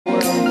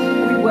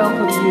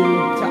welcome you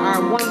to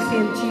our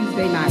 110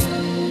 Tuesday night.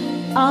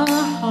 Our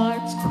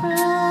hearts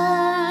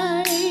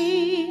cry,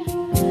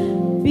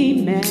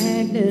 be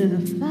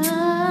magnified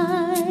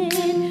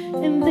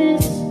in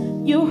this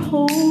your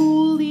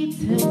holy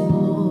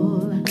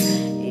temple,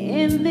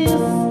 in this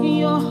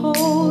your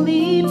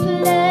holy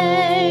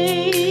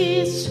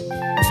place,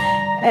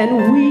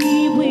 and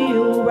we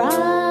will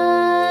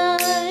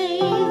rise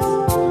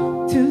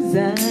to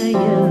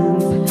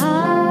Zion's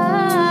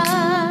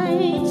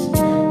heights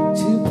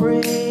to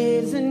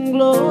praise and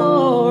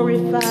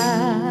glorify,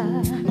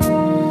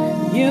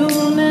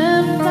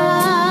 unified.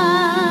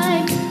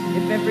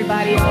 If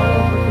everybody all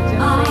over could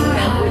just sing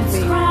that with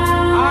me.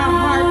 Our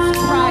hearts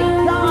cry,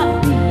 God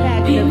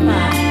be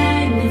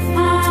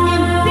magnified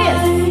in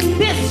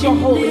this your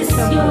holy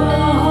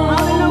temple.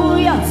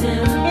 Hallelujah.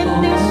 In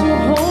this your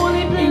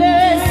holy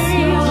place.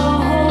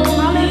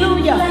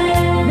 Hallelujah.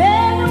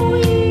 Then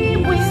we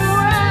will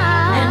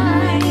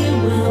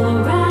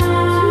rise to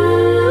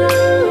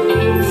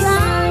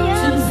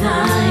Zion's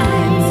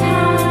heights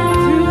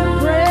to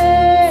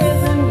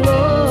praise and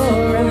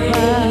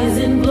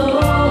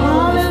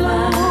glorify.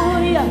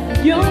 Hallelujah.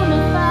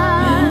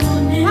 Unified.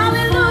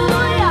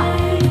 Hallelujah.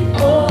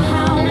 Oh,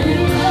 how we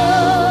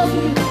love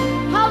you.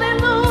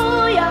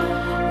 Hallelujah.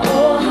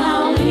 Oh,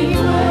 how we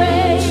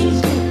praise you.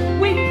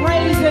 We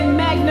praise and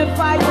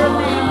magnify your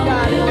name,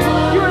 God.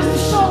 You're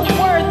so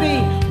worthy.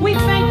 We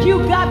thank you,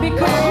 God,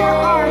 because you're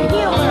our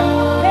healer.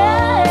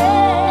 Hey,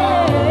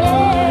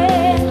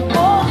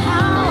 oh,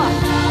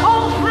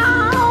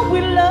 how we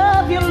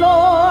love you,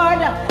 Lord.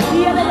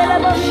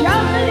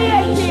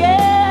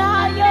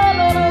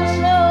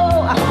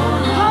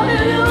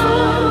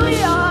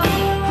 Hallelujah.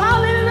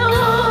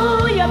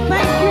 Hallelujah.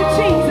 Thank you,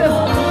 Jesus.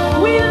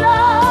 We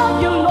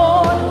love you,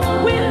 Lord.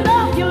 We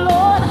love you,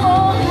 Lord.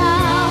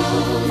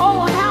 Oh,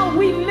 how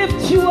we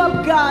lift you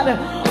up, God.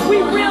 We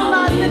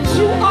realize that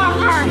you are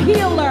our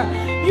healer.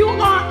 You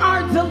are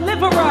our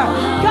deliverer.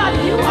 God,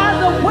 you are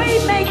the way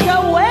maker,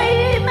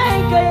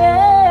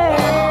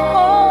 yeah.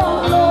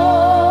 Oh,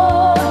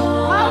 Lord.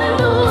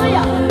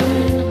 Hallelujah.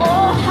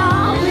 Oh,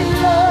 how we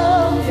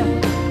love you.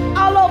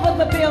 All over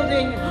the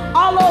building,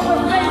 all over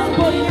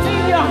Facebook, and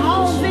in your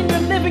homes, in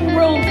your living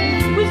room.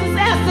 We just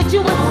ask that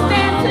you would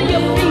stand to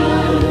your feet,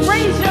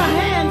 raise your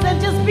hands, and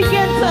just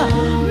begin to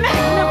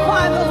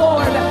magnify the Lord.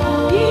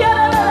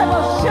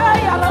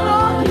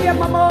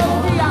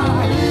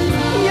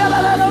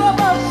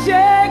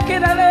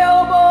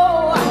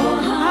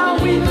 How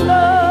we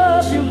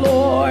love you,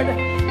 Lord.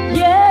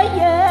 Yeah,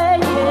 yeah,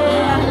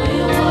 yeah.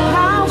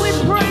 How we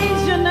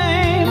praise your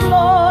name,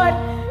 Lord.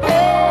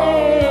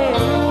 Hey,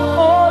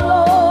 oh,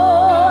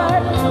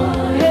 Lord.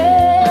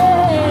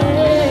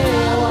 Hey,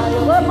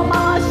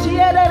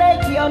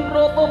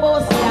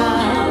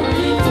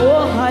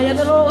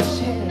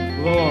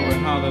 Glory,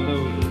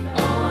 hallelujah.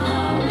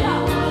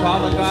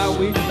 Father God,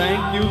 we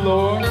thank you,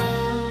 Lord.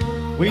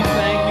 We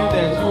thank you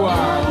that you are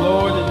our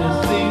Lord in this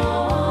season.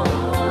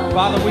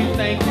 Father, we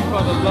thank you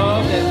for the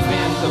love that's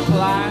been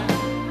supplied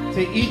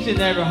to each and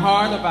every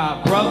heart of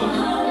our brothers,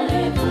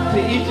 to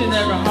each and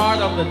every heart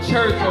of the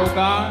church, oh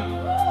God.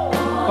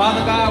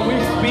 Father God, we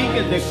speak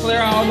and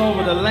declare all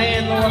over the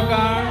land, Lord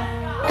God,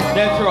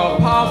 that your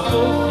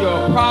apostles,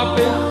 your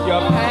prophets,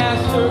 your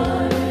pastors,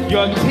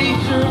 your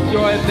teachers,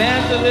 your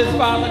evangelists,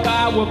 Father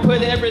God, will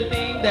put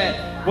everything that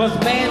was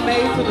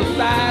man-made to the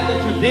side, the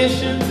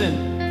traditions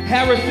and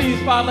heresies,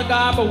 Father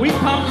God, but we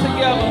come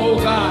together, oh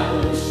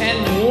God,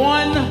 and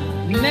one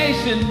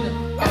nation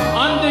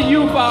under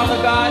you, Father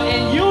God,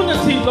 in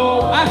unity,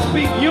 Lord. I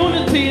speak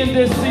unity in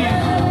this season,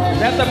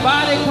 that the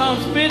body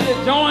comes fitted,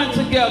 joined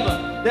together,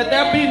 that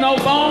there be no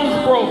bones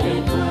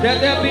broken, that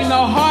there be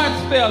no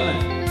hearts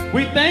failing.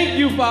 We thank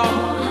you,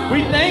 Father.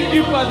 We thank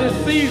you for this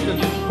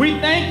season. We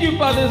thank you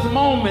for this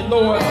moment,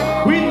 Lord.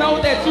 We know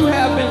that you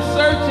have been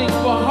searching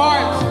for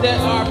hearts that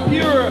are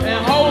pure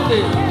and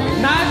holy,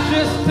 not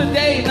just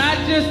today, not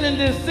just in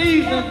this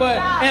season, but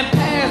in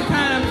past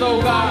times,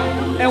 oh God.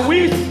 And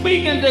we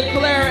speak and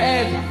declare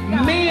as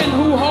men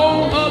who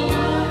hold up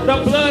the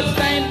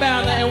bloodstained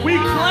banner, and we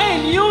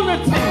claim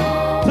unity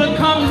to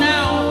come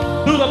now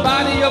through the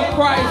body of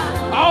Christ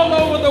all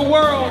over the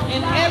world,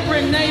 in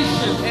every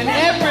nation, in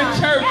every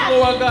church,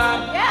 Lord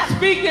God,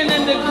 speaking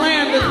and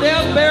declaring the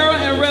death, burial,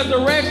 and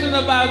resurrection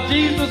of our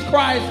Jesus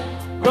Christ,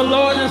 the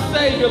Lord and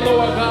Savior,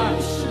 Lord God.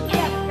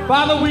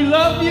 Father, we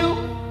love you.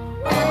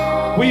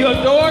 We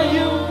adore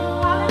you.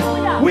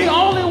 We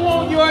only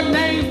want your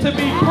name to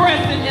be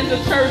present in the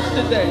church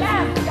today.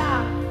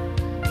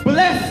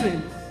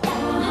 Blessings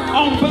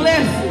on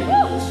blessings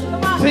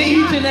to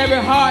each and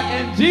every heart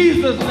in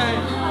Jesus'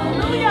 name.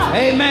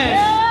 Amen.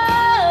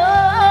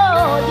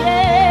 Oh,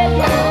 yeah, yeah,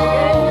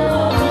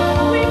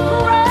 yeah. We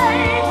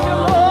praise you,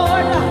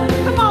 Lord.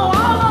 Come on,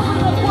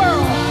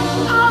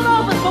 all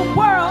over the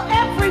world,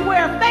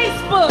 everywhere,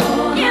 Facebook,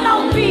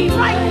 NOB,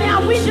 right now,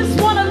 we just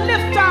want to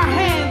lift our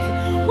hands.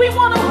 We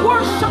want to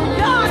worship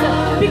God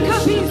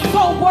because he's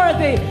so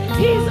worthy.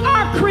 He's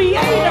our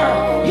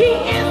creator. He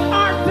is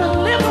our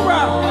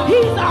deliverer.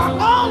 He's our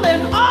all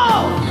in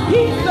all.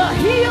 He's the the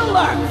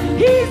healer.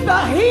 He's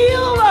the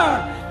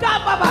healer. God,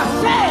 Baba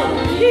said,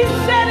 he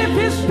said if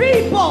his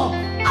people,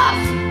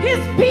 us, his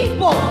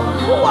people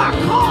who are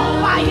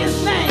called by his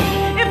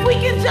name, if we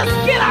can just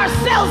get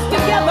ourselves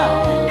together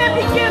and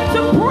begin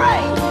to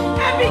pray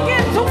and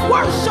begin to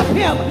worship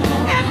him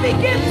and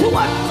begin to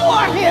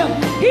adore him,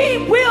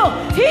 he will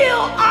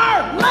heal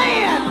our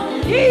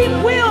land. He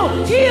will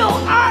heal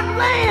our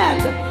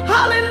land.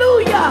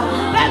 Hallelujah.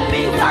 That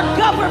means our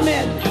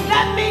government.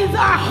 That means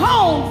our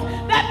homes.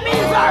 That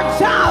means our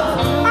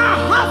jobs, our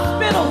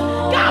hospitals.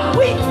 God,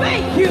 we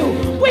thank you.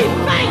 We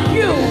thank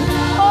you.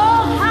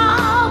 Oh,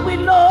 how we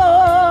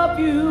love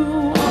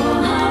you.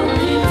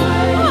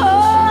 Oh,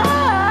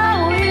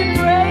 how we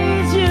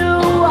praise you.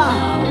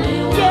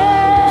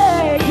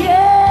 Yeah,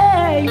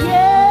 yeah,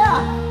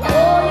 yeah.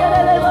 Oh, yeah.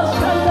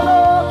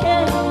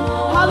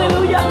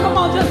 Hallelujah. Come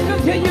on, just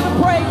continue to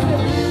praise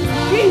him.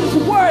 He's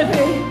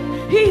worthy.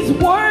 He's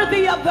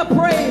worthy of the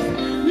praise.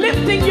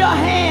 Lifting your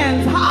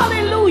hands.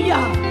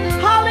 Hallelujah.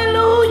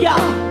 Hallelujah.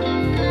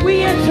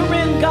 We enter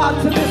in,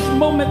 God, to this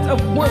moment of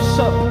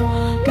worship.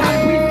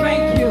 God, we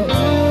thank you.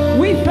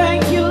 We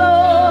thank you,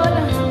 Lord.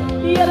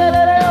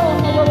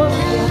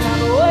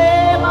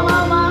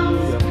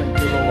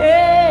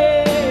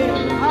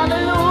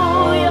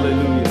 Hallelujah.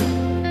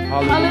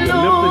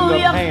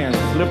 Hallelujah.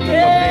 Lifting up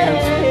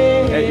hands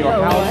at your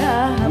house.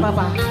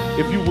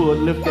 If you would,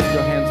 lift up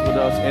your hands with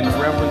us in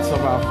reverence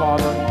of our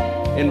Father,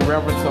 in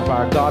reverence of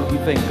our God. We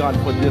thank God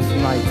for this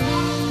night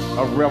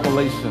of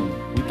revelation.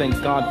 We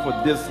thank God for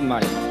this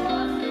night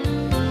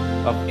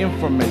of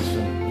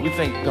information. We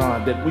thank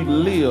God that we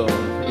live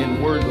in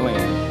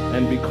Wordland,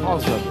 and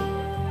because of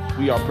it,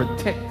 we are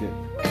protected.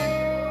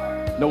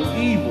 No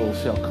evil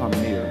shall come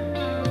near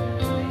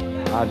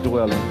our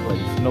dwelling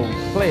place. No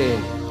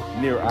plague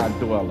near our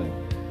dwelling.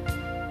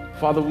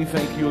 Father, we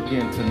thank you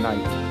again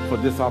tonight for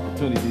this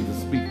opportunity to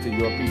speak to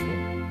your people.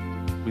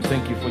 We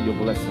thank you for your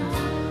blessings.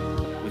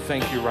 We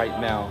thank you right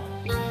now,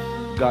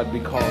 God,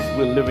 because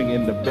we're living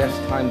in the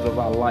best times of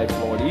our life,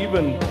 Lord.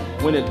 Even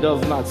when it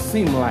does not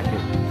seem like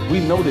it, we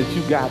know that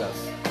you got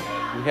us.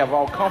 We have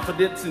all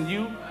confidence in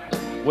you,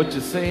 what you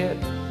said,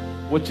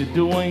 what you're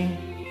doing.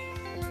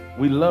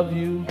 We love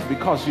you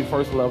because you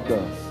first loved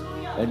us,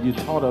 and you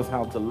taught us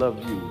how to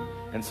love you.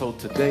 And so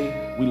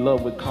today, we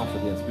love with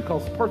confidence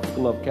because perfect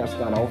love casts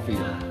out all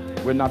fear.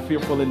 We're not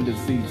fearful in this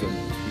season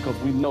because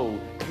we know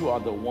you are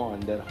the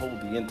one that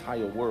holds the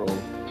entire world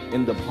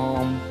in the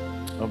palm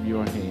of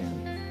your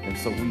hand. And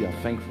so we are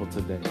thankful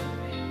today.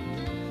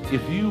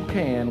 If you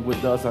can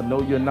with us, I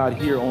know you're not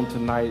here on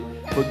tonight,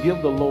 but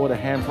give the Lord a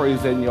hand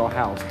praise in your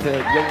house.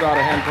 Give God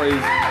a hand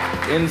praise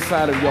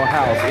inside of your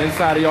house,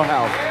 inside of your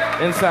house,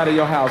 inside of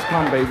your house.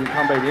 Come,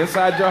 baby,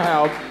 inside your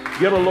house.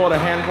 Give the Lord a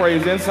hand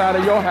praise inside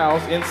of your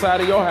house,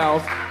 inside of your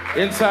house,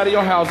 inside of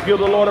your house. Give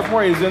the Lord a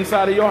praise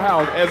inside of your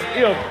house, as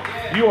if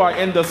you are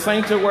in the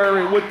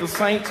sanctuary with the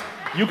saints.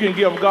 You can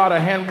give God a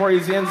hand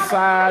praise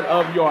inside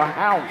of your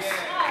house.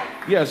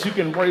 Yes, you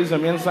can praise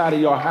him inside of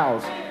your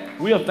house.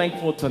 We are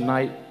thankful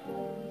tonight,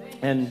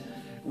 and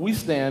we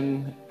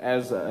stand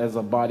as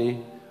a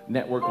body,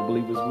 network of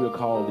believers. We are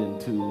called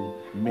into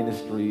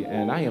ministry,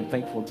 and I am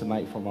thankful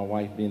tonight for my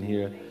wife being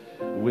here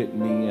with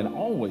me and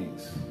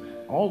always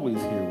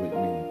here with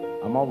me.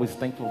 I'm always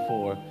thankful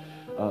for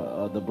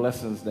the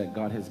blessings that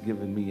God has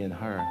given me in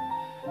her,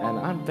 and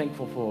I'm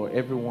thankful for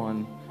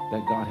everyone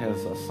that God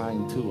has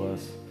assigned to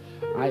us.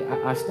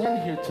 I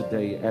stand here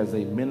today as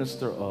a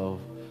minister of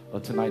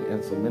tonight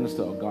as a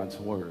minister of God's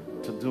word,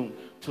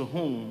 to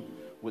whom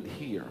would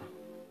hear.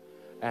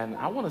 And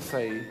I want to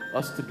say,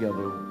 us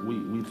together,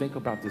 we think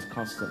about this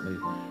constantly.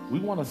 We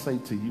want to say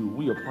to you,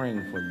 we are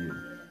praying for you.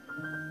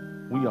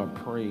 We are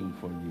praying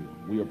for you.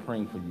 We are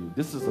praying for you.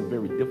 This is a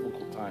very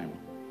difficult time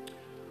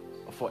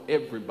for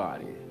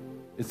everybody.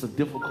 It's a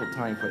difficult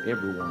time for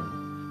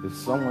everyone. If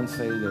someone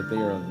say that they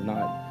are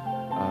not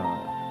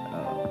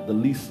the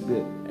least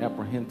bit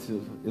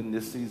apprehensive in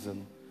this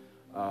season,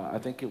 I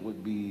think it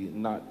would be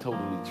not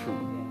totally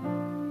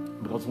true.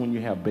 Because when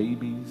you have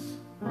babies,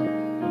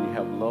 when you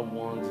have loved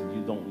ones, and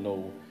you don't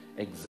know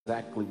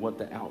exactly what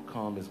the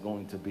outcome is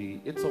going to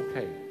be, it's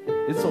okay.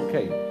 It's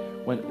okay.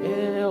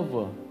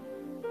 Whenever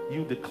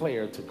you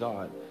declare to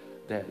God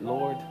that,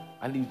 Lord,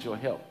 I need your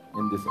help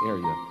in this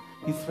area.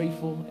 He's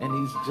faithful and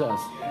he's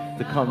just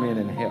to come in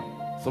and help.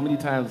 So many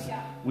times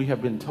we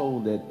have been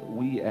told that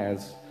we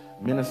as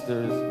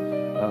ministers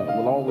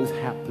will always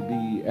have to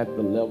be at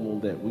the level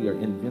that we are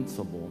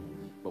invincible,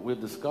 but we're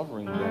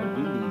discovering that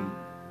we need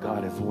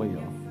God as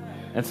well.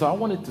 And so I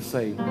wanted to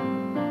say,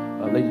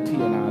 Lady T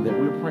and I, that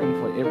we're praying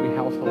for every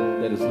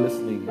household that is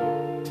listening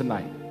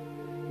tonight.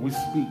 We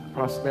speak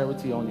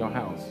prosperity on your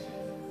house.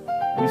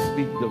 We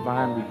speak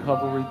divine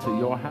recovery to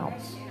your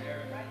house.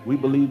 We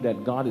believe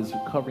that God is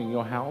recovering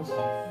your house.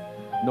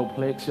 No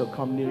plague shall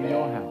come near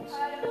your house.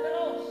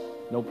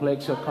 No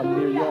plague shall come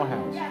near your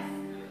house.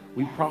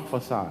 We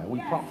prophesy,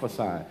 we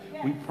prophesy,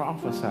 we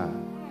prophesy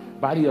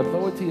by the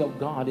authority of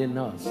God in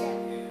us,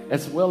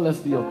 as well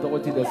as the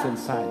authority that's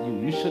inside you.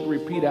 You should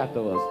repeat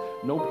after us.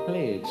 No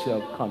plague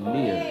shall come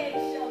near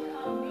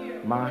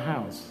my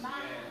house.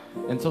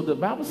 And so the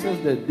Bible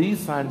says that these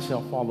signs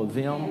shall follow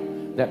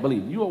them that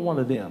believe. You are one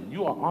of them.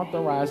 You are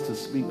authorized to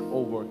speak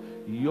over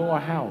your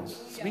house.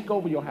 Speak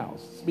over your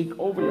house. Speak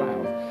over your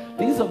house.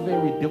 These are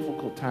very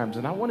difficult times.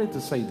 And I wanted to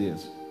say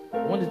this.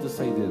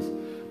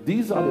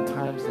 These are the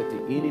times that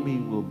the enemy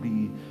will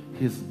be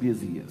his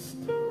busiest.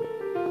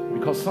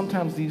 Because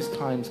sometimes these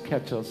times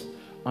catch us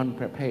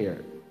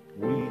unprepared.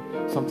 We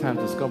sometimes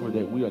discover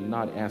that we are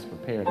not as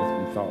prepared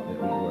as we thought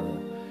that we were.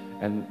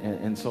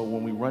 And so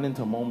when we run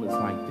into moments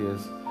like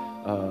this,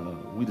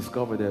 we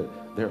discover that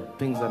there are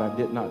things that I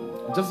did not,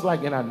 just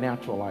like in our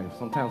natural life,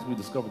 sometimes we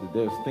discover that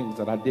there's things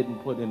that I didn't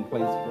put in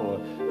place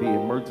for the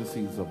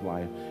emergencies of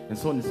life. And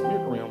so in the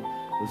spirit realm,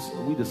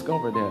 we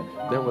discovered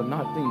that there were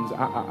not things.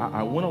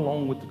 I went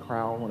along with the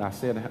crowd when I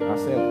said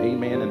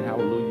amen and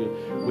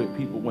hallelujah with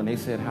people when they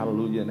said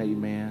hallelujah and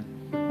amen.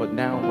 But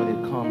now when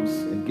it comes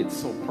and gets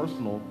so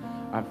personal,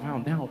 I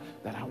found out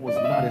that I was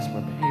not as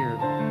prepared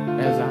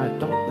as I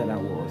thought that I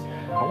was.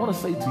 I want to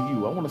say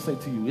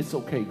to you, it's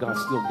okay. God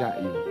still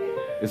got you.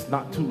 It's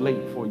not too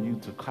late for you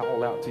to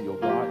call out to your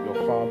God,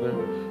 your Father,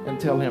 and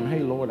tell him, hey,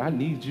 Lord, I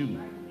need you.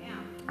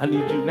 I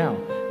need you now.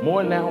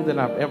 More now than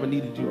I've ever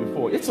needed you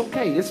before. It's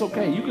okay. It's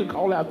okay. You can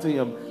call out to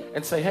him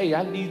and say, hey,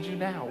 I need you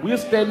now. We're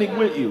standing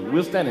with you.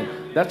 We're standing.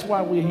 That's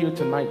why we're here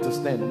tonight, to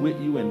stand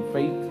with you in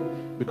faith,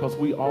 because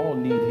we all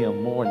need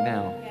him more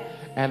now.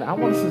 And I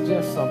want to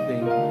suggest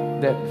something,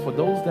 that for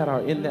those that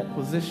are in that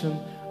position,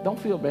 don't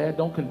feel bad.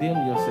 Don't condemn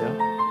yourself.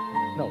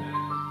 No,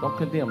 don't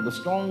condemn. The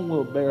strong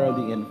will bear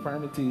the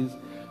infirmities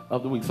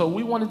of the weak. So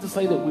we wanted to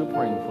say that we're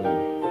praying for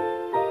you.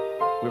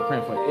 We're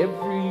praying for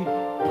every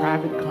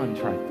private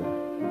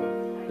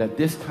contractor that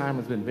this time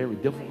has been very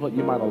difficult.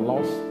 You might have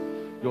lost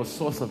your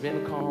source of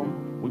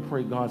income. We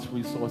pray God's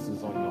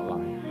resources on your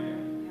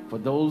life. For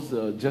those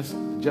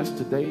just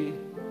today,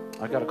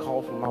 I got a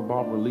call from my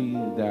barber Lee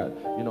that,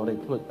 they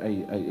put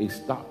a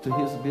stop to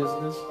his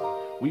business.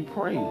 We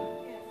pray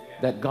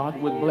that God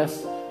would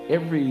bless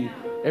every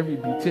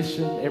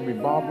beautician, every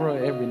barber,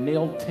 every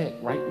nail tech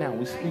right now.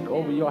 We speak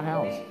over your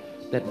house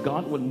that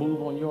God would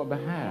move on your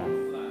behalf.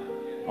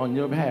 On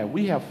your behalf.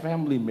 We have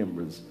family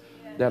members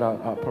that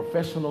are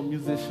professional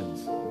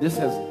musicians. This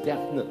has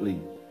definitely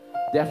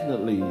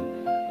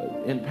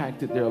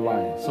impacted their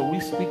lives. So we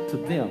speak to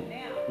them.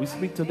 We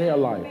speak to their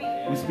life.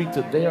 We speak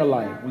to their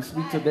life. We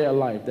speak to their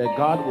life, that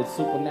God would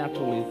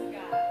supernaturally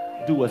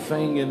do a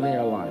thing in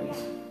their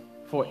lives.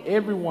 For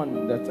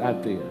everyone that's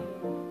out there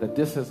that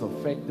this has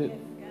affected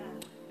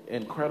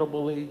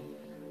incredibly,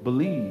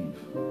 believe,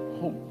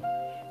 hope,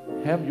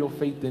 have your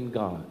faith in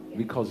God,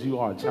 because you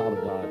are a child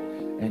of God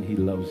and he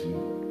loves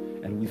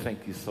you. And we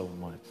thank you so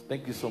much.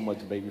 Thank you so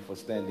much, baby, for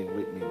standing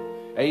with me.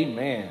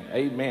 Amen.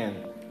 Amen.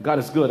 God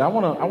is good. I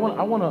want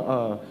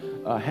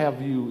to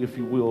have you, if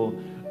you will,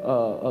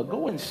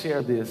 go and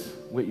share this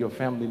with your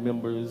family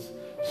members.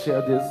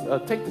 Share this.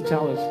 Take the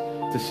challenge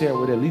to share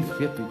with at least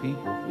 50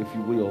 people, if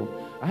you will.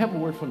 I have a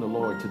word from the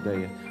Lord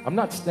today. I'm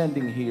not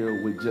standing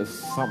here with just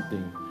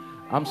something.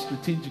 I'm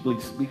strategically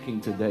speaking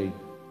today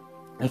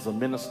as a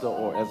minister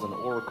or as an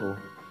oracle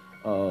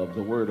of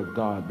the Word of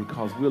God,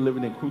 because we're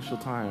living in crucial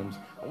times.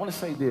 I want to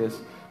say this.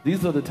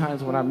 These are the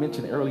times when I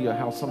mentioned earlier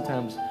how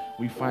sometimes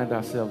we find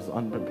ourselves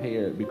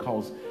unprepared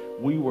because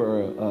we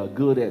were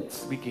good at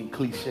speaking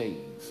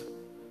cliches,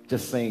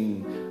 just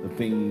saying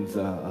things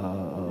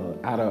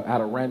out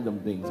of random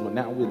things. But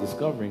now we're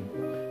discovering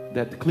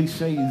that the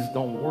cliches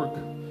don't work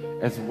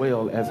as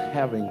well as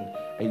having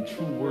a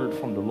true word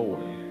from the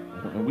Lord.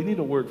 And we need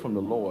a word from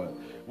the Lord.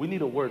 We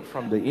need a word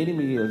from the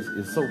enemy.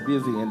 Is so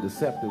busy and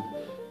deceptive.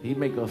 He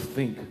make us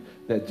think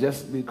that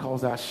just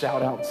because I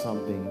shout out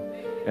something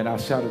and I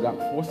shout it out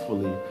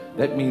forcefully,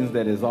 that means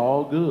that it's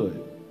all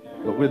good.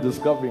 But we're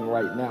discovering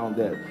right now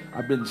that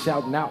I've been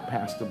shouting out,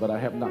 Pastor, but I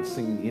have not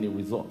seen any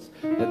results.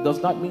 That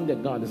does not mean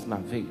that God is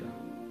not there.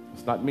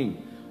 It's not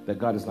mean that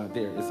God is not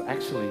there. It's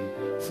actually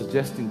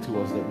suggesting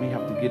to us that we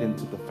have to get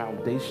into the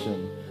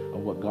foundation of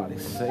what God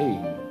is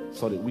saying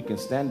so that we can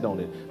stand on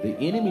it. The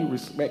enemy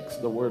respects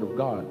the word of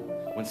God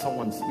when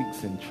someone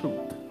speaks in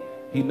truth.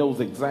 He knows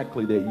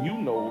exactly that you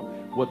know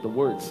what the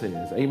word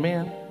says.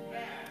 Amen?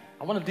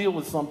 I want to deal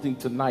with something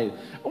tonight.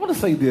 I want to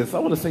say this. I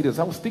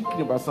was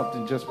thinking about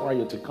something just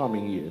prior to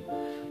coming here.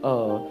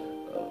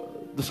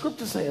 The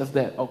scripture says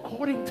that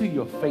according to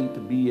your faith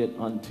be it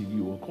unto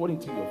you. According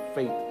to your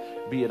faith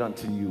be it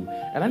unto you.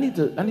 And I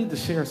need to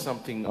share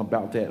something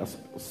about that,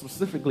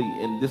 specifically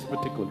in this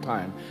particular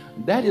time.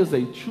 That is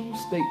a true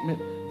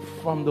statement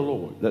from the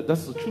Lord.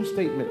 That's a true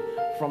statement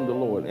from the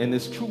Lord. And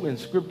it's true in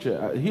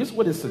scripture. Here's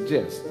what it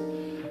suggests.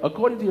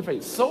 According to your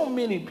faith, so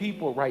many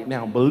people right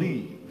now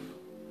believe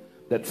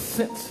that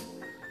since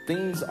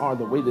things are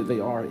the way that they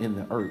are in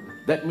the earth,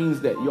 that means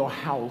that your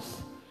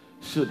house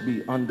should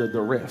be under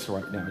duress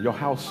right now. Your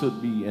house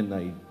should be in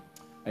a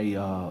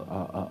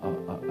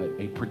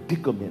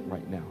predicament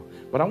right now.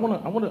 But I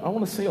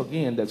want to say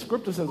again that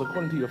scripture says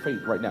according to your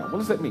faith right now. What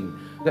does that mean?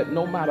 That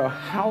no matter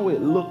how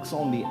it looks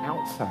on the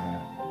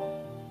outside,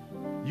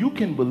 you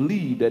can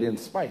believe that in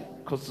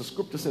spite, because the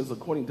scripture says,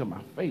 according to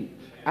my faith,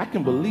 I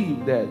can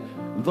believe that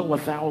though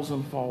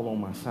 1,000 fall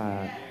on my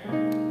side,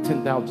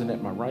 10,000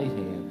 at my right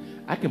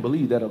hand, I can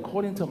believe that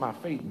according to my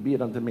faith, be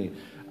it unto me.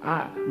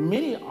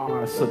 Many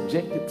are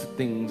subjected to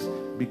things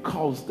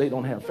because they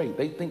don't have faith.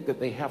 They think that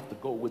they have to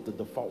go with the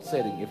default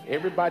setting. If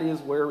everybody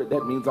is worried,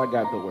 that means I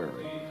got to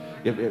worry.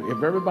 If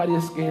everybody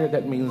is scared,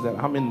 that means that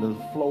I'm in the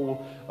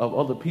flow of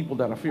other people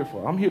that are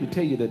fearful. I'm here to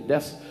tell you that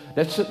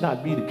that should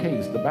not be the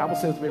case. The Bible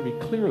says very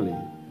clearly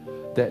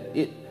that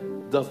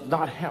it does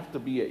not have to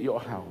be at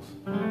your house,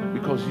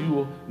 because you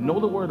will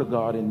know the word of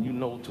God and you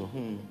know to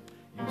whom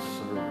you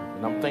serve.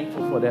 And I'm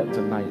thankful for that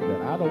tonight,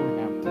 that I don't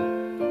have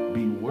to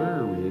be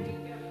worried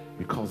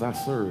because I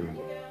serve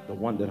the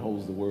one that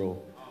holds the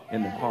world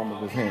in the palm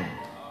of his hand.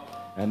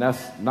 And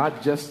that's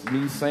not just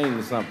me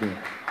saying something.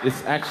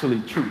 It's actually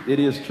truth. It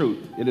is truth.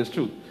 It is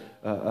truth.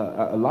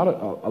 A lot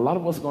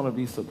of us are going to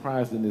be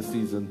surprised in this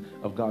season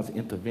of God's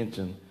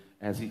intervention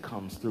as he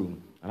comes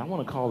through. And I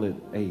want to call it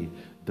a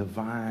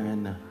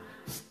divine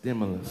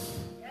stimulus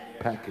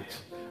package.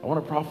 I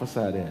want to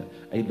prophesy that.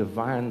 A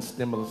divine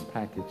stimulus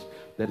package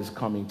that is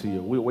coming to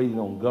you. We're waiting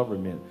on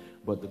government,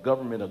 but the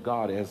government of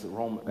God, as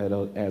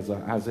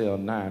Isaiah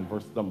 9,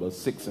 verse number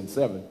 6 and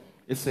 7,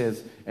 it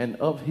says, and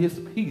of his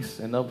peace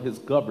and of his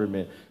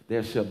government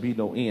there shall be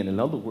no end. In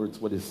other words,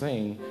 what it's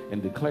saying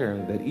and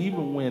declaring that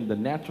even when the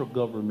natural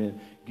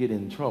government get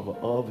in trouble,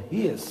 of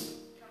his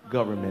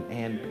government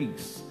and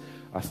peace,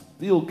 I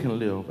still can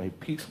live a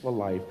peaceful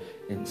life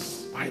in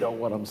spite of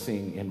what I'm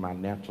seeing in my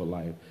natural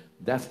life.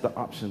 That's the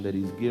option that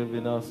he's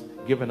given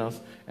us,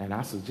 and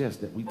I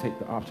suggest that we take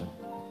the option.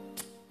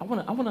 I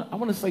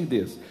want to say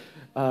this.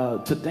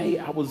 Today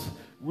I was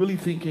really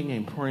thinking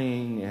and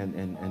praying,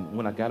 and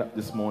when I got up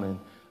this morning,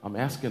 I'm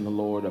asking the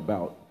Lord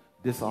about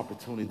this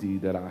opportunity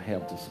that I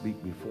have to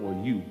speak before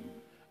you.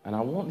 And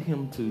I want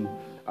him to,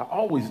 I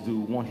always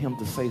do want him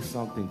to say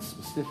something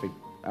specific.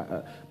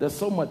 There's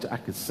so much I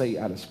could say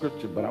out of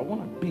scripture, but I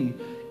want to be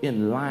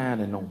in line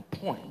and on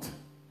point.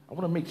 I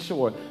want to make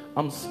sure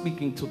I'm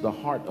speaking to the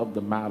heart of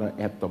the matter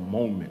at the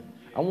moment.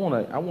 I want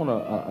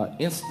an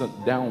instant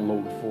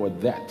download for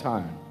that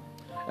time.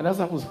 And as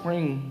I was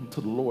praying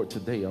to the Lord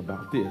today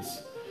about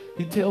this,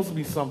 he tells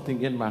me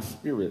something in my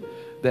spirit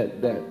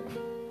that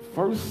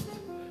first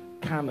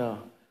kind of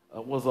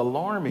was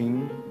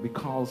alarming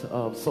because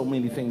of so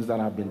many things that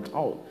I've been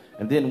taught.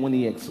 And then when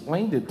he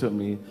explained it to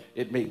me,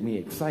 it made me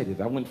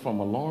excited. I went from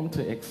alarmed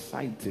to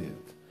excited.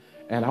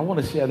 And I want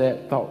to share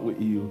that thought with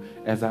you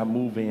as I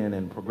move in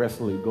and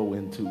progressively go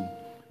into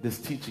this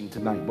teaching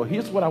tonight. But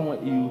here's what I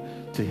want you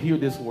to hear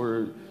this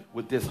word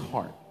with this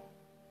heart.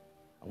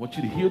 I want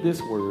you to hear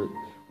this word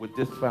with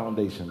this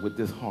foundation, with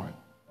this heart,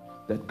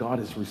 that God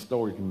is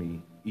restoring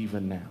me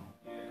even now.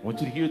 I want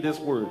you to hear this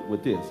word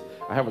with this.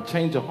 I have a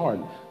change of heart.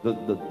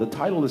 The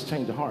title is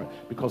Change of Heart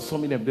because so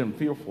many have been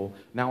fearful.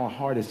 Now our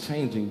heart is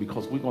changing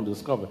because we're going to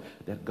discover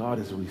that God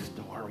is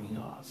restoring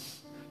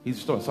us. He's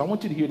restoring. So I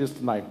want you to hear this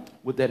tonight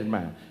with that in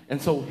mind.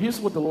 And so here's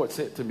what the Lord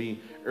said to me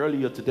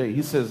earlier today.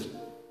 He says,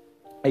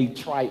 a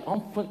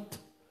triumphant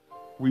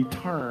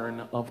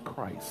return of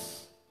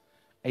Christ.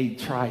 A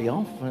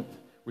triumphant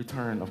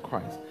return of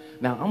Christ.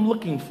 Now, I'm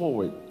looking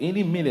forward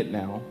any minute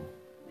now,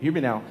 hear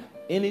me now,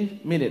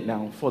 any minute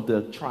now for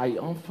the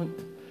triumphant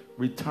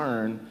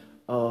return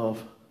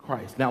of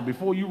Christ. Now,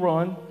 before you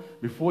run,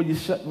 before you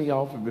shut me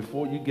off, and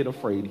before you get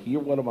afraid, hear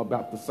what I'm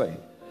about to say.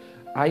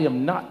 I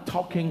am not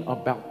talking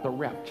about the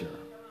rapture.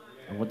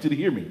 I want you to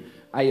hear me.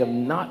 I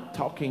am not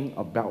talking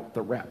about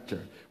the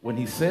rapture. When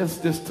he says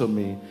this to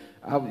me,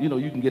 you know,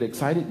 you can get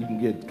excited, you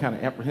can get kind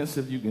of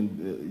apprehensive, you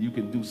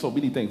can do so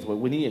many things. But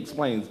when he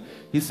explains,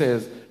 he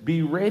says,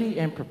 be ready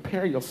and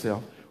prepare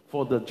yourself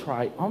for the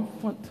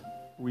triumphant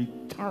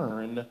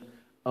return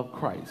of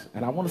Christ.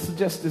 And I want to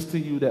suggest this to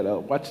you that are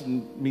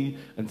watching me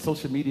on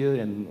social media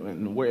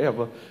and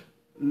wherever.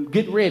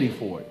 Get ready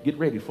for it. Get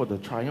ready for the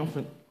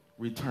triumphant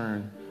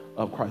return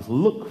of Christ.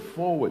 Look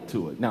forward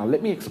to it. Now,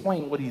 let me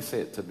explain what he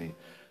said to me.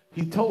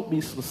 He told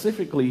me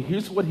specifically,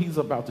 here's what he's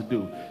about to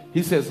do.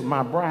 He says,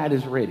 my bride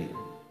is ready.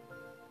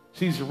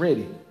 She's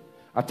ready.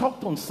 I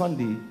talked on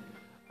Sunday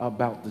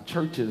about the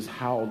churches,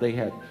 how they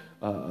had,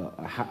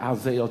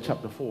 Isaiah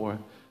chapter 4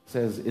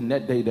 says, in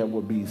that day there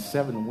will be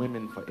 7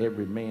 women for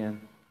every man.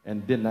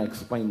 And then I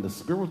explained the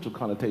spiritual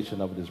connotation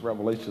of it is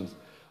Revelations,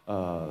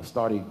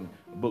 starting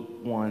book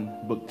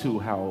 1, book 2,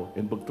 how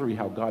in book 3,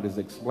 how God is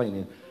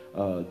explaining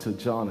to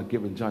John,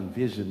 giving John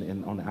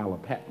vision on the Isle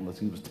of Patmos.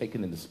 He was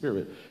taken in the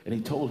spirit, and he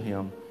told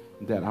him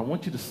that I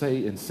want you to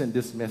say and send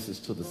this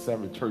message to the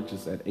 7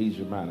 churches at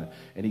Asia Minor.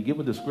 And he gave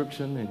a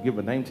description and give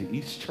a name to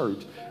each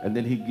church, and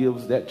then he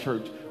gives that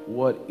church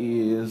what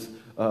is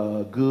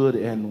good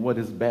and what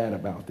is bad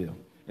about them.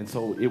 And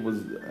so it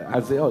was,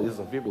 Isaiah is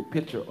a vivid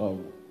picture of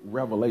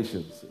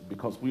Revelations,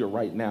 because we are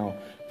right now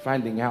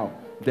finding out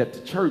that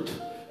the church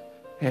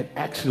had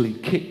actually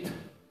kicked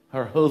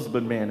her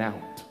husbandman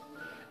out.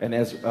 And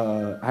as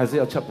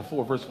Isaiah chapter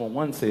 4, verse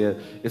 1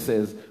 said, it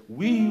says,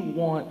 we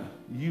want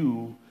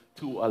you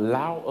to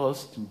allow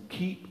us to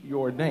keep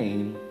your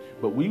name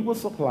but we will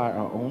supply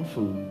our own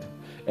food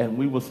and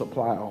we will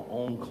supply our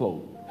own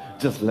clothes.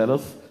 Just let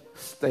us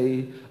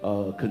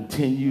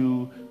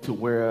continue to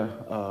wear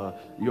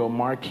your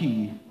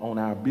marquee on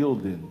our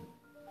building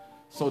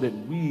so that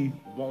we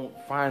won't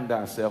find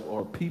ourselves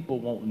or people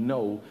won't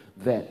know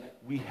that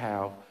we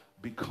have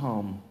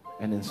become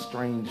an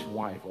estranged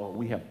wife or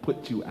we have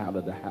put you out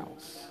of the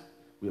house.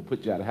 We have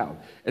put you out of the house.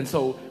 And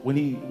so when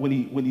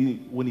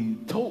he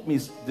told me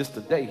this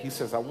today, he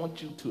says, I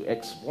want you to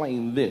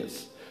explain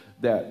this,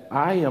 that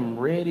I am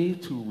ready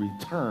to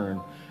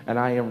return and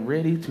I am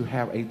ready to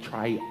have a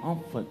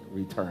triumphant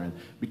return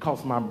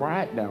because my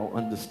bride now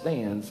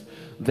understands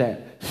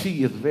that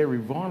she is very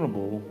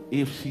vulnerable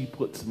if she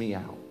puts me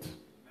out.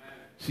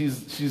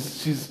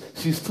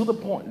 She's to the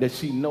point that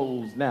she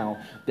knows now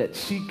that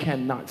she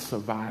cannot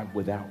survive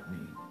without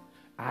me.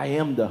 I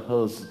am the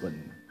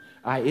husband.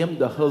 I am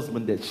the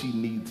husband that she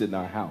needs in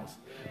our house.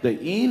 The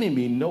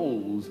enemy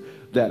knows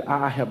that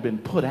I have been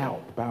put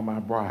out by my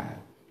bride.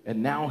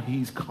 And now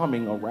he's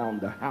coming around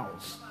the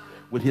house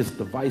with his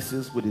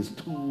devices, with his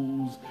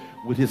tools,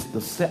 with his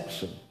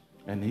deception.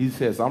 And he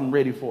says, I'm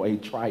ready for a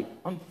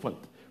triumphant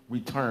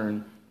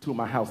return to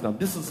my house. Now,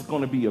 this is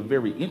going to be a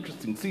very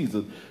interesting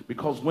season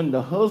because when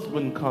the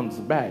husband comes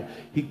back,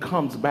 he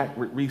comes back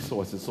with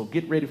resources. So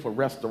get ready for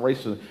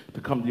restoration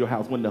to come to your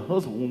house.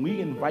 When we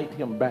invite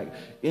him back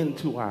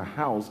into our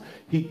house,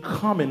 he's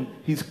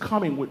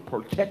coming with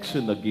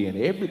protection again.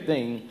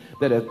 Everything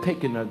that has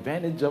taken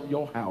advantage of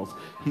your house,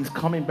 he's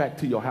coming back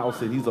to your house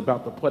and he's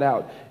about to put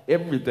out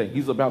everything.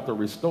 He's about to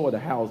restore the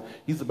house.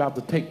 He's about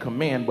to take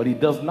command, but he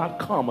does not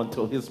come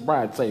until his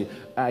bride say,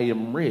 I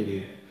am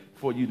ready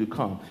for you to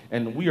come.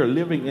 And we are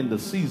living in the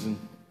season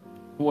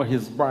where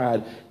his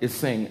bride is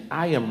saying,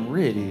 I am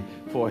ready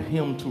for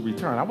him to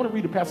return. I want to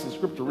read a passage of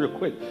scripture real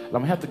quick. I'm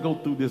going to have to go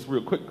through this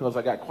real quick because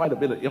I got quite a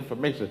bit of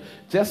information.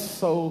 Just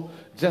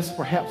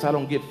perhaps I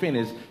don't get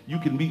finished, you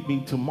can meet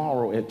me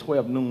tomorrow at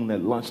 12 noon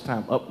at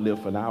lunchtime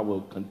uplift, and I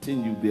will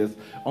continue this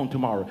on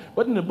tomorrow.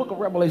 But in the book of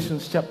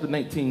Revelations, chapter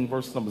 19,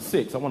 verse number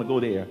 6, I want to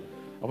go there.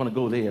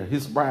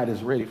 His bride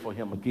is ready for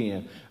him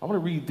again. I want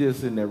to read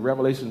this in the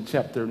Revelation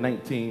chapter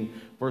 19,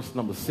 verse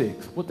number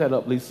 6. Put that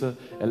up, Lisa,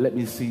 and let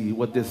me see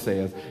what this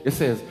says. It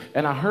says,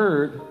 and I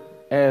heard,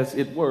 as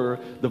it were,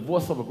 the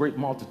voice of a great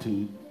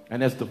multitude,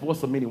 and as the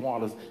voice of many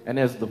waters, and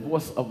as the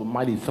voice of a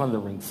mighty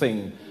thundering,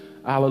 saying,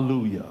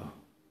 Hallelujah.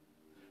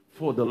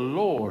 For the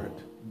Lord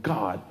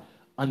God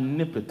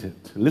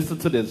omnipotent. Listen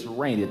to this,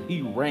 reigneth.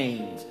 He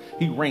reigns.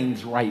 He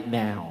reigns right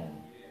now.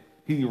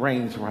 He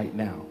reigns right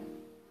now.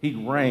 He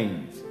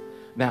reigns.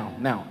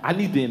 Now, I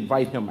need to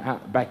invite him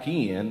back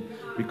in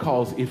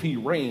because if he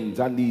reigns,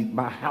 I need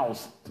my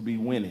house to be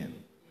winning.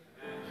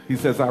 He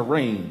says, I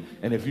reign.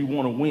 And if you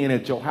want to win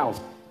at your house,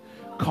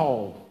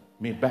 call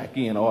me back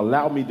in or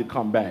allow me to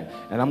come back.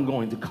 And I'm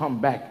going to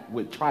come back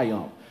with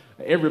triumph.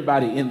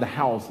 Everybody in the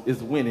house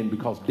is winning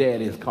because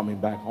Dad is coming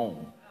back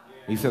home.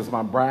 He says,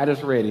 my bride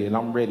is ready and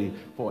I'm ready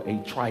for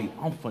a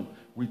triumphant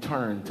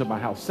return to my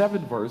house.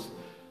 7th verse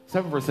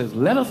says,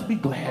 let us be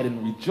glad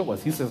and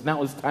rejoice. He says,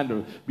 now it's time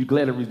to be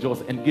glad and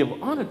rejoice and give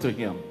honor to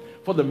him.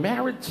 For the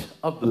marriage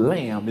of the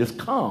Lamb is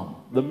come.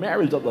 The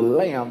marriage of the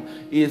Lamb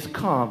is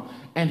come,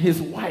 and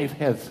his wife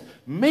has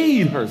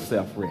made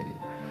herself ready.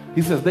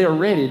 He says, they're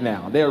ready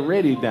now. They're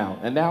ready now.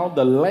 And now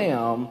the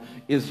Lamb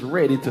is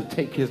ready to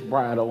take his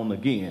bride on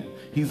again.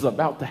 He's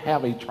about to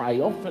have a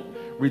triumphant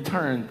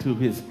return to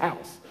his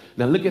house.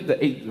 Now look at the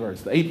 8th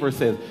verse. The 8th verse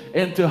says,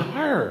 and to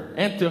her,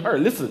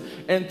 listen,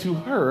 and to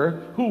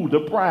her who the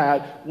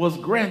bride was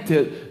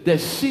granted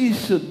that she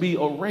should be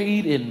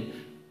arrayed in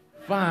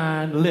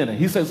fine linen.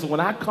 He says, so when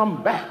I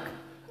come back,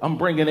 I'm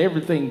bringing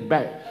everything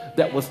back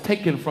that was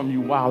taken from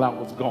you while I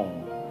was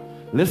gone.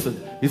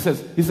 Listen, he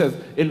says,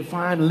 in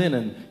fine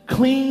linen,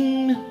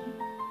 clean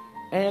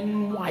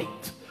and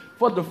white.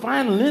 For the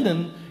fine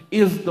linen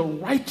is the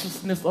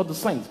righteousness of the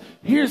saints.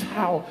 Here's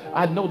how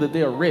I know that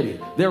they're ready.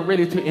 They're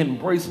ready to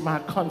embrace my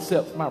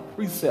concepts, my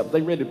precepts.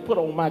 They're ready to put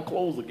on my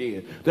clothes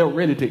again. They're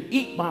ready to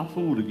eat my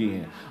food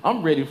again.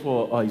 I'm ready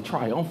for a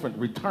triumphant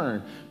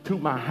return to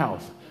my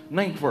house.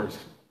 9th verse.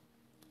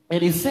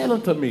 And he said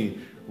unto me,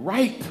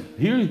 write,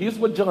 here's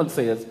what John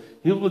says.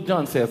 Here's what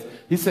John says.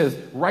 He says,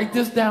 write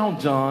this down,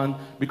 John,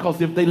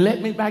 because if they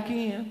let me back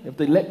in,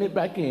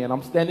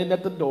 I'm standing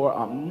at the door,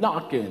 I'm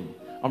knocking.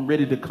 I'm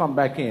ready to come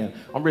back in.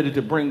 I'm ready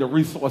to bring the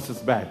resources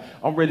back.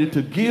 I'm ready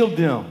to give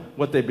them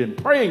what they've been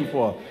praying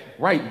for.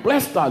 Right?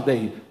 Blessed are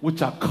they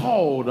which are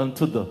called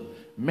unto the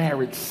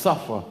marriage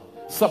supper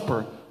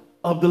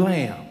of the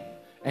Lamb.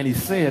 And he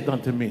said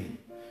unto me,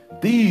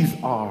 these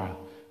are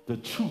the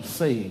true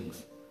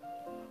sayings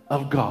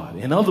of God.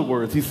 In other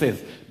words, he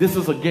says, this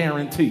is a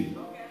guarantee.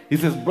 He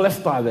says,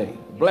 blessed are they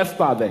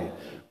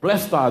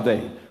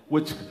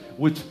which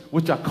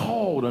are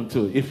called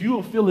unto. If you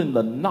are feeling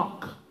the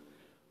knock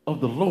of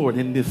the Lord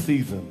in this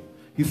season,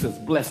 he says,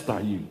 blessed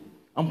are you.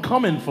 I'm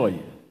coming for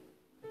you.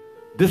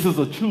 This is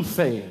a true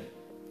saying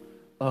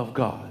of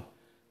God.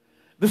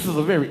 This is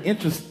a very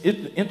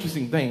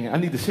interesting thing. I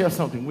need to share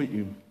something with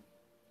you.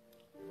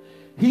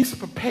 He's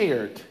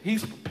prepared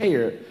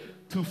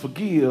to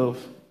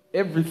forgive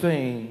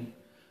everything.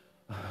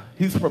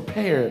 He's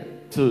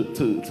prepared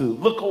to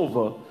look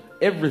over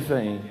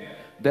everything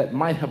that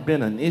might have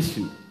been an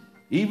issue.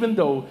 Even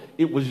though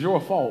it was your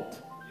fault,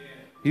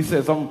 he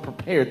says, I'm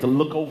prepared to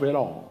look over it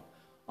all.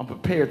 I'm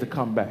prepared to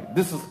come back.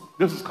 This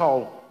is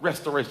called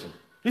restoration.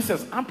 He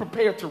says, I'm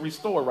prepared to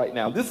restore right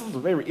now. This is a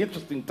very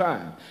interesting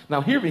time.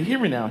 Now, hear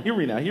me now.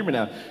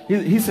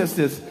 He says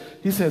this.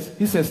 He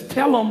says,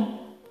 tell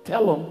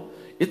them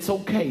it's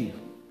okay.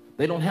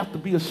 They don't have to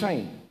be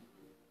ashamed.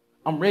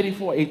 I'm ready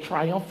for a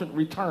triumphant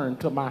return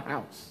to my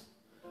house.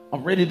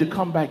 I'm ready to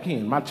come back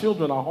in. My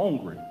children are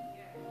hungry.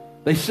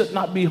 They should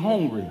not be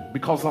hungry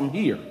because I'm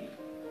here.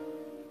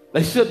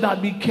 They should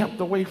not be kept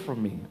away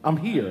from me. I'm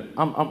here.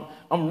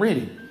 I'm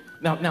ready.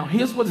 Now,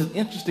 here's what is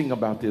interesting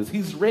about this.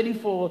 He's ready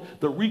for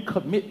the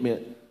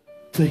recommitment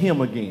to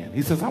him again.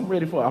 He says, I'm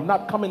ready for it. I'm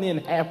not coming in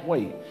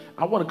halfway.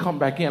 I want to come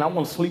back in. I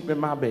want to sleep in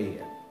my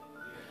bed.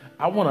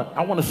 I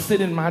want to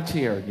sit in my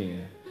chair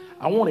again.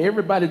 I want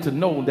everybody to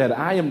know that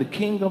I am the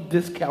king of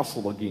this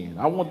castle again.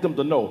 I want them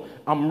to know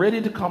I'm ready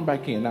to come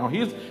back in. Now,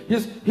 here's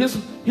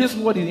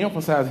what he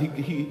emphasized.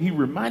 He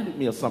reminded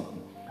me of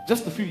something.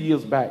 Just a few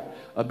years back,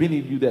 many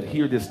of you that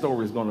hear this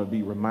story is going to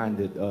be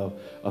reminded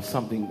of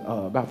something.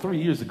 About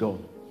 3 years ago,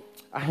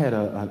 I had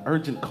an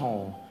urgent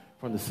call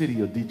from the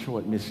city of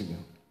Detroit,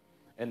 Michigan.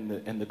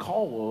 And the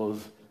call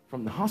was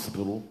from the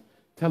hospital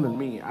telling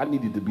me I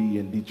needed to be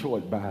in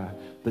Detroit by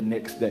the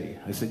next day.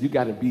 They said, you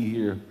got to be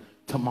here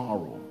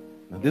tomorrow.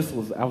 Now,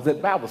 I was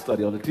at Bible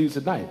study on a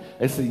Tuesday night.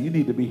 They said, you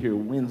need to be here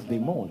Wednesday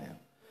morning.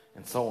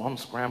 And so I'm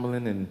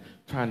scrambling and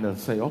trying to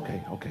say,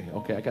 okay,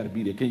 I got to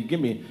be there. Can you give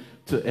me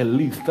to at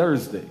least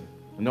Thursday?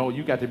 No,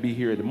 you got to be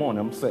here in the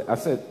morning. I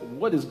said,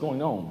 what is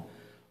going on?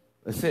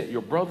 They said,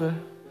 your brother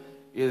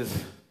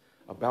is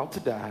about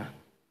to die,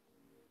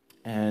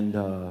 and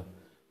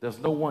there's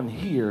no one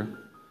here,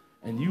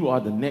 and you are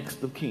the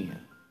next of kin.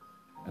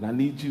 And I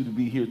need you to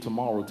be here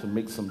tomorrow to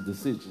make some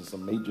decisions,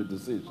 some major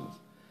decisions.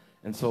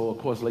 And so, of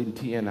course, Lady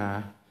T and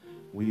I,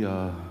 we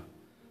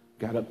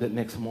got up that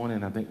next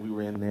morning. I think we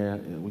were in there,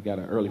 and we got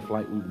an early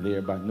flight. We were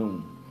there by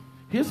noon.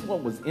 Here's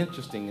what was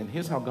interesting, and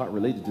here's how God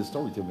related this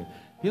story to me.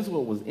 Here's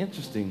what was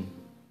interesting.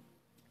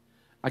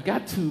 I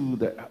got to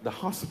the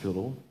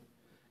hospital,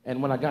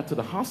 and when I got to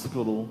the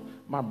hospital,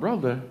 my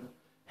brother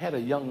had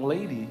a young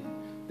lady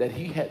that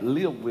he had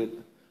lived with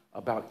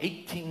about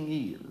 18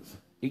 years.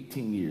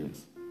 18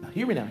 years. Now,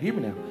 hear me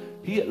now.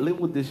 He had lived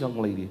with this young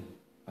lady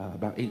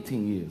about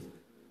 18 years.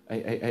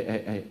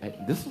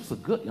 This was a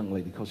good young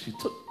lady because she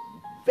took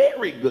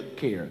very good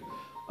care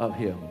of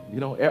him. You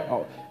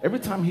know, every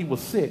time he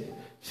was sick,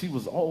 she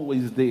was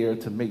always there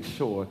to make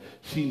sure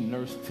she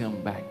nursed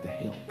him back to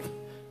health.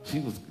 She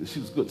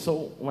was good.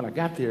 So when I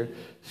got there,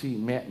 she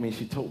met me.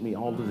 She told me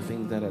all of the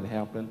things that had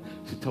happened.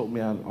 She told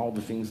me all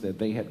the things that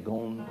they had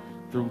gone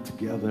through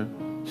together.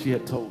 She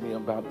had told me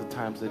about the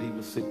times that he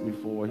was sick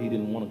before. He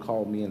didn't want to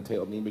call me and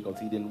tell me because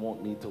he didn't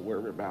want me to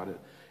worry about it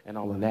and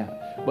all of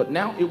that. But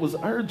now it was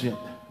urgent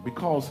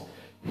because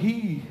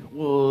he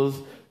was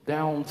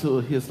down to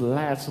his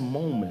last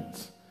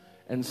moments.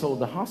 And so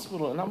the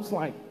hospital, and I was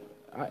like,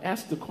 I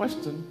asked the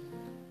question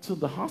to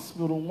the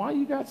hospital, why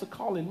you guys are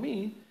calling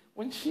me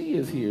when she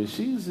is here?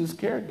 She's his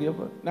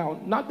caregiver. Now,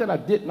 not that I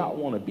did not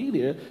want to be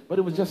there, but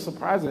it was just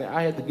surprising.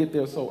 I had to get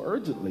there so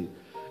urgently.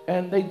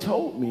 And they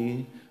told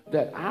me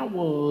that I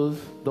was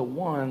the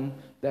one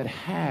that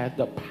had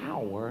the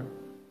power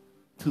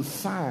to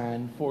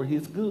sign for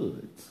his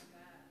goods.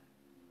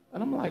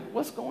 And I'm like,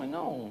 what's going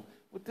on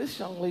with this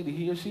young lady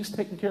here? She's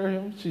taking care of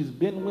him. She's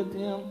been with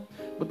him.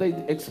 But they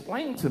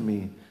explained to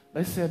me,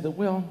 they said that,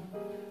 well,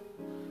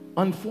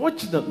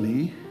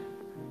 unfortunately,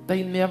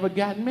 they never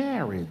got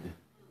married.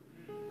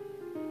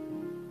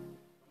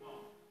 I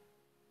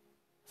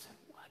said,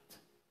 what?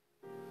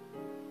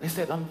 They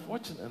said,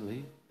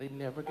 unfortunately, they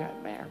never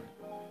got married.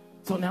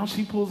 So now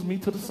she pulls me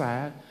to the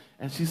side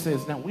and she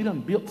says, now we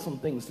done built some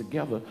things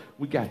together.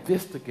 We got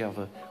this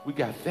together. We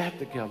got that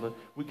together.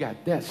 We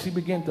got that. She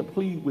began to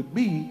plead with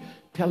me,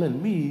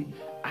 telling me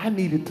I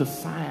needed to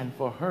sign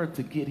for her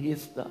to get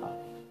his stuff.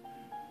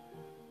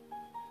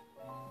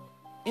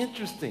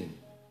 Interesting.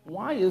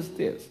 Why is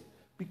this?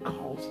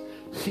 Because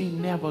she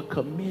never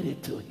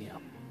committed to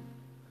him.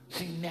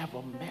 She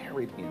never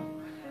married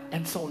him.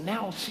 And so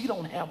now she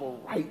don't have a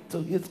right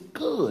to his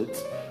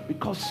goods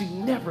because she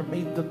never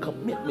made the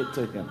commitment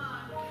to him.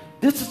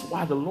 This is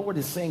why the Lord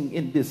is saying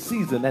in this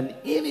season, an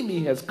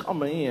enemy has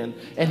come in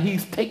and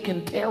he's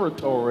taken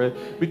territory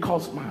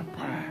because my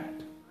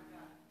bride,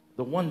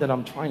 the one that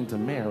I'm trying to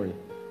marry,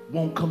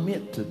 won't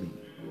commit to me.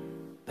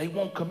 They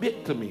won't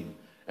commit to me.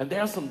 And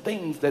there are some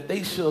things that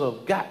they should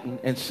have gotten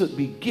and should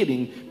be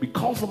getting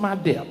because of my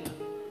death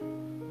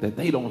that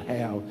they don't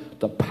have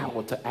the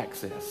power to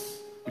access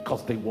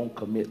because they won't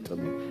commit to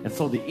me. And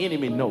so the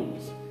enemy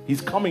knows he's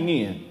coming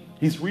in,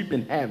 he's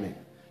reaping havoc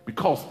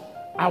because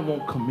I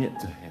won't commit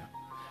to him.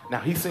 Now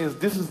he says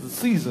this is the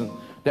season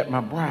that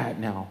my bride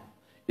now,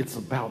 it's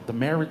about the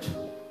marriage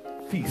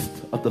feast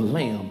of the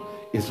Lamb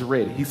is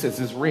ready. He says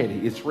it's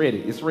ready, it's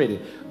ready, it's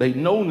ready. They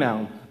know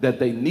now that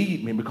they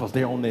need me because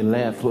they're on their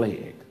last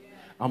leg.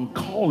 I'm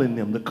calling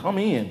them to come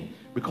in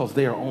because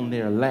they are on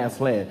their last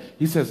leg.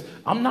 He says,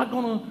 I'm not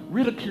going to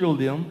ridicule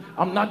them.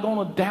 I'm not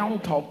going to down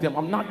talk them.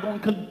 I'm not going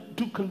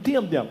to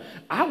condemn them.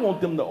 I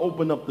want them to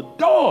open up the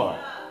door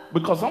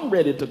because I'm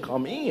ready to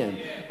come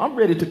in. I'm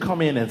ready to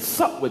come in and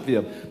sup with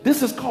them.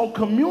 This is called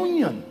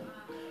communion.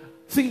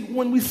 See,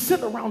 when we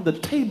sit around the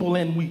table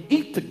and we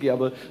eat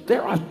together,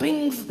 there are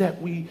things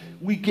that we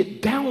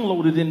get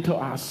downloaded into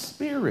our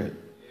spirit.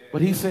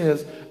 But he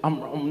says,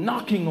 I'm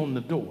knocking on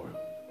the door.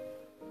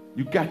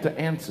 You got to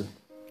answer.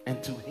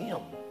 And to him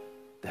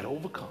that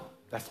overcome,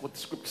 that's what the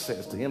scripture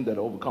says, to him that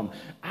overcome,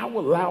 I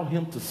will allow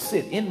him to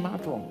sit in my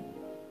throne.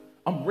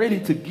 I'm ready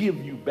to give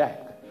you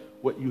back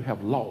what you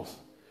have lost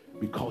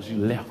because you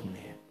left me.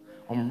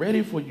 I'm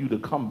ready for you to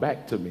come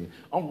back to me.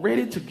 I'm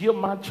ready to give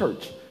my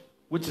church,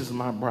 which is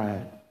my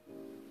bride,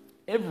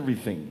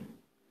 everything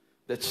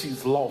that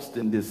she's lost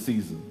in this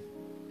season.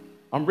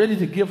 I'm ready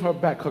to give her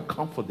back her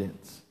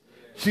confidence.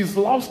 She's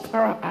lost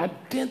her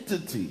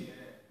identity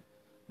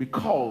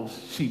because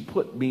she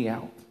put me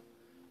out.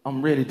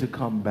 I'm ready to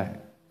come back.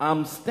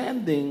 I'm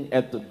standing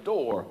at the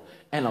door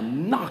and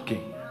I'm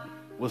knocking.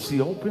 Will she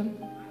open?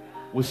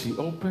 Will she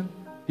open?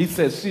 He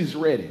says she's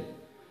ready.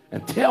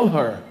 And tell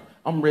her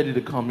I'm ready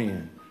to come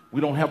in. We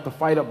don't have to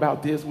fight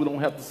about this. We don't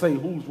have to say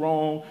who's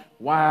wrong,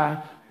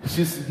 why.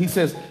 He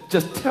says,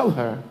 just tell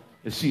her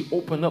if she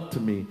open up to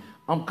me,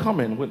 I'm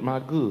coming with my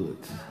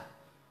goods.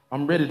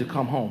 I'm ready to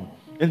come home.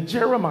 In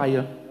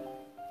Jeremiah,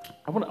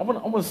 I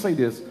want to say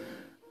this.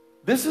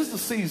 This is the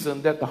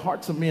season that the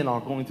hearts of men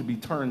are going to be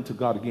turned to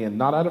God again,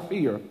 not out of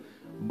fear,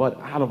 but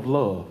out of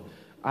love.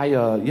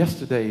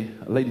 Yesterday,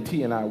 Lady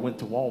T and I went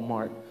to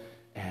Walmart,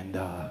 and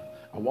I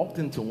walked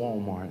into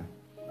Walmart,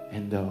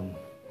 and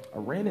I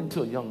ran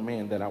into a young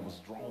man that I was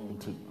drawn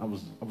to.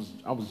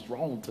 I was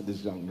drawn to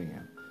this young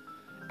man,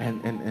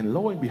 and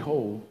lo and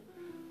behold,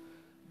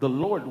 the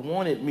Lord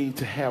wanted me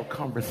to have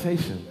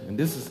conversation, and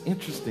this is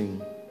interesting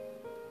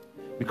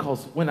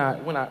because when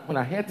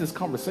I had this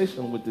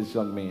conversation with this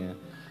young man,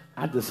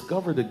 I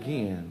discovered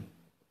again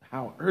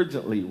how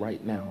urgently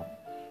right now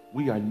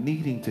we are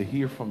needing to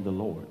hear from the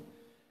Lord.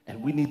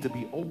 And we need to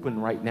be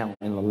open right now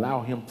and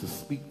allow him to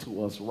speak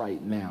to us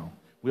right now.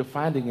 We're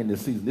finding in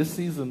this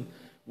season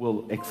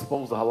will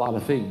expose a lot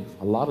of things,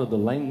 a lot of the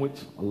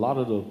language, a lot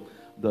of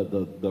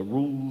the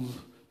rules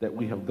that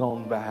we have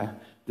gone by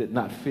did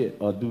not fit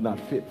or do not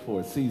fit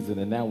for a season,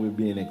 and now we're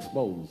being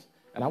exposed.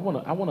 And I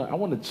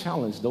want to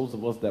challenge those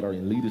of us that are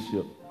in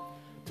leadership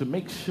to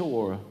make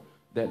sure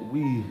that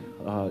we,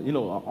 an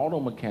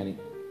auto mechanic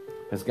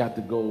has got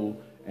to go,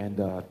 and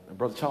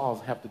Brother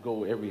Charles have to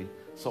go every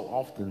so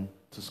often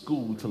to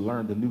school to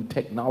learn the new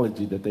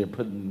technology that they're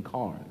putting in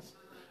cars.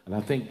 And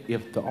I think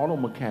if the auto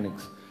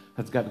mechanics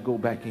has got to go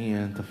back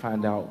in to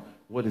find out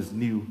what is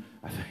new,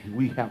 I think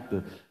we have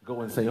to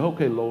go and say,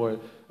 okay, Lord,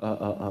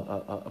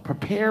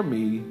 prepare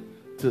me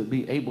to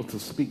be able to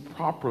speak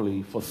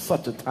properly for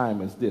such a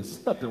time as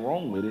this. Nothing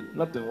wrong with it,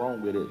 nothing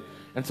wrong with it.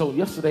 And so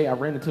yesterday I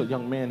ran into a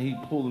young man, he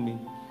pulled me,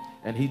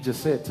 and he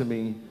just said to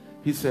me,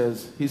 he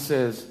says,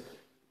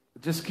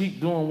 just keep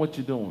doing what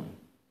you're doing.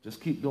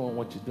 Just keep doing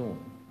what you're doing.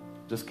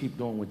 Just keep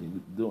doing what you're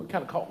doing. It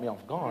kind of caught me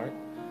off guard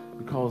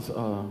because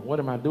what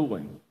am I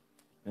doing?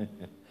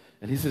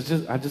 And he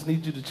says, I just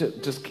need you to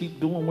just keep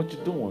doing what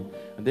you're doing.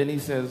 And then he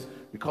says,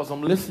 because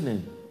I'm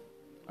listening.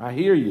 I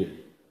hear you.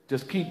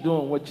 Just keep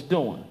doing what you're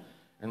doing.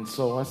 And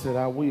so I said,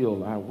 I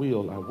will.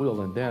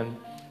 And then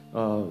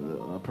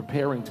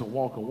preparing to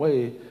walk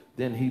away,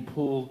 then he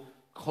pulled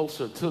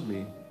closer to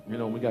me. You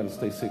know, we got to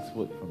stay 6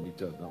 foot from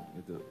each other.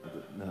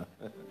 No.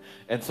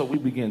 And so we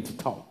began to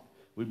talk.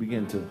 We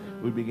began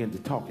to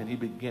talk, and he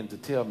began to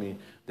tell me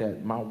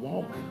that my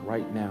walk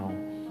right now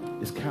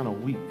is kind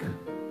of weak.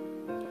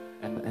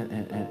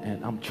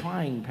 And I'm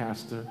trying,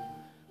 Pastor,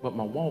 but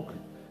my walk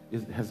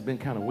has been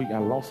kind of weak. I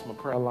lost my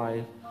prayer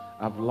life.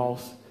 I've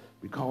lost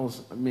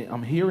because,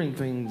 I'm hearing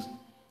things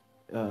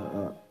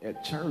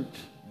at church,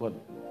 but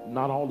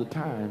not all the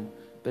time.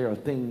 There are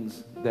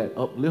things that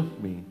uplift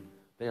me.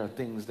 There are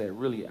things that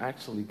really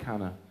actually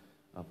kind of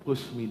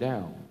push me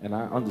down. And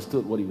I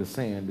understood what he was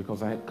saying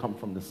because I had come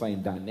from the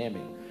same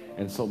dynamic.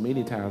 And so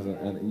many times,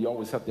 and you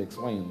always have to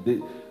explain,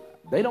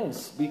 they don't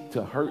speak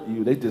to hurt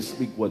you. They just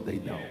speak what they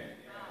know.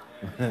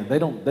 They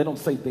don't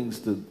say things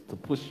to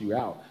push you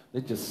out.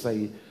 They just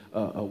say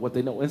what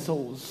they know. And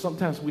so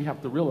sometimes we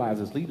have to realize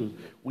as leaders,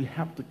 we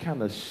have to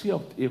kind of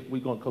shift if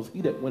we're going, because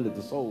he that winneth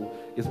the soul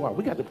is why.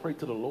 We got to pray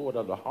to the Lord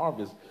of the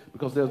harvest,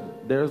 because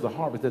there's the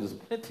harvest that is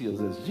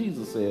plenteous, as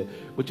Jesus said.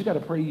 But you got to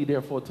pray ye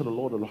therefore to the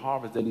Lord of the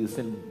harvest that he is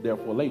sending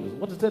therefore labors.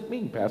 What does that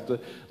mean, Pastor?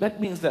 That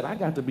means that I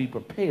got to be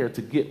prepared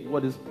to get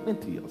what is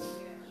plenteous.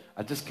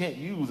 I just can't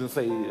use and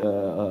say,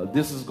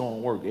 this is going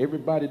to work.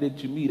 Everybody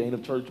that you meet ain't a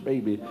church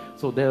baby.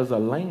 So there's a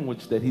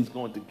language that he's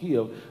going to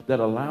give that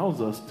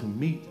allows us to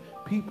meet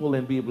people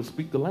and be able to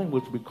speak the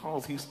language,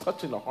 because he's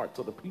touching the hearts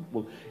of the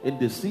people in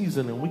this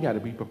season, and we got to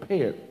be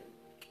prepared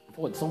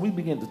for it. So we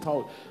begin to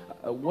talk.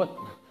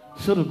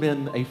 Should have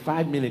been a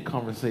 5-minute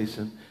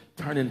conversation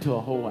turned into a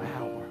whole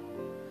hour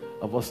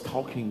of us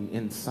talking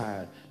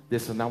inside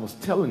this. And I was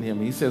telling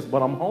him, he says,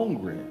 but I'm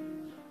hungry.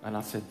 And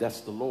I said,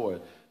 that's the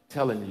Lord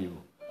telling you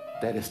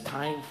that it's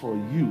time for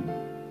you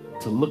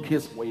to look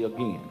his way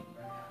again.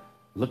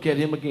 Look at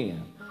him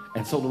again.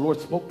 And so the Lord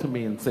spoke to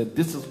me and said,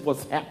 this is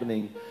what's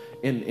happening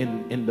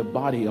in the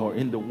body or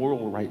in the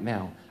world right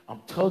now.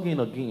 I'm tugging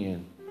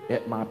again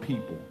at my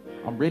people.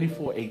 I'm ready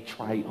for a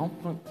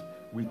triumphant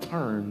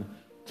return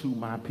to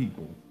my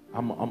people.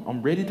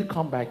 I'm ready to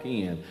come back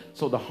in.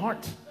 So the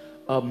hearts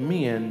of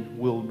men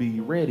will be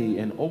ready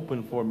and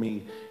open for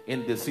me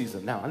in this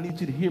season. Now, I need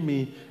you to hear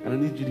me, and I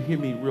need you to hear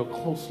me real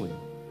closely.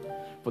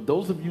 For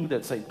those of you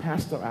that say,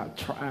 Pastor, I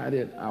tried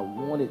it, I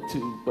wanted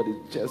to, but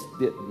it just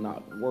did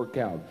not work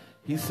out.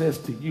 He says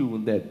to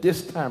you that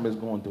this time is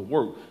going to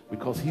work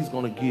because he's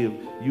going to give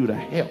you the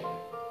help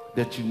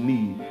that you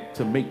need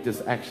to make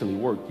this actually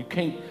work.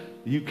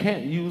 You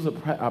can't use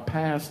a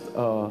past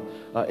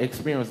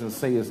experience and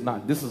say it's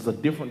not. This is a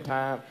different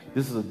time.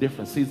 This is a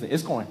different season.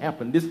 It's going to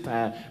happen this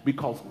time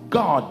because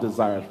God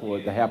desires for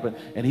it to happen.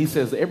 And he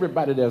says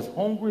everybody that's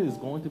hungry is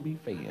going to be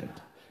fed.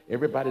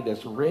 Everybody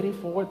that's ready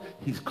for it,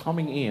 he's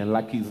coming in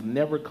like he's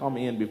never come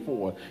in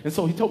before. And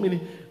so he told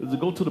me to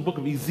go to the book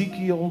of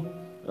Ezekiel,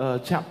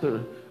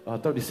 chapter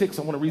 36.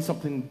 I want to read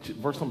something,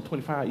 verse number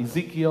 25.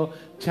 Ezekiel,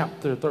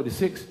 chapter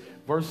 36,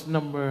 verse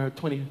number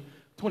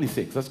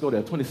 26. Let's go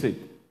there, 26.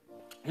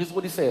 Here's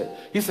what he said.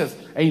 He says,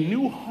 a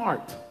new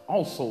heart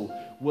also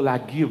will I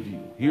give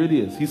you. Here it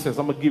is. He says,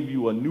 I'm going to give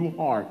you a new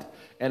heart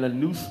and a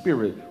new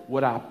spirit,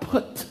 what I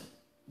put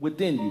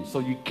within you. So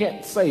you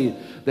can't say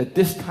that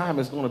this time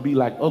is going to be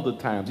like other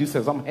times. He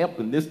says, I'm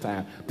helping this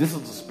time. This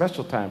is a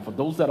special time. For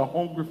those that are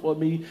hungry for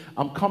me,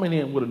 I'm coming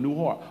in with a new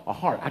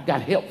heart. I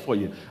got help for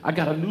you. I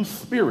got a new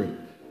spirit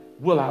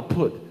will I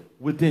put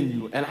within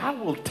you. And I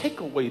will take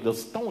away the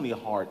stony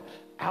heart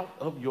out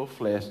of your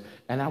flesh,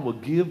 and I will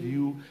give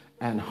you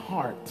an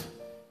heart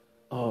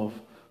of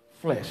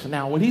flesh.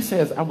 Now, when he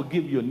says, I will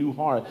give you a new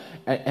heart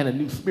and a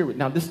new spirit.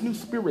 Now, this new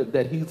spirit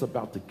that he's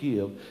about to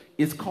give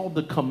is called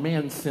the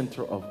command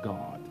center of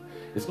God.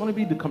 It's going to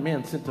be the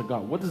command center of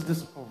God. What does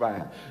this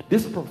provide?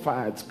 This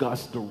provides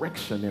God's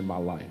direction in my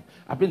life.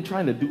 I've been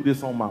trying to do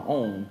this on my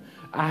own.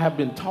 I have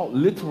been taught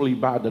literally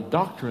by the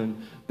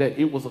doctrine that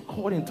it was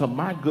according to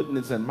my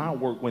goodness and my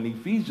work, when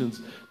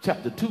Ephesians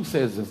chapter 2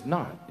 says it's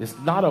not. It's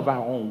not of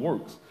our own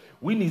works.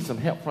 We need some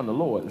help from the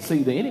Lord.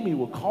 See, the enemy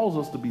will cause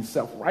us to be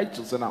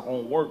self-righteous in our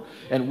own work,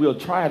 and we'll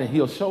try it, and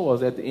he'll show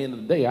us at the end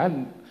of the day, I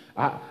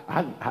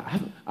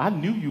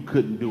knew you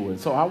couldn't do it.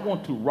 So I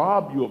want to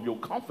rob you of your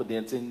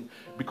confidence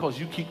because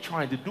you keep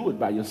trying to do it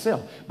by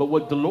yourself. But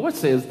what the Lord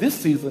says this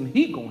season,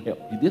 he going to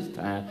help you this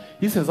time.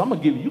 He says, I'm going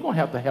to give you, you're going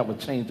to have a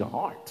change of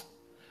heart.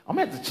 I'm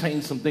going to have to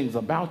change some things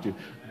about you.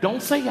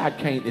 Don't say I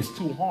can't, it's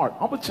too hard.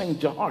 I'm going to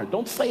change your heart.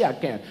 Don't say I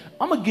can't.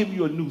 I'm going to give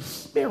you a new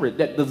spirit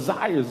that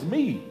desires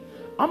me.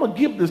 I'm going to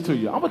give this to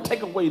you. I'm going to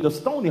take away the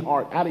stony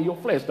heart out of your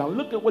flesh. Now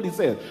look at what he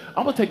says.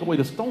 I'm going to take away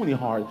the stony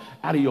heart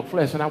out of your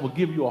flesh, and I will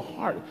give you a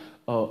heart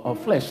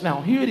of flesh.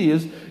 Now here it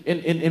is.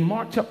 In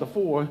Mark chapter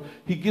 4,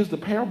 he gives the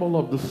parable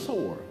of the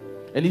sower.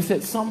 And he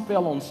said some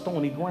fell on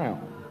stony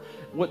ground.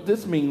 What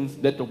this means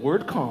that the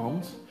word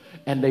comes,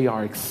 and they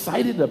are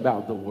excited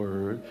about the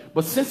word,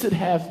 but since it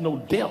has no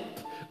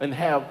depth and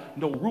have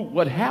no root,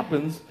 what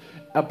happens?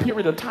 A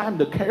period of time,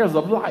 the cares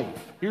of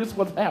life. Here's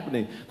what's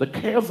happening. The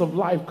cares of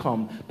life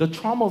come. The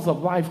traumas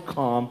of life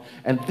come.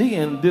 And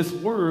then this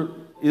word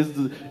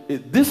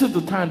this is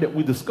the time that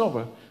we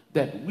discover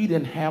that we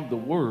didn't have the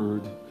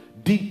word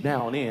deep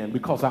down in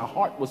because our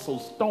heart was so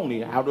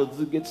stony. How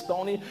does it get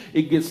stony?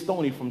 It gets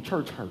stony from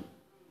church hurt.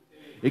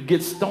 It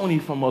gets stony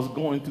from us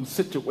going through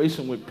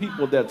situations with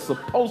people that's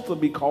supposed to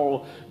be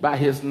called by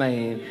his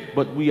name,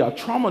 but we are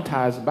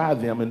traumatized by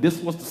them. And this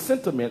was the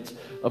sentiments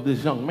of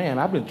this young man.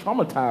 I've been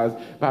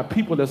traumatized by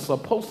people that's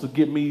supposed to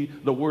give me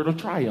the word of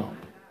triumph.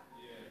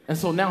 And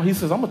so now he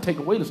says, I'm going to take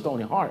away the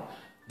stony heart.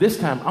 This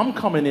time I'm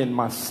coming in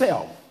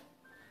myself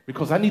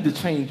because I need to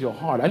change your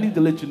heart. I need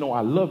to let you know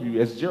I love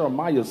you. As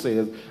Jeremiah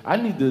says, I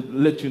need to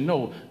let you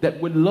know that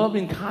with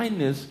loving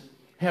kindness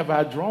have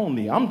I drawn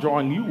thee. I'm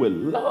drawing you with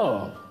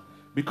love.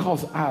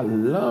 Because I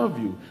love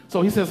you.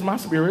 So he says, my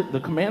spirit, the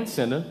command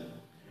center.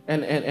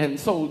 And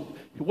so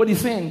what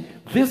he's saying,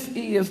 this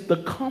is the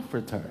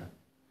comforter.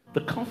 The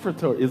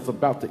comforter is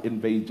about to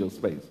invade your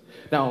space.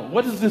 Now,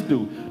 what does this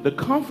do? The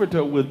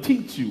comforter will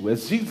teach you,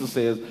 as Jesus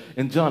says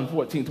in John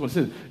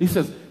 14:26. He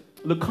says,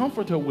 the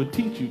comforter will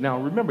teach you. Now,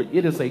 remember,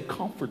 it is a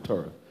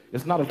comforter.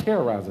 It's not a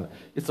terrorizer.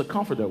 It's a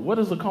comforter. What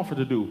does a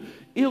comforter do?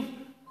 If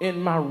in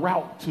my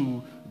route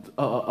to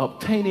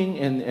obtaining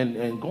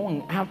and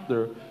going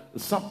after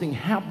something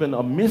happened,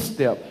 a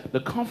misstep, the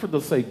comforter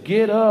say,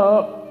 get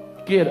up,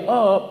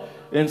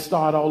 and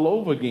start all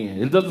over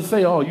again. It doesn't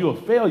say, oh, you're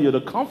a failure. The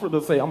comforter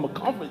say, I'm going to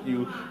comfort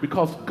you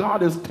because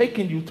God is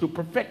taking you to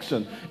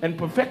perfection. And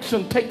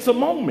perfection takes a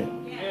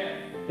moment.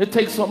 It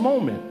takes a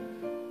moment.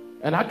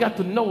 And I got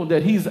to know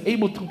that he's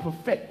able to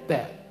perfect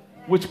that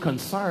which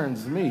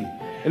concerns me.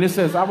 And it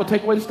says, I will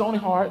take away the stony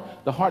heart,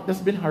 the heart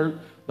that's been hurt,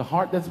 the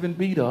heart that's been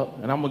beat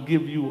up, and I'm going to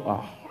give you a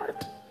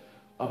heart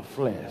of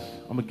flesh.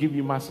 I'm going to give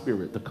you my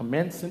spirit, the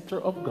command center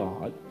of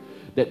God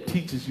that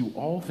teaches you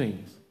all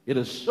things.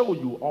 It'll show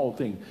you all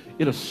things.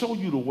 It'll show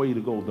you the way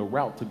to go, the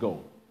route to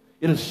go.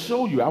 It'll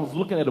show you. I was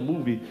looking at a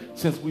movie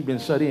since we've been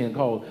shut in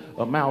called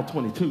Mile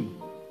 22.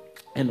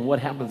 And what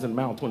happens in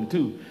Mile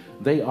 22,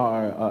 they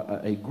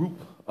are a group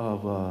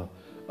of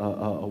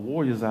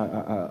warriors,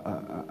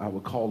 I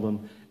would call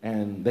them,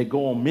 and they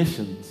go on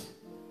missions.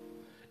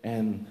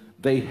 And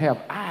they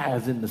have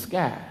eyes in the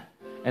sky.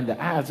 And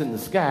the eyes in the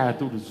sky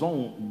through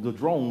the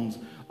drones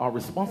are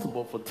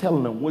responsible for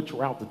telling them which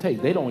route to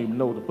take. They don't even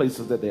know the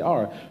places that they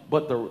are,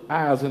 but the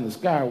eyes in the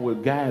sky will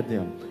guide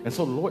them. And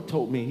so the Lord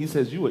told me, he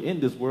says, you are in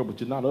this world,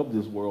 but you're not of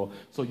this world.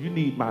 So you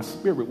need my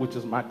spirit, which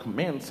is my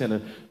command center,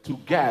 to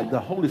guide. The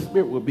Holy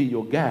Spirit will be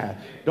your guide.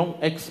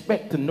 Don't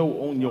expect to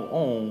know on your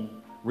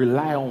own.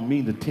 Rely on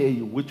me to tell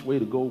you which way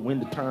to go, when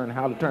to turn,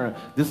 how to turn.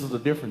 This is a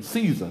different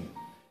season.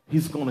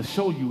 He's going to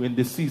show you in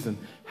this season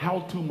how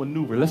to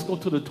maneuver. Let's go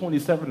to the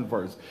 27th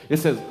verse. It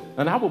says,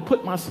 and I will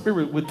put my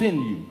spirit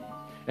within you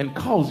and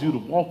cause you to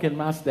walk in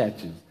my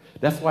statutes.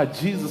 That's why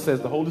Jesus says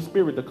the Holy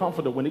Spirit, the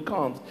Comforter, when it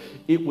comes,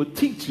 it will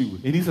teach you.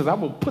 And he says, I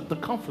will put the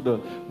Comforter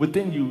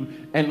within you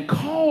and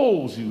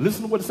cause you.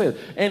 Listen to what it says.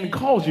 And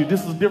cause you.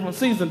 This is a different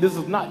season. This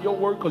is not your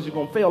word because you're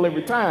going to fail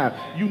every time.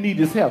 You need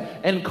his help.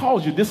 And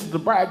cause you. This is the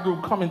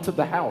bridegroom coming to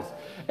the house.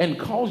 And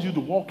cause you to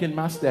walk in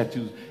my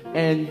statutes.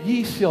 And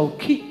ye shall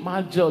keep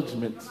my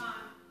judgments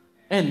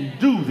and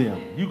do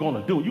them. You're going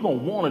to do it. You're going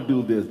to want to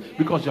do this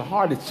because your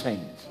heart has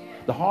changed.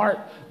 The heart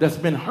that's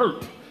been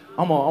hurt,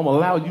 I'm going to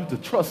allow you to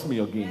trust me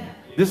again.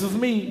 This is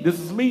me. This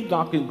is me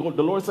knocking.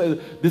 The Lord says,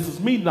 this is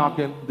me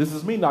knocking. This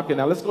is me knocking.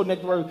 Now let's go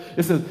next verse.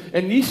 It says,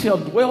 and ye shall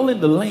dwell in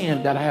the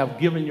land that I have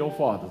given your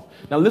fathers.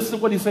 Now listen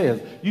to what he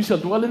says. You shall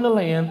dwell in the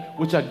land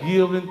which I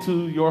give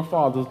into your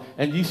fathers,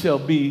 and ye shall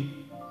be,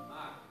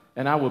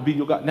 and I will be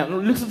your God. Now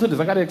listen to this.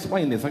 I got to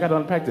explain this. I got to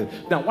unpack this.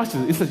 Now watch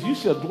this. It says, you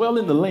shall dwell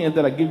in the land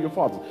that I give your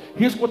fathers.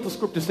 Here's what the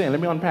scripture is saying. Let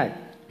me unpack.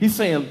 He's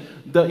saying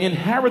the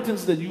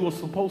inheritance that you were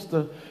supposed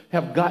to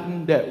have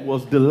gotten that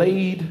was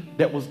delayed,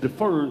 that was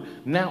deferred,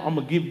 now I'm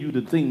going to give you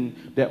the thing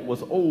that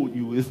was owed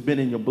you. It's been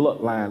in your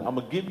bloodline. I'm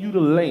going to give you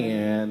the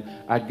land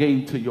I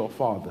gave to your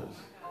fathers.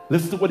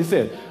 Listen to what he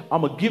said.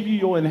 I'm going to give you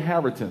your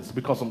inheritance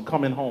because I'm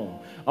coming home.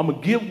 I'm going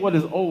to give what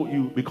is owed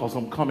you because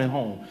I'm coming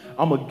home.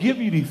 I'm going to give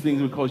you these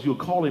things because you're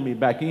calling me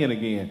back in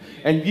again.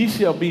 And ye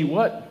shall be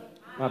what?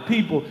 My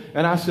people,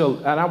 and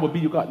I will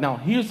be your God. Now,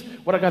 here's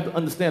what I got to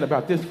understand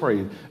about this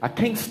phrase. I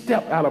can't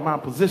step out of my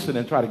position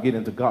and try to get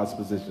into God's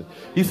position.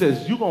 He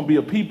says, you're going to be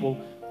a people,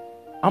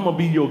 I'm going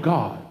to be your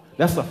God.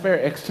 That's a fair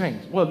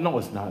exchange. Well, no,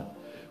 it's not.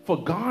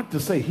 For God to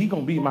say he's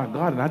going to be my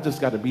God and I just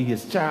got to be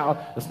his child,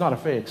 it's not a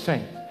fair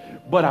exchange.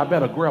 But I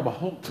better grab a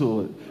hold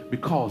to it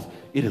because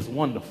it is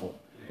wonderful.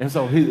 And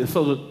so,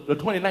 the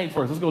 29th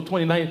verse, let's go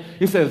 29th.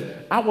 He says,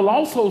 I will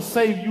also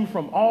save you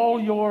from all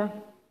your...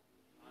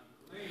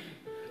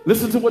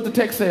 Listen to what the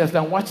text says.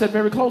 Now watch that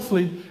very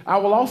closely. I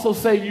will also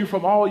save you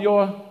from all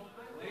your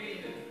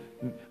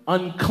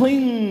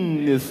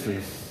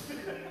uncleannesses.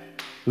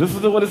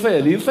 Listen to what it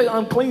says. He didn't say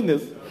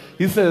uncleanness.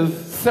 He says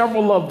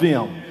several of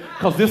them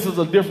because this is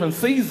a different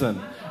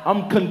season.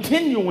 I'm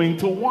continuing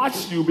to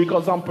watch you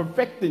because I'm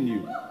perfecting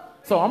you.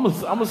 So I'm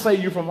gonna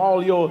save you from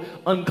all your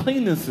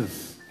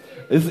uncleannesses.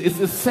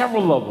 It's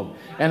several of them.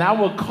 And I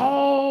will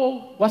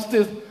call, watch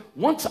this,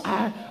 once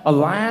I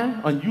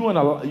align on you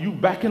and you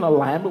back in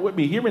alignment with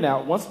me, hear me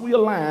now. Once we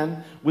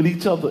align with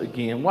each other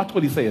again, watch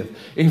what he says.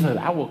 He said,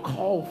 I will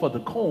call for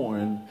the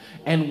corn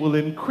and will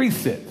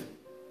increase it.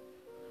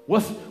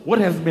 What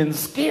has been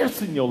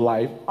scarce in your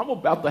life, I'm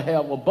about to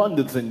have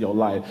abundance in your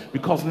life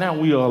because now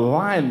we are in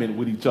alignment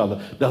with each other.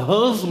 The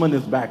husband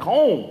is back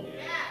home.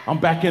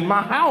 I'm back in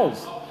my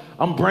house.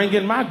 I'm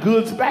bringing my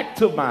goods back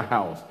to my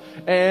house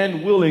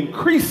and will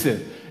increase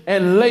it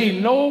and lay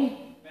no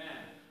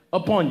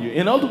upon you.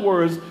 In other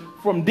words,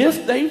 from this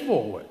day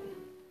forward,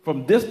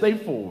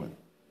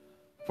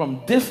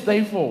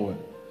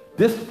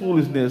 this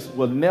foolishness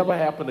will never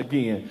happen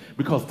again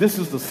because this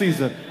is the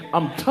season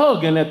I'm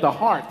tugging at the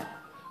heart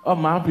of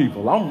my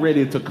people. I'm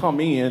ready to come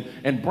in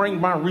and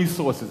bring my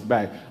resources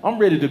back. I'm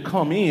ready to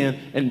come in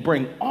and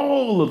bring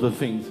all of the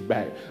things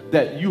back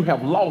that you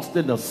have lost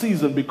in the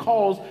season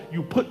because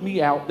you put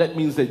me out. That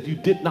means that you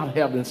did not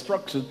have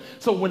instruction.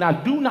 So when I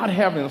do not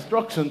have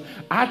instruction,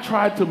 I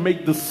try to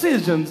make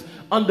decisions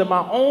under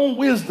my own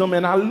wisdom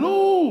and I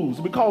lose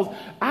because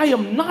I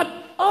am not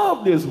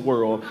of this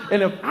world.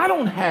 And if I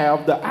don't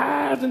have the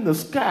eyes in the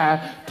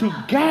sky to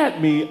guide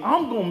me,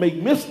 I'm going to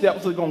make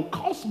missteps that are going to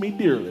cost me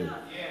dearly.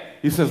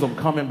 He says, I'm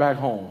coming back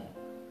home.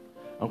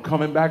 I'm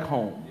coming back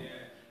home.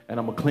 And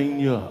I'm going to clean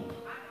you up.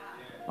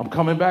 I'm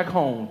coming back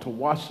home to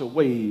wash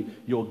away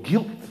your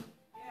guilt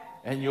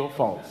and your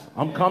faults.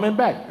 I'm coming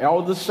back.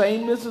 All the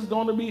sameness is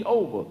going to be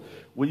over.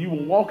 When you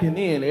were walking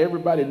in,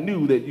 everybody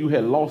knew that you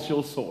had lost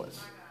your source.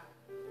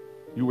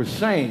 You were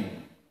shamed.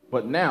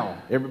 But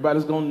now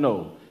everybody's going to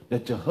know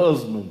that your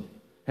husband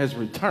has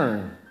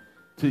returned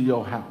to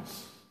your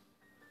house.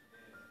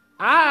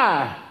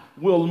 I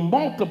will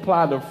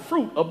multiply the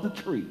fruit of the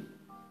tree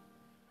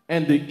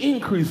and the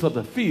increase of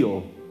the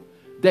field,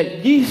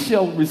 that ye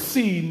shall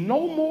receive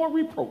no more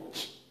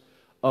reproach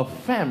of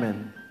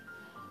famine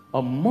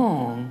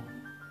among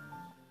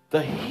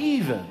the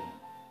heathen.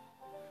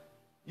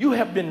 You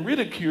have been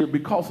ridiculed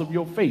because of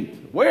your faith.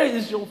 Where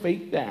is your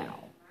faith now?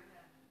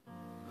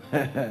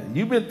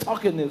 You've been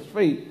talking this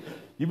faith.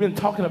 You've been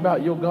talking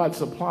about your God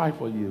supply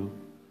for you.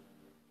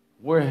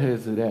 Where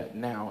is it at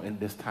now in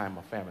this time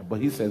of famine? But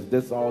he says,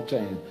 this all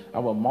changed. I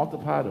will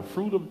multiply the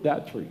fruit of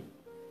that tree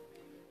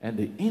and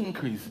the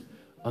increase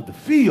of the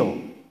field,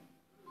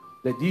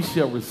 that ye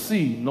shall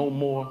receive no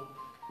more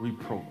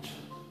reproach.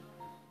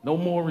 No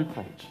more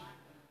reproach.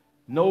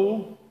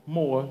 No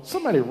more.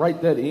 Somebody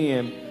write that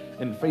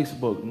in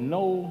Facebook.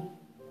 No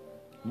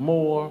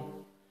more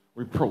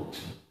reproach.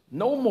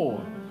 No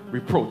more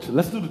reproach.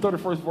 Let's do the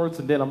 31st verse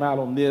and then I'm out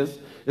on this.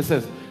 It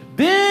says,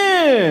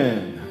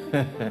 then,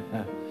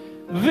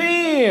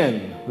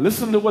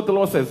 listen to what the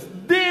Lord says.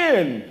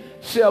 Then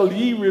shall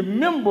ye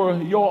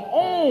remember your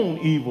own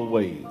evil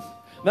ways.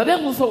 Now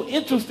that was so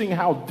interesting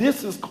how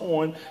this is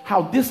coined,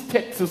 how this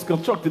text is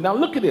constructed. Now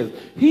look at this.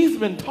 He's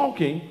been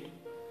talking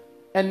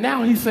and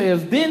now he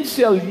says, then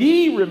shall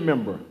ye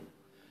remember.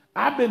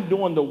 I've been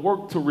doing the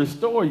work to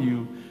restore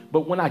you,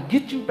 but when I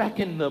get you back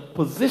in the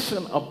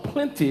position of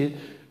plenty,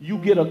 you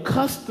get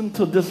accustomed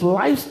to this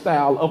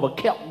lifestyle of a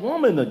kept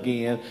woman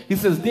again. He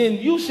says, then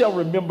you shall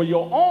remember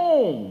your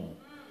own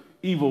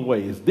evil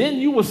ways. Then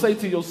you will say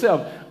to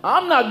yourself,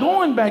 I'm not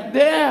going back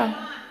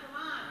there.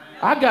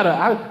 I got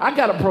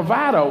a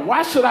provider.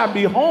 Why should I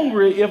be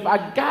hungry if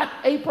I got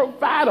a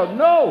provider?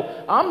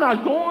 No, I'm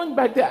not going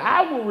back there.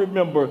 I will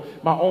remember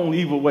my own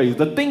evil ways,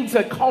 the things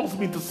that caused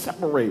me to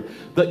separate,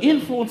 the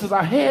influences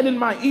I had in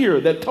my ear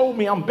that told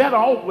me I'm better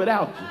off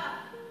without you.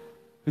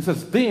 He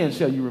says, then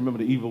shall you remember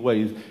the evil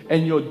ways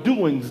and your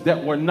doings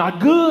that were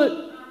not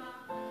good,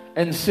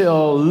 and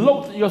shall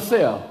loathe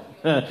yourself.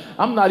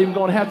 I'm not even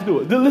going to have to do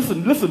it.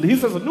 Listen, he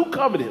says a new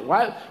covenant.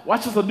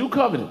 Watch this, a new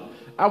covenant.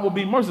 I will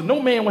be merciful.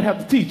 No man would have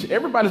to teach.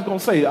 Everybody's going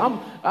to say,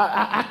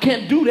 I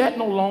can't do that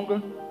no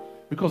longer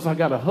because I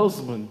got a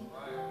husband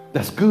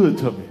that's good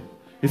to me.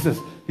 He says,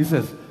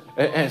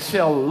 and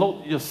shall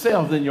loathe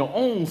yourselves in your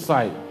own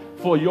sight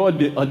for your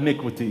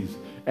iniquities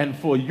and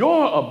for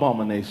your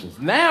abominations.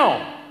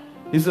 Now,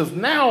 he says,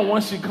 now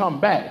once you come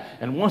back,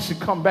 and once you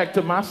come back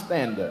to my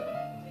standard,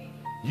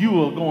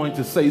 you are going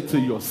to say to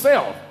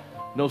yourself,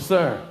 no,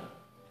 sir,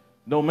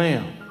 no,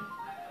 ma'am,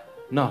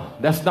 no,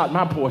 that's not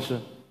my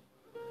portion.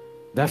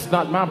 That's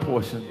not my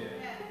portion.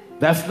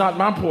 That's not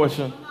my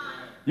portion.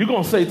 You're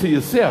going to say to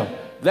yourself,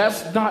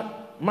 that's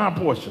not my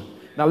portion.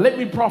 Now, let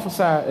me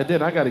prophesy, and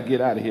then I got to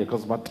get out of here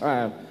because my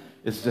time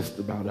is just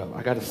about up.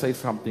 I got to say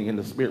something in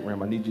the spirit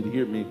realm. I need you to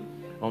hear me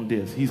on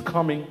this. He's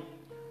coming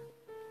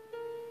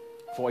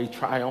for a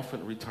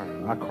triumphant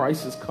return. Our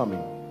Christ is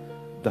coming.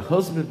 The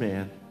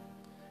husbandman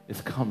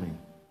is coming.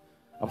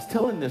 I was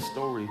telling this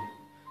story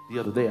the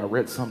other day. I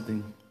read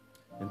something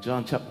in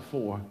John chapter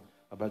 4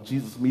 about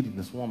Jesus meeting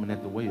this woman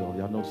at the well.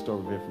 Y'all know the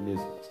story very from this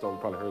story.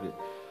 Probably heard it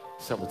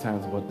several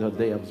times. But the other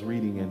day I was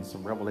reading and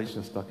some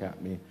revelation stuck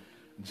at me.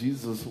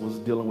 Jesus was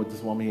dealing with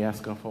this woman. He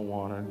asked her for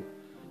water.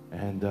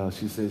 And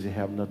she says, you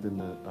have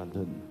nothing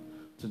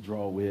to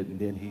draw with. And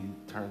then he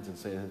turns and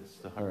says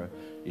to her,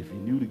 if you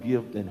knew the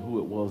gift and who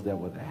it was that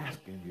was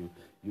asking you,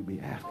 you'd be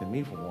asking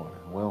me for water.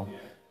 Well,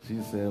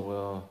 she said,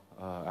 well,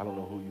 I don't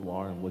know who you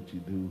are and what you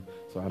do,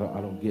 so I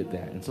don't get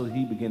that. And so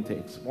he began to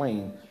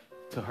explain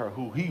to her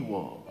who he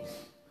was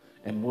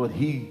and what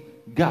he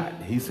got.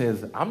 He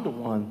says, I'm the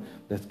one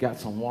that's got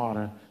some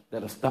water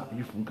that'll stop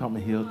you from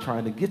coming here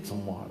trying to get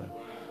some water.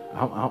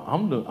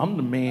 I'm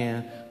the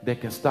man that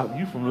can stop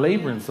you from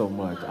laboring so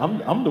much.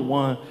 I'm the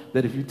one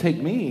that if you take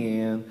me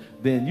in,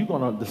 then you're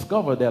going to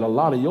discover that a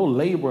lot of your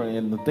labor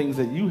and the things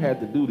that you had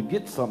to do to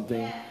get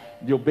something,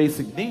 your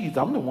basic needs,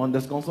 I'm the one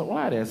that's going to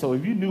supply that. So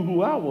if you knew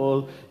who I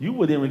was, you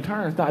would in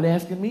return start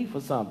asking me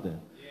for something.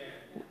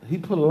 He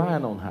put a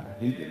line on her,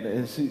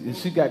 and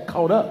she got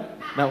caught up.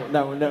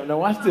 Now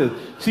watch this.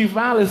 She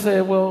finally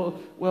said,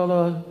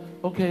 well,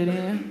 okay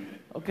then.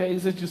 Okay,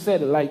 since you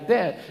said it like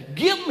that,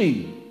 give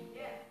me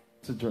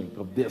to drink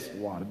of this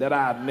water that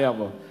I'd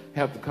never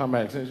have to come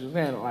back. Since you're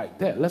saying it like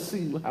that, let's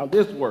see how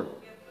this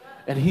works.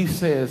 And he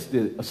says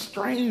this,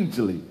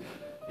 strangely,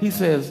 he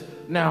says,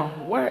 now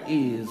where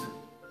is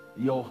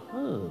your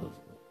husband?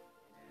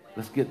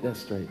 Let's get that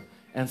straight.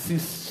 And she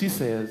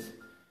says,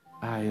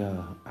 I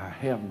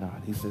have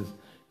not. He says,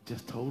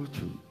 just told the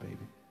truth, baby.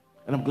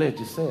 And I'm glad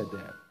you said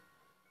that,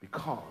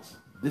 because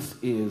this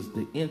is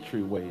the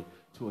entryway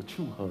to a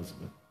true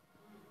husband.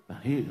 Now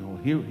hear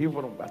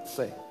what I'm about to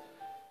say.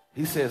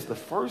 He says the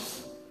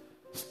first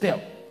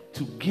step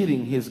to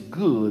getting his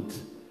goods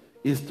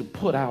is to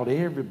put out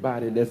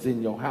everybody that's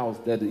in your house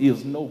that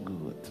is no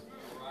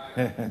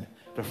good.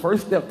 The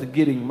first step to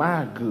getting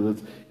my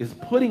goods is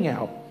putting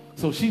out.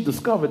 So she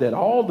discovered that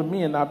all the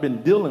men I've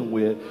been dealing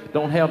with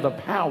don't have the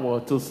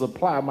power to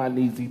supply my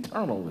needs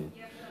eternally.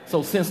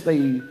 So since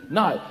they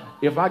not,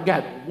 if I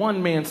got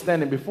one man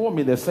standing before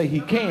me that say he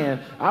can,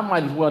 I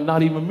might as well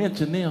not even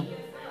mention them.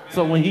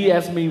 So when he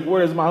asks me,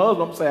 where's my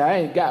husband? I'm saying, I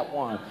ain't got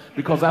one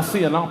because I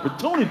see an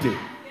opportunity.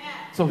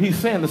 So he's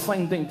saying the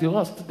same thing to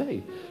us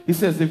today. He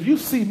says, if you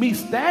see me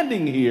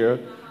standing here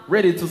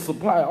ready to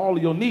supply all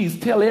of your needs,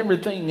 tell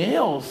everything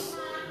else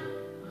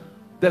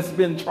that's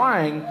been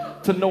trying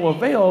to no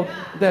avail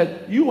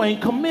that you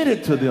ain't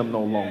committed to them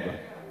no longer.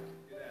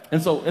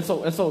 And so,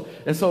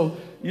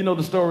 you know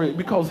the story,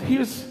 because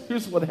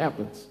here's what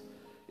happens.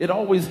 It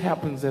always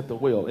happens at the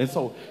well. And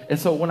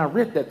so when I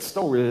read that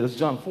story, it's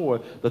John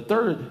 4, the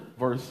third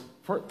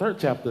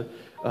chapter,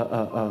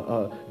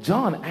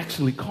 John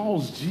actually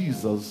calls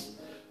Jesus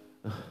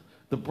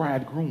the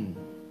bridegroom.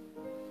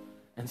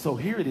 And so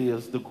here it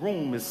is, the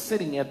groom is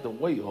sitting at the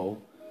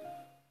well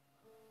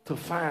to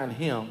find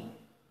him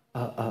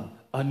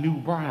a new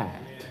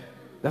bride.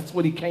 That's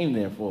what he came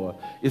there for,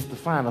 is to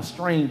find a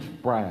strange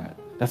bride.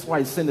 That's why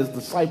he sent his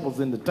disciples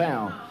into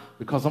town,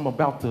 because I'm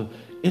about to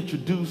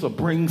introduce or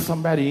bring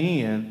somebody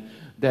in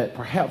that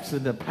perhaps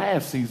in the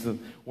past season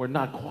were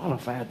not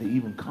qualified to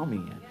even come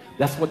in.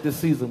 That's what this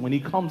season, when he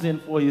comes in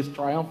for his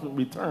triumphant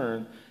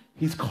return,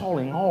 he's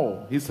calling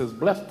all. He says,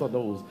 blessed are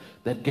those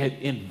that get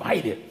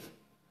invited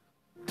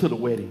to the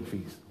wedding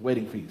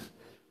feast.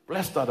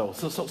 Blessed are those.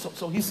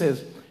 So he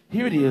says,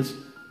 here it is.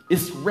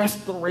 It's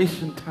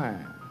restoration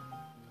time.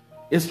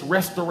 It's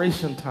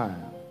restoration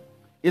time.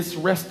 It's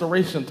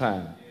restoration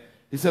time.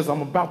 He says,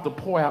 I'm about to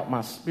pour out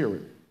my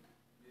spirit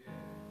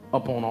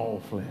upon all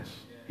flesh.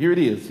 Here it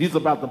is. He's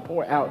about to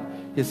pour out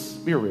his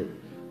spirit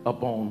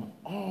upon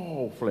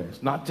all flesh,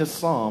 not just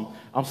some.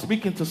 I'm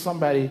speaking to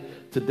somebody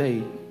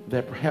today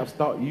that perhaps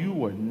thought you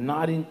were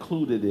not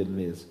included in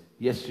this.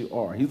 Yes, you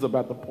are. He's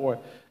about to pour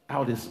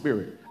out his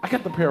spirit. I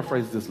got to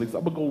paraphrase this, Lisa.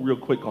 I'm going to go real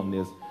quick on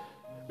this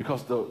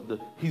because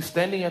he's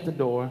standing at the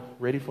door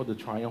ready for the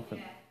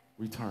triumphant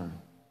return.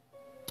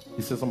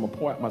 He says, I'm going to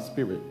pour out my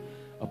spirit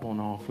upon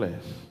all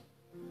flesh.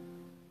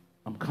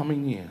 I'm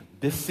coming in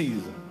this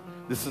season.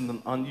 This is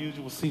an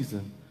unusual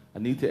season. I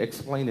need to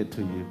explain it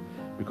to you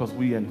because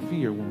we are in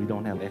fear when we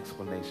don't have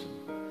explanation.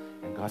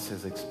 And God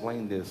says,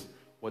 explain this,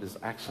 what is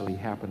actually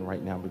happening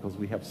right now, because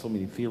we have so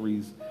many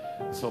theories,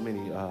 so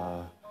many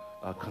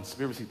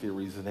conspiracy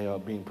theories, and they are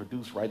being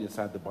produced right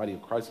inside the body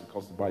of Christ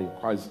because the body of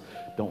Christ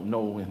don't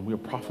know, and we're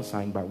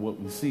prophesying by what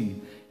we see,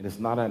 and it's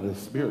not out of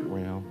the spirit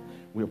realm.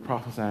 We're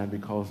prophesying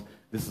because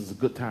this is a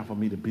good time for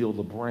me to build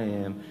a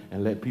brand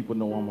and let people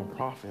know I'm a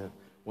prophet.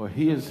 Well,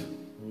 here's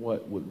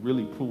what would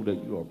really prove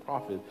that you're a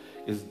prophet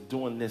is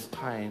during this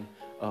time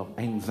of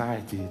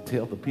anxiety,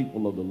 tell the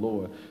people of the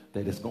Lord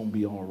that it's going to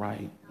be all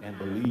right and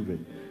believe it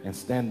and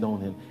stand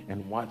on it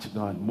and watch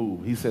God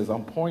move. He says,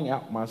 I'm pouring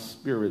out my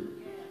spirit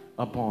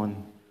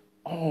upon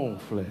all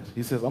flesh.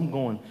 He says, I'm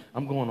going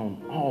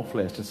on all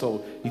flesh. And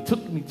so he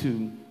took me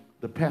to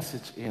the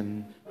passage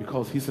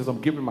because he says,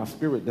 I'm giving my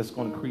spirit that's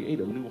going to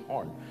create a new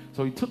heart.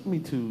 So he took me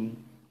to,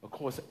 of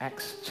course,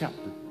 Acts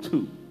chapter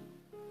 2.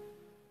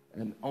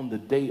 And on the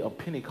day of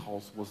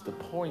Pentecost was the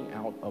pouring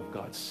out of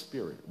God's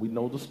spirit. We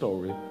know the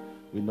story.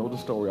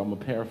 I'm going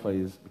to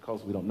paraphrase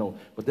because we don't know.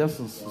 But there's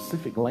some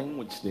specific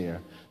language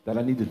there that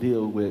I need to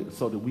deal with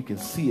so that we can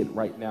see it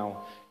right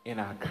now in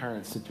our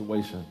current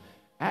situation.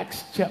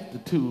 Acts chapter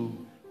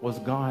 2 was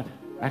God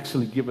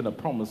actually giving a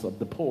promise of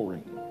the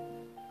pouring.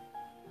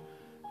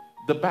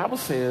 The Bible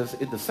says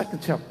in the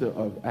second chapter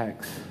of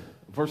Acts,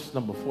 verse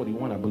number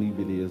 41, I believe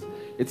it is,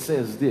 it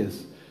says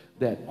this,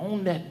 that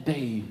on that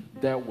day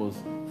there was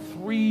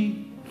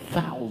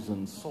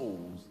 3,000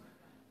 souls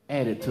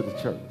added to the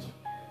church.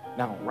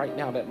 Now, right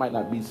now, that might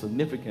not be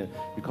significant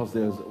because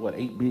there's,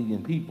 8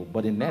 billion people.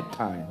 But in that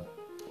time,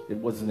 it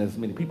wasn't as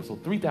many people. So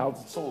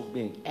 3,000 souls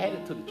being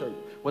added to the church.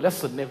 Well, that's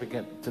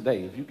significant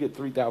today. If you get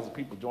 3,000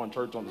 people join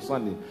church on the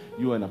Sunday,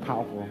 you're in a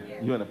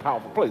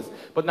powerful place.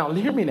 But now,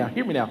 hear me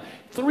now.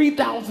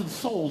 3,000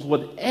 souls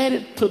were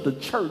added to the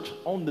church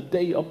on the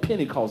day of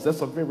Pentecost.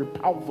 That's a very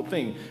powerful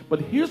thing. But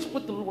here's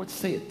what the Lord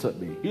said to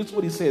me. Here's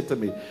what he said to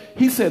me.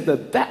 He said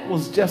that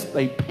was just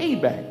a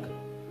payback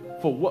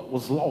for what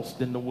was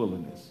lost in the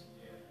wilderness.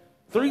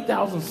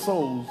 3,000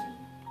 souls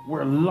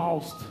were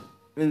lost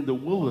in the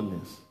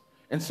wilderness.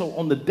 And so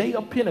on the day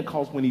of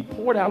Pentecost, when he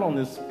poured out of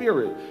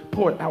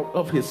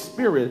his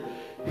spirit,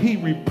 he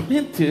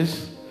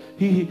replenished,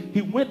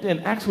 he went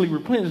and actually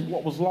replenished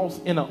what was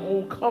lost in an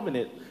old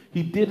covenant.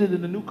 He did it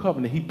in the new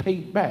covenant. He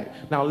paid back.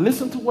 Now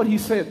listen to what he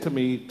said to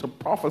me to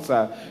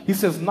prophesy. He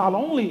says, not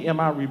only am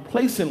I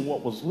replacing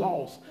what was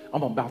lost,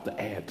 I'm about to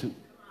add to.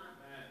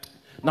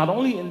 Not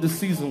only in this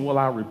season will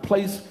I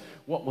replace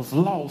what was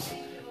lost,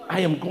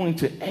 I am going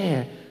to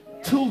add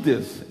to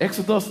this.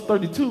 Exodus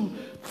 32,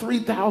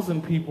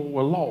 3,000 people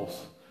were lost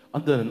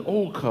under an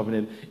old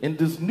covenant. In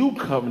this new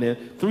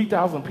covenant,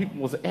 3,000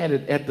 people was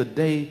added at the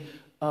day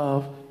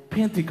of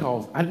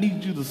Pentecost. I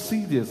need you to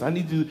see this.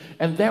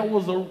 And there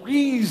was a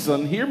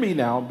reason, hear me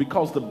now,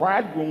 because the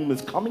bridegroom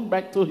is coming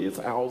back to his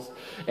house,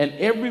 and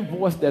every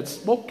voice that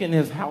spoke in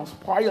his house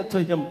prior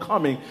to him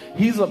coming,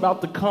 he's about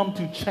to come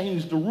to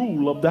change the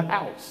rule of the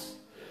house.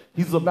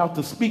 He's about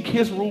to speak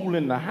his rule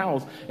in the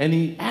house, and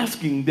he's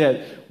asking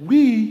that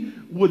we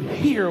would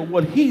hear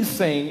what he's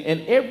saying,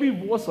 and every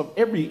voice of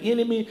every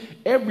enemy,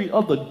 every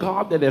other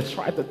god that has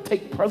tried to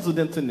take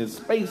precedence in his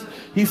space,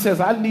 he says,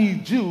 I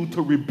need you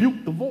to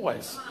rebuke the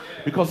voice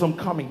because I'm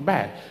coming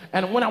back.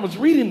 And when I was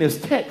reading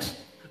this text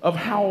of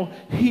how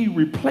he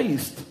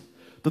replaced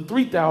the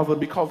 3,000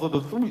 because of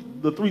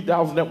the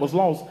 3,000 that was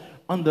lost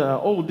under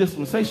old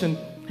dispensation,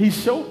 he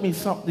showed me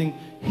something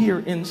here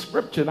in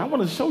Scripture, and I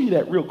want to show you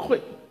that real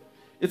quick.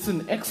 It's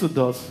in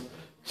Exodus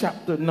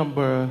chapter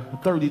number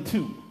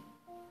 32.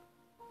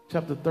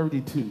 Chapter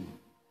 32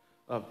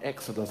 of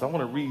Exodus. I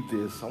want to read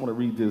this. I want to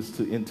read this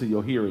into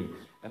your hearing.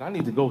 And I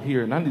need to go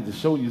here and I need to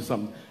show you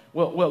something.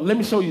 Well, let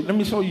me show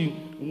you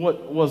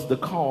what was the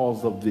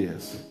cause of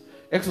this.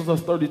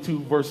 Exodus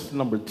 32 verse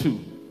number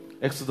 2.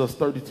 Exodus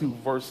 32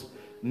 verse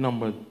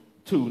number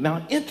 2.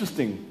 Now,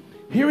 interesting.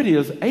 Here it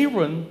is,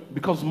 Aaron,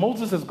 because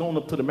Moses has gone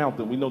up to the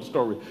mountain. We know the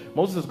story.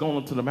 Moses has gone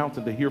up to the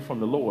mountain to hear from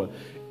the Lord.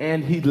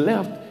 And he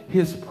left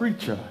his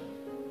preacher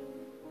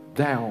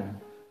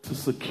down to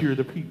secure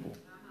the people.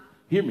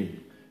 Hear me.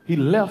 He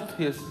left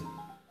his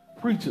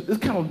preacher. It's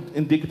kind of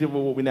indicative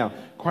of what we now.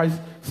 Christ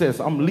says,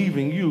 I'm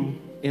leaving you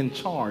in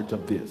charge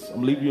of this.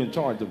 I'm leaving you in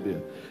charge of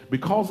this.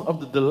 Because of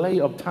the delay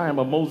of time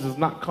of Moses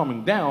not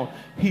coming down,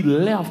 he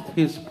left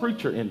his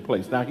preacher in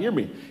place. Now, hear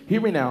me. Hear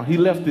me now. He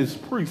left his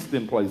priest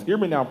in place. Hear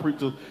me now,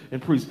 preachers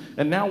and priests.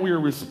 And now we are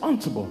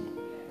responsible.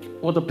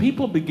 Well, the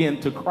people began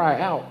to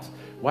cry out.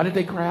 Why did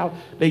they cry out?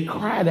 They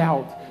cried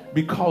out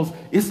because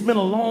it's been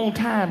a long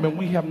time and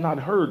we have not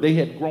heard. They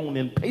had grown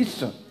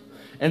impatient.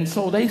 And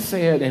so they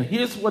said, and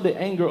here's where the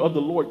anger of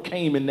the Lord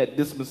came in that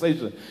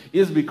dispensation,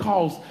 is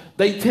because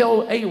they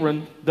tell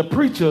Aaron, the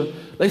preacher,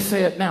 they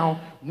said,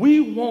 now,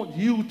 we want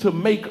you to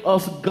make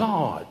us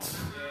gods.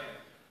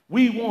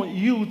 We want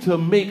you to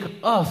make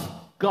us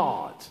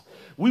gods.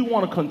 We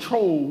want to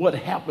control what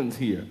happens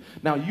here.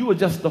 Now, you are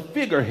just the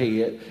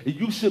figurehead, and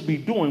you should be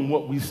doing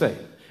what we say.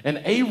 And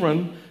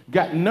Aaron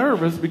got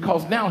nervous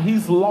because now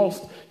he's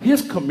lost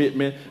his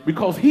commitment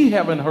because he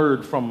haven't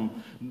heard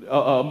from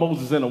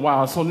Moses in a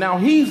while. So now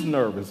he's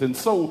nervous. And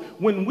so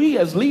when we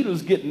as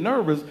leaders get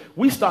nervous,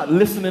 we start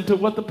listening to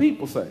what the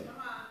people say.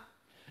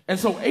 And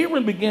so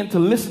Aaron began to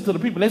listen to the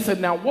people. They said,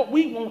 now what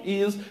we want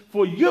is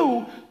for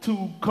you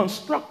to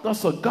construct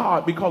us a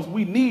God because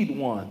we need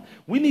one.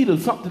 We need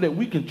something that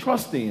we can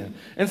trust in.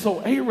 And so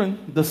Aaron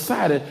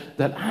decided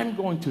that I'm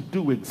going to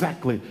do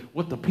exactly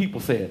what the people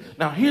said.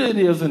 Now here it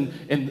is in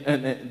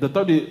the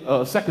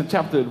 32nd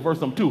chapter, verse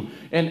number 2.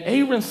 And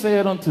Aaron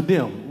said unto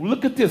them,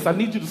 look at this. I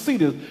need you to see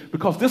this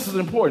because this is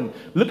important.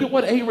 Look at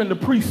what Aaron the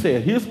priest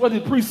said. Here's what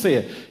the priest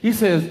said. He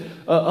says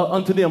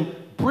unto them,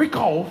 break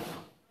off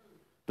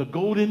the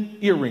golden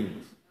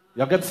earrings.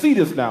 Y'all got to see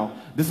this now.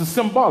 This is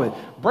symbolic.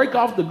 Break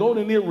off the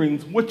golden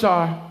earrings which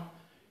are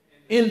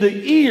in the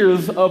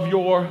ears of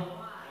your.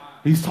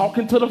 He's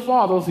talking to the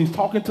fathers. He's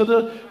talking to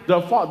the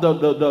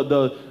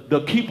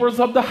keepers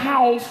of the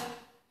house.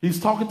 He's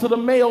talking to the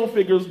male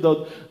figures,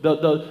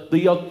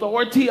 the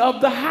authority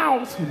of the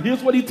house.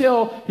 Here's what he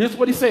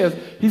says.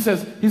 He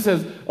says,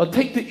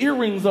 take the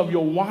earrings of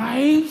your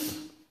wives,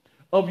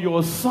 of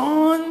your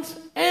sons,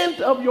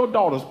 and of your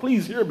daughters,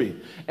 please hear me,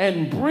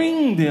 and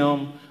bring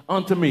them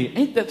unto me.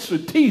 Ain't that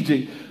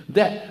strategic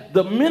that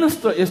the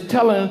minister is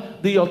telling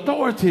the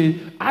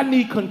authority, I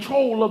need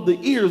control of the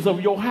ears of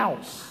your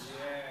house.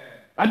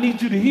 I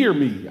need you to hear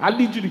me. I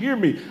need you to hear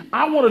me.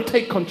 I want to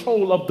take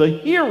control of the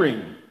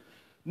hearing.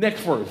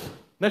 Next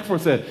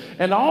verse said,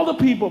 and all the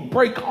people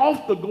break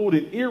off the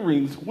golden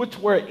earrings which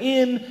were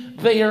in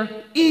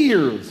their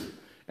ears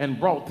and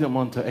brought them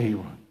unto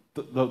Aaron.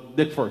 The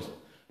next verse.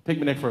 Take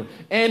me next verse.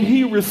 And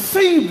he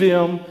received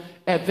them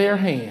at their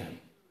hand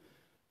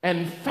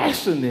and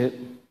fashioned it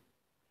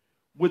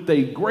with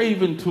a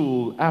graving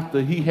tool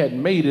after he had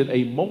made it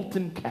a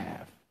molten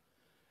calf.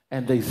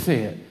 And they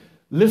said,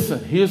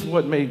 listen, here's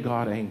what made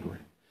God angry.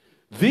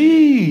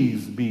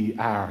 These be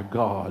our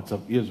gods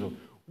of Israel,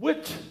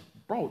 which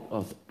brought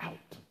us out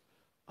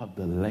of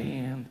the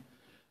land.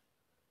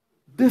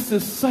 This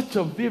is such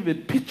a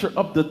vivid picture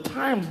of the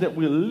times that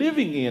we're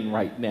living in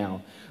right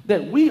now,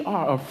 that we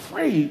are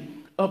afraid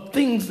of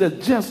things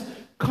that just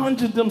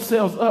conjure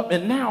themselves up,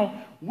 and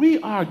now we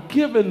are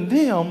giving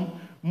them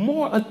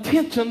more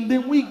attention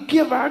than we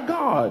give our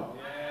God,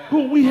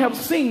 who we have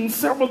seen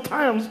several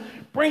times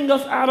bring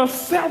us out of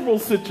several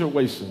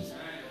situations.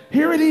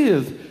 Here it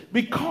is,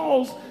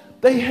 because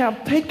they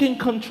have taken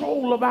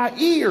control of our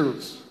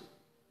ears.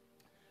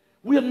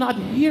 We are not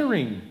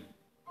hearing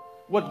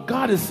what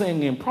God is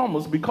saying in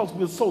promise because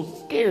we're so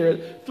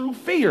scared through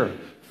fear.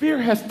 Fear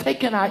has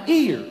taken our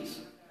ears.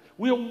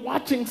 We're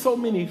watching so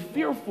many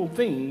fearful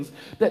things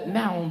that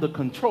now the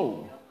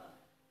control,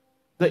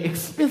 the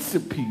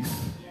expensive piece,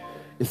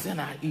 is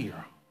in our ear.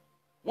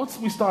 Once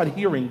we start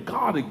hearing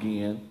God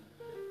again,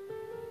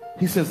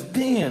 he says,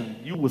 then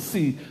you will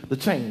see the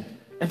change.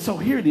 And so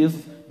here it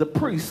is, the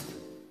priest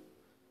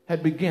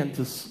had begun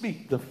to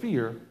speak the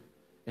fear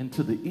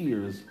into the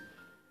ears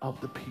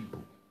of the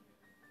people.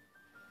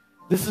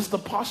 This is the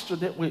posture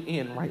that we're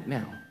in right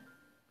now.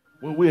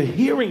 when we're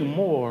hearing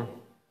more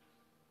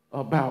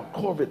about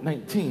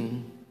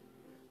COVID-19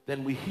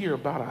 than we hear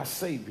about our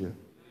Savior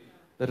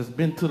that has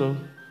been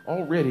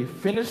already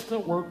finished the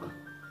work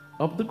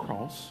of the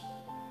cross,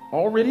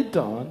 already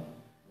done.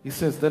 He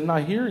says, they're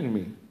not hearing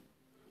me.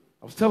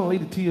 I was telling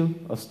Lady Tia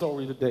a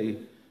story today,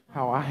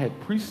 how I had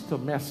preached a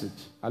message,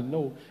 I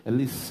know at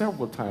least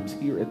several times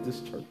here at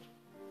this church.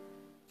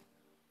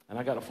 And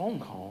I got a phone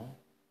call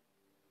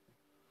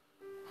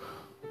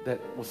that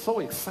was so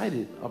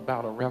excited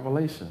about a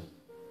revelation.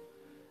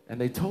 And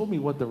they told me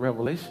what the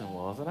revelation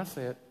was. And I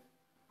said,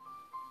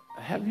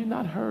 have you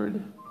not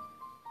heard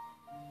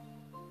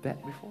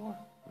that before?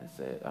 They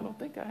said, I don't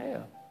think I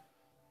have.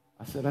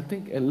 I said, I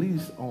think at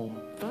least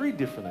on 3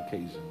 different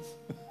occasions.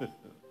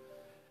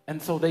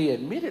 And so they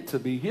admitted to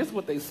me, here's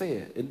what they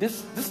said. And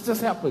this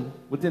just happened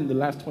within the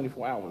last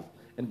 24 hours.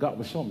 And God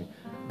was showing me.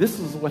 This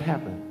is what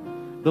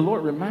happened. The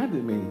Lord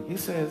reminded me, he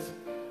says,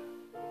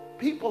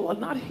 people are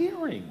not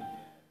hearing.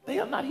 They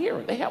are not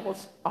hearing. They have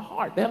a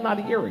heart. They're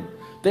not hearing.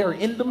 They're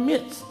in the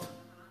midst,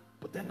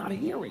 but they're not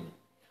hearing.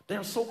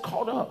 They're so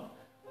caught up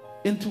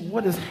into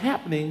what is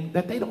happening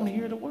that they don't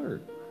hear the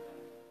word.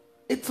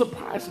 It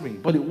surprised me,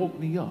 but it woke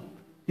me up.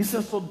 He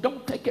says, so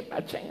don't take it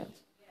by chance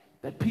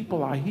that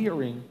people are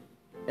hearing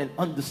and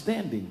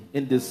understanding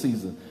in this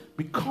season,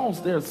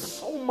 because there's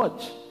so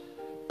much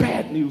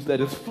bad news that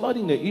is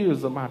flooding the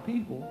ears of my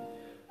people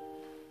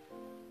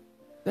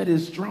that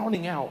is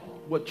drowning out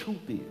what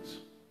truth is.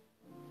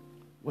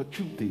 What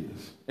truth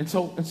is. And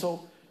so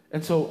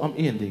I'm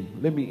ending.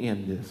 Let me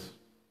end this.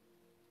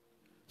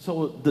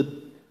 So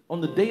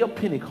on the day of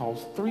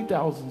Pentecost,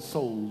 3,000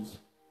 souls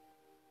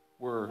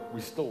were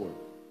restored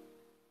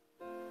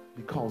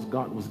because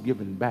God was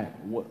giving back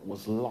what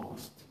was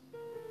lost.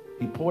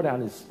 He poured out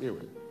his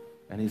spirit.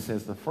 And he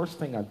says, the first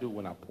thing I do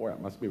when I pour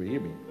out my spirit,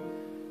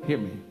 hear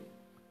me.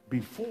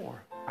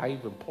 Before I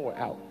even pour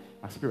out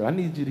my spirit, I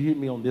need you to hear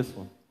me on this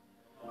one.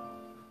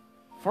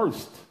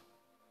 First,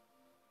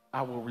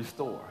 I will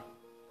restore.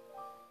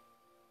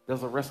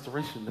 There's a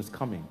restoration that's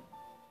coming,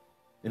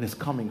 and it's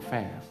coming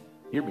fast.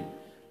 Hear me.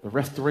 The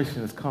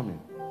restoration is coming,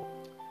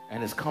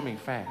 and it's coming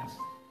fast.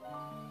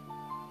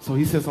 So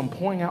he says, I'm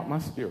pouring out my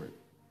spirit.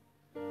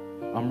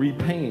 I'm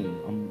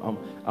repaying.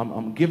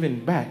 I'm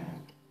giving back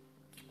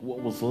what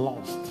was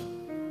lost.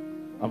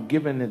 I'm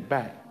giving it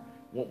back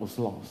what was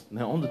lost.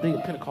 Now, on the day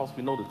of Pentecost,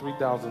 we know that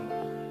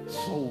 3,000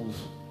 souls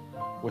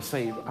were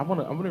saved. I'm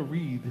gonna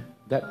read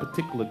that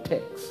particular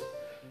text.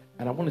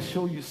 And I want to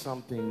show you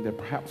something that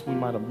perhaps we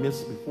might have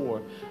missed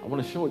before. I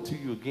want to show it to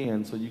you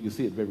again so you can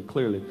see it very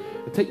clearly.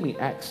 Take me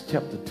Acts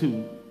chapter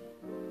 2,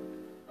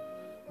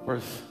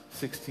 verse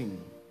 16.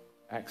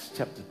 Acts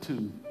chapter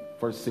 2,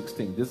 verse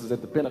 16. This is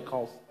at the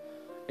Pentecost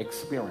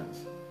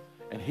experience.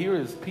 And here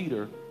is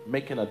Peter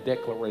making a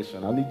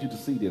declaration. I need you to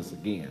see this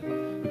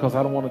again, because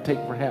I don't want to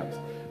take perhaps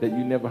that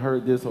you never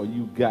heard this or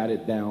you got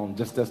it down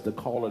just as the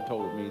caller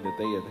told me that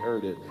they had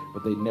heard it,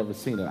 but they'd never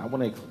seen it. I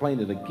want to explain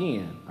it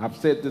again. I've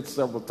said this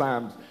several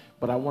times,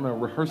 but I want to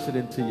rehearse it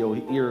into your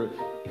ear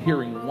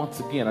hearing once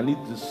again. I need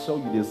to show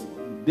you this.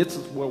 This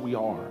is where we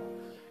are.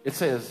 It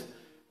says,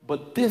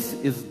 but this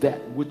is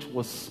that which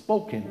was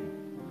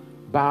spoken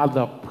by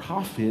the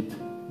prophet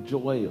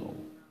Joel.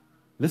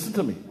 Listen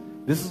to me.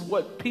 This is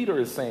what Peter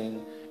is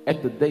saying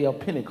at the day of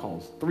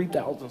Pentecost.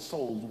 3,000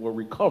 souls were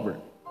recovered.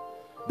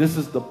 This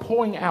is the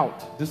pouring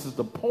out. This is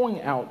the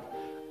pouring out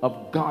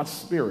of God's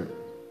Spirit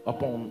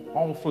upon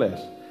all flesh.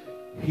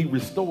 He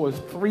restores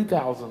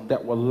 3,000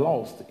 that were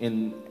lost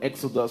in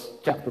Exodus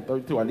chapter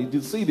 32. I need you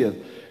to see this.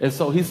 And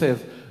so he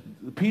says,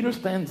 Peter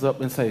stands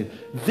up and says,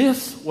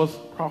 this was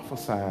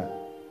prophesied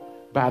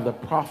by the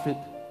prophet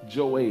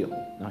Joel.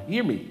 Now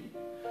hear me.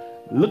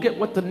 Look at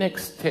what the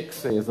next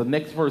text says. The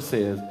next verse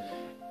says,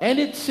 and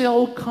it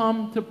shall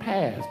come to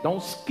pass.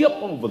 Don't skip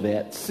over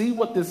that. See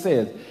what this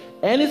says.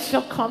 And it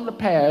shall come to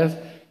pass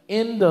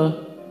in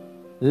the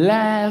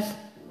last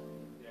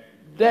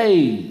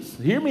days.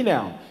 Hear me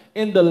now.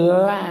 In the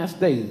last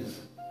days,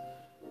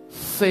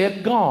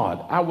 said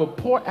God, I will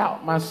pour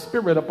out my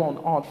spirit upon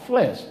all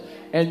flesh,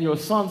 and your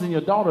sons and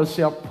your daughters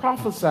shall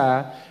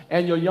prophesy,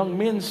 and your young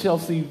men shall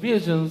see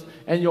visions,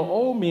 and your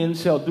old men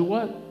shall do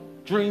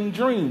what? Dream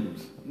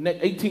dreams.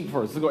 18th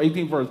verse. Let's go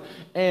 18th verse.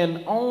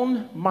 And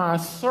on my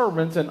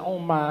servants and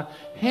on my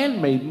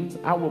handmaidens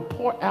I will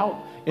pour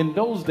out in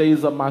those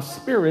days of my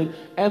spirit,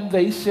 and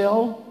they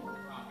shall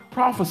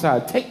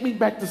prophesy. Take me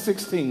back to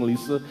 16,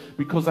 Lisa,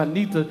 because I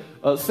need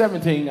to,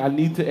 17, I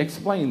need to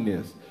explain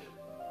this.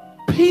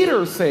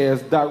 Peter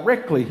says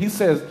directly, he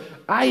says,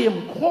 I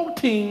am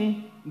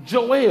quoting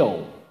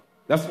Joel.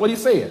 That's what he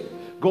said.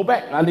 Go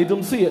back. I need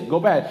them to see it. Go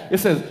back. It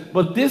says,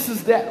 but this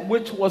is that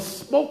which was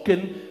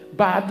spoken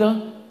by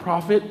the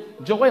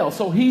prophet Joel.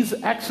 So he's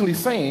actually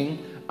saying,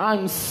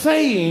 I'm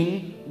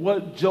saying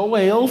what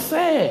Joel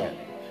said.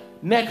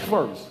 Next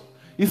verse.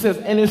 He says,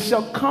 and it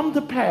shall come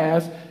to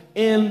pass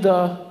in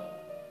the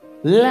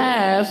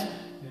last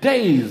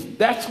days.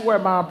 That's where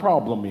my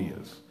problem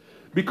is.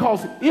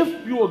 Because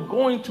if you are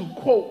going to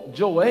quote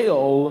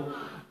Joel,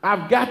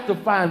 I've got to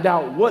find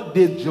out, what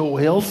did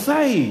Joel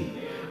say?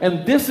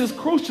 And this is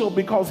crucial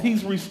because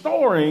he's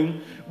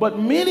restoring, but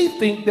many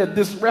think that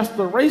this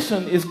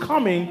restoration is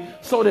coming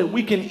so that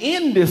we can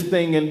end this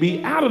thing and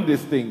be out of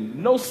this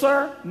thing. No,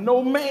 sir.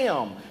 No,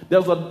 ma'am.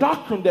 There's a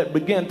doctrine that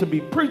began to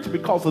be preached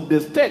because of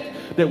this text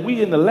that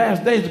we in the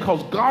last days,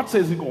 because God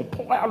says he's going to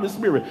pour out his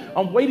Spirit.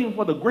 I'm waiting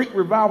for the great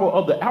revival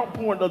of the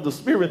outpouring of the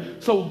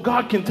Spirit so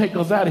God can take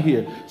us out of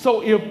here.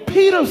 So if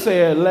Peter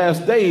said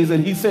last days,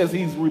 and he says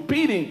he's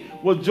repeating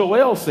what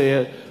Joel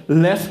said,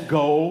 let's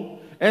go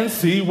and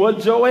see what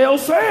Joel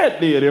said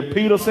did. If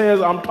Peter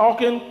says, I'm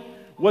talking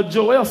what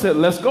Joel said,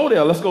 let's go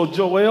there. Let's go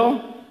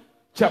Joel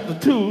chapter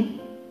 2,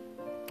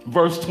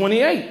 verse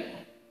 28.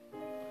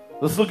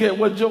 Let's look at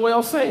what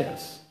Joel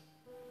says.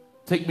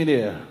 Take me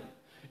there.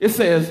 It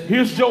says,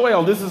 here's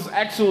Joel. This is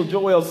actual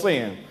Joel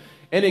saying,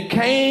 and it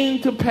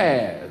came to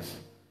pass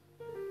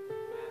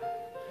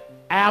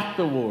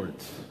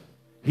afterwards.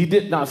 He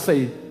did not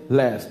say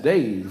last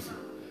days.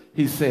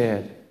 He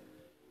said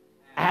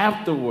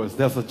afterwards.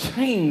 There's a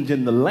change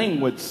in the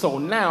language. So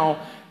now,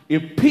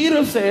 if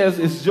Peter says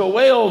it's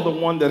Joel the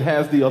one that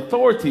has the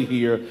authority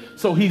here,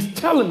 so he's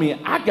telling me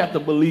I got to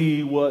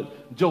believe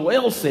what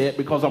Joel said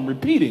because I'm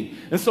repeating.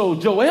 And so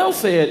Joel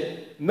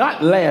said,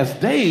 not last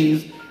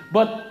days,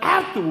 but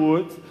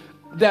afterwards,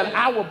 that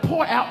I will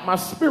pour out my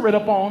Spirit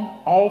upon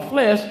all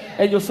flesh,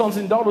 and your sons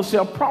and daughters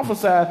shall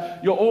prophesy,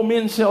 your old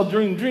men shall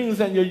dream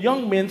dreams, and your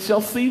young men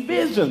shall see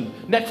vision.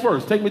 Next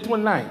verse, take me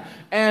 29.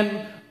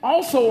 And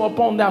also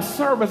upon thy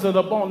servants and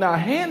upon thy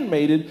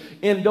handmaiden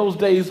in those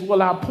days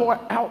will I pour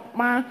out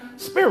my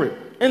Spirit.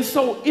 And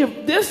so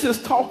if this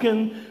is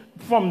talking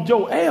from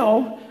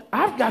Joel,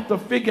 I've got to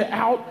figure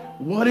out,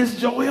 what is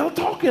Joel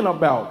talking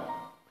about?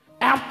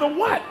 After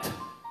what?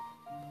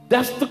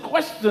 That's the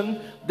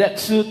question that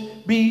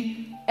should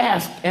be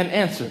asked and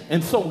answered.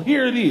 And so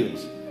here it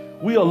is.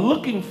 We are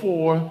looking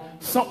for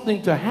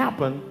something to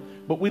happen,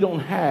 but we don't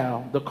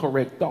have the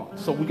correct thought.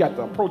 So we got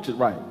to approach it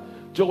right.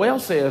 Joel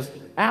says,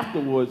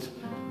 afterwards,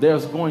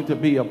 there's going to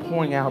be a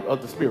pouring out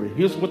of the Spirit.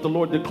 Here's what the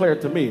Lord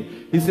declared to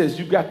me. He says,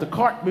 you got the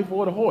cart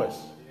before the horse.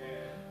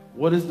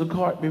 What is the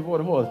cart before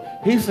the horse?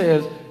 He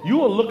says,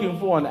 you are looking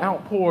for an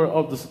outpour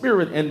of the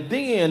Spirit and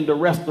then the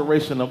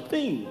restoration of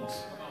things.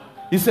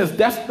 He says,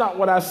 that's not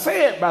what I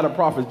said by the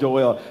prophet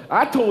Joel.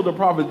 I told the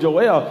prophet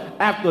Joel,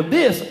 after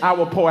this, I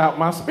will pour out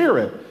my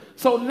Spirit.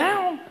 So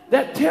now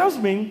that tells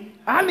me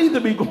I need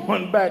to be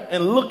going back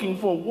and looking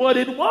for what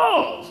it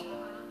was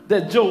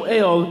that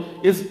Joel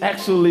is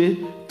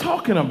actually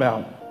talking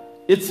about.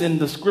 It's in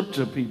the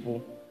scripture,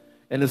 people.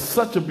 And it's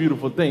such a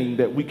beautiful thing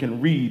that we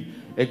can read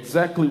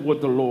exactly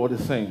what the Lord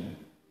is saying.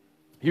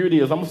 Here it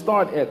is. I'm going to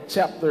start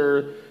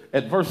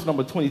at verse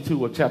number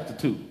 22 of chapter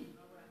 2.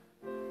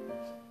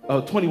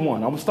 21.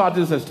 I'm going to start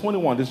this as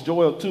 21. This is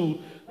Joel 2,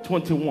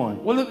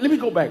 21. Well, let me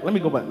go back. Let me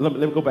go back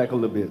a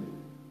little bit.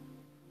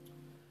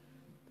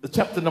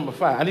 Chapter number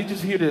 5. I need you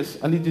to hear this.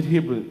 I need you to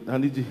hear this. I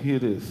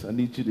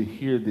need you to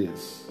hear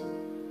this.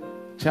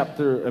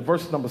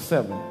 Verse number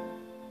 7.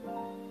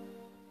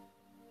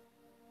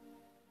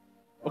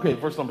 Okay,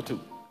 verse number 2.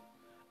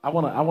 I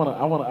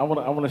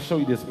want to show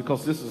you this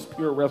because this is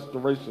pure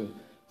restoration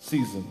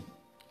season.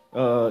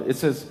 It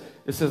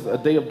says a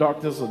day of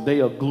darkness, a day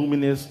of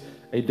gloominess,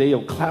 a day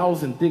of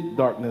clouds and thick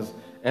darkness,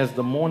 as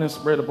the morning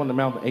spread upon the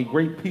mountain, a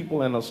great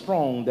people and a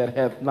strong that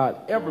hath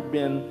not ever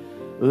been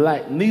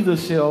like, neither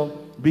shall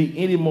be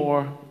any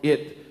more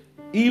it,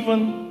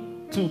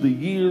 even to the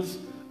years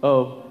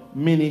of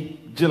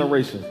many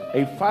generations.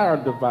 A fire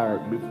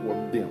devoured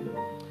before them,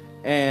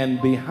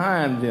 and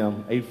behind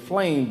them a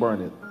flame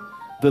burneth.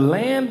 The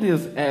land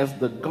is as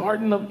the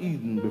Garden of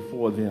Eden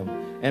before them,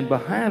 and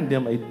behind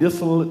them a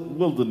desolate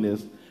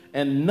wilderness,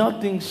 and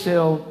nothing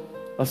shall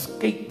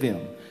escape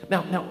them.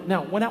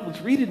 Now, when I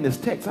was reading this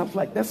text, I was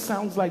like, that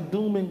sounds like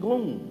doom and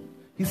gloom.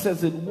 He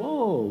says it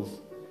was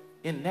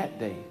in that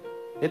day.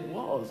 It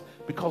was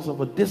because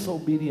of a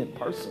disobedient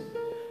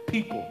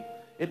people.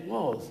 It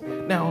was.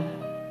 Now,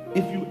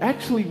 if you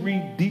actually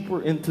read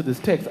deeper into this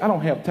text, I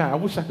don't have time. I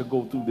wish I could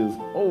go through this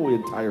whole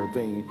entire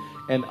thing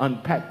and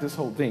unpack this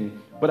whole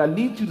thing. But I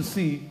need you to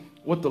see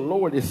what the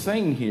Lord is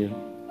saying here.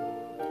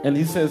 And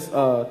he says,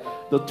 the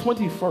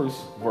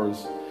 21st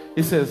verse,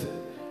 it says,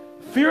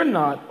 fear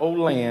not, O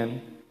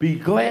land, be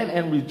glad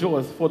and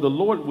rejoice, for the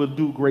Lord will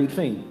do great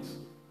things.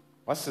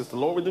 Watch this, the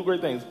Lord will do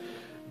great things.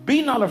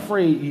 Be not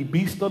afraid, ye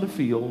beasts of the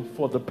field,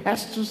 for the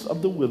pastures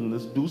of the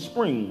wilderness do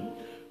spring,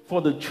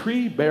 for the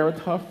tree beareth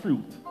her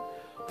fruit.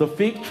 The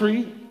fig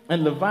tree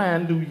and the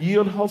vine do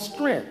yield her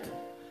strength.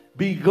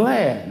 Be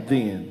glad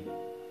then,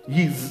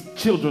 ye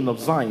children of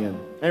Zion,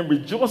 and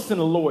rejoice in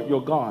the Lord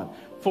your God,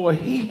 for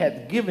he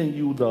hath given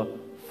you the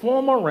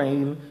former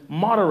rain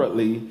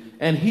moderately,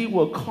 and he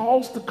will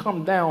cause to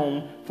come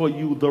down for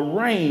you the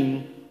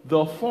rain,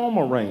 the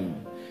former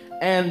rain,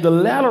 and the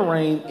latter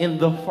rain in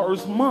the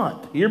first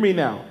month. Hear me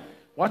now.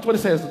 Watch what it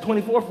says. The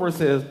 24th verse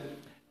says,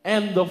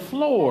 and the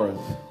floors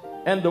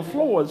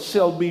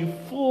shall be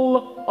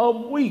full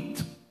of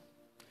wheat.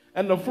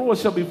 And the floor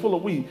shall be full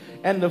of wheat,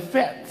 and the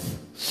fats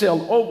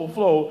shall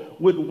overflow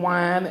with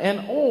wine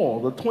and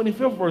oil. The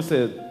 25th verse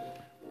says,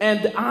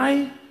 and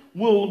I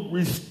will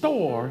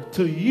restore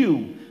to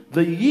you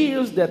the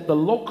years that the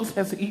locust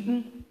has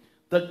eaten,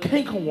 the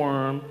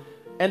cankerworm,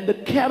 and the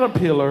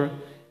caterpillar,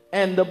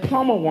 and the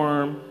plumber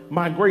worm,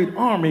 my great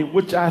army,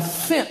 which I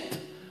sent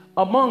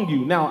among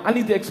you. Now, I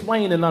need to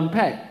explain and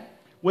unpack.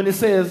 When it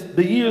says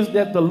the years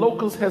that the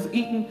locust has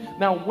eaten,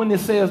 now when it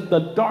says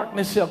the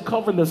darkness shall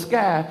cover the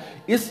sky,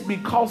 it's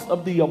because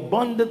of the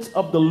abundance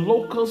of the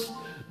locust,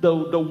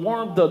 the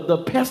worm,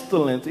 the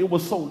pestilence. It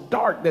was so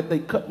dark that they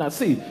could not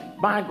see.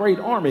 My great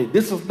army.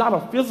 This is not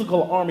a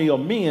physical army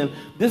of men.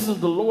 This is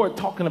the Lord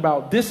talking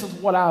about, this is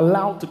what I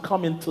allowed to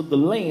come into the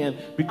land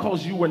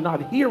because you were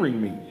not hearing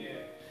me.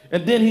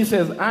 And then he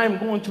says, I'm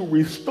going to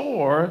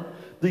restore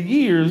the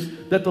years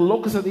that the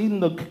locust has eaten,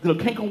 the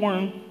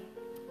cankerworm,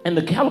 and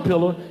the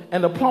caterpillar,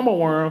 and the plumber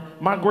worm,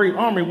 my great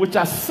army, which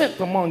I sent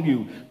among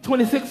you.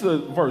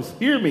 26th verse,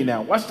 hear me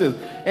now, watch this.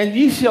 And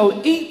ye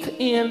shall eat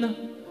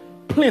in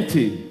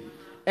plenty,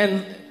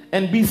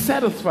 and be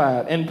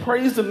satisfied, and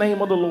praise the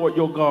name of the Lord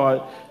your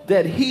God,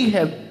 that he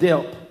has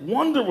dealt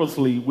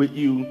wondrously with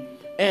you,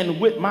 and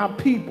with my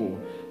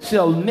people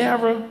shall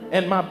never,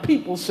 and my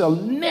people shall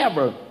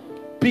never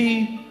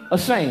be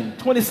ashamed.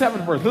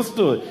 27th verse, listen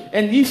to it.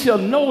 And ye shall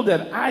know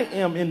that I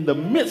am in the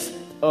midst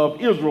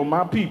of Israel,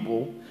 my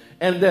people,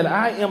 and that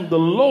I am the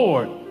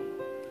Lord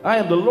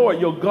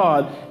your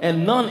God,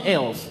 and none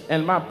else,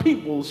 and my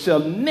people shall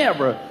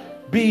never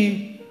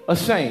be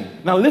ashamed.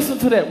 Now listen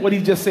to that, what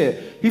he just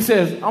said. He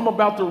says, I'm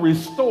about to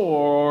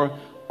restore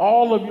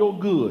all of your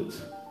goods.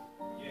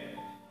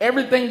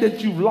 Everything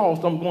that you've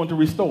lost, I'm going to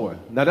restore.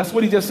 Now that's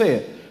what he just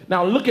said.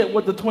 Now look at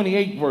what the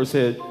 28th verse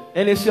said.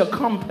 And it shall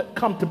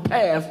come to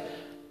pass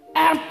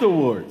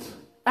afterwards.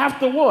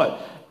 After what?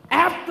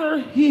 After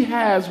he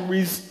has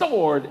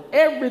restored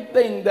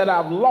everything that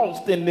I've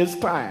lost in this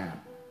time.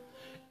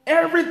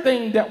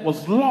 Everything that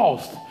was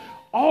lost,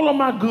 all of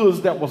my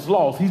goods that was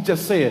lost, he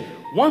just said,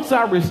 once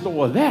I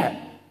restore that,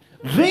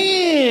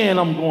 then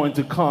I'm going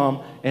to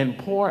come and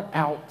pour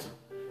out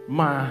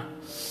my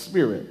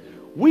spirit.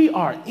 We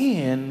are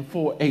in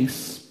for a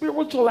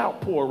spiritual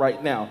outpour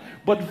right now.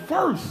 But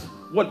first,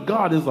 what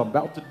God is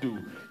about to do,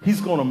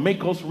 he's going to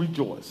make us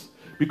rejoice.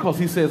 Because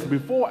he says,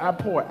 before I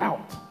pour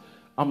out,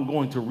 I'm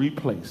going to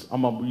replace.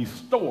 I'm going to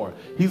restore.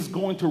 He's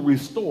going to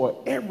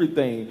restore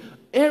everything.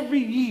 Every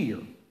year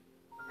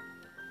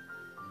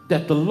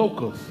that the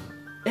locust,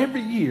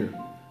 every year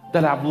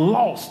that I've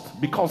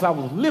lost because I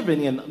was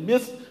living in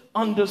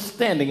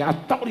misunderstanding. I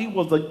thought he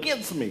was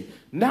against me.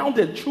 Now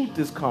that truth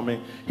is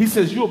coming, he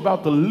says, you're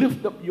about to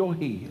lift up your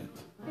head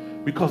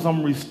because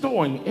I'm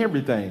restoring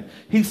everything.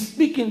 He's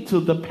speaking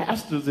to the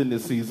pastors in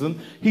this season.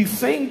 He's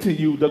saying to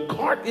you, the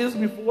cart is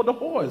before the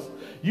horse.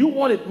 You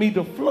wanted me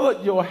to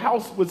flood your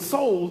house with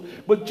souls,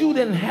 but you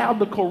didn't have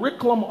the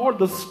curriculum or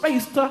the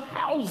space to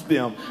house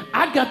them.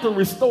 I got to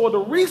restore the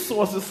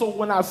resources so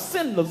when I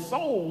send the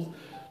souls,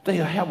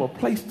 they'll have a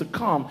place to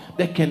come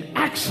that can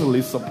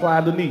actually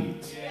supply the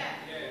needs.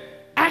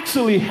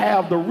 Actually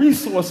have the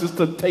resources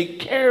to take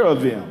care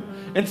of them.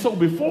 And so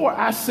before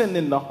I send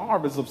in the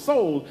harvest of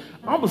souls,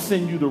 I'm going to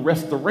send you the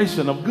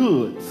restoration of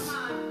goods.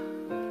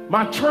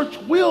 My church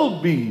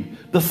will be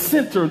the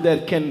center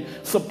that can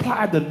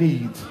supply the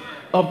needs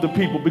of the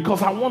people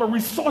because I want to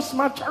resource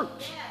my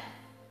church.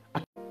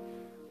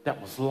 That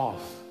was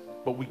lost,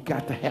 but we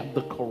got to have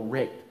the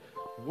correct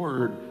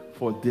word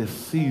for this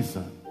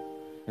season.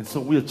 And so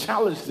we're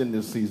challenged in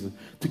this season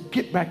to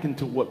get back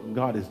into what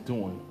God is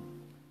doing.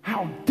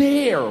 How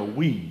dare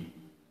we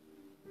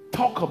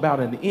talk about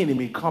an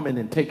enemy coming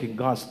and taking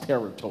God's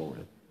territory?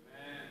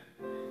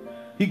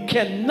 He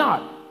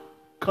cannot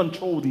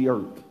control the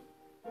earth.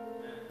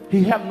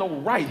 He have no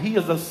right. He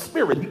is a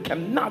spirit. He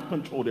cannot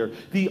control the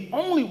earth. The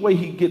only way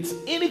he gets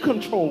any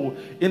control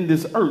in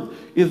this earth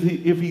is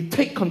if he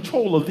take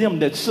control of them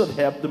that should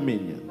have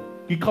dominion,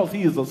 because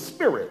he is a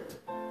spirit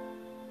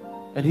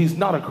and he's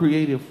not a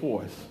creative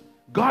force.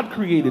 God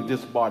created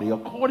this body.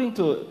 According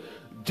to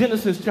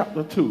Genesis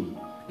chapter 2,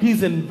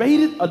 he's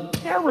invaded a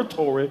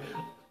territory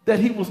that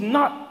he was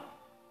not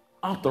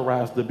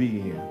authorized to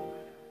be in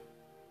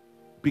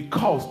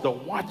because the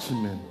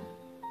watchmen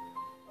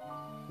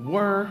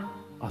were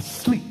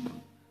asleep,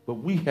 but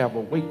we have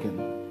awakened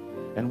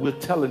and we're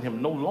telling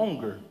him no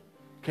longer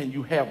can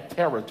you have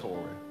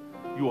territory.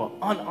 You are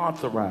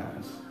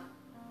unauthorized.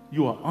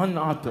 You are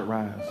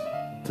unauthorized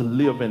to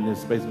live in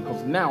this space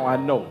because now I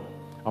know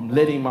I'm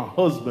letting my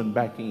husband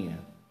back in.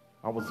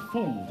 I was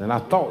fooled and I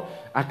thought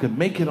I could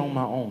make it on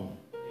my own.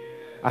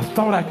 I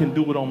thought I could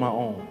do it on my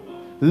own.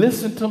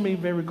 Listen to me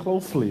very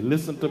closely.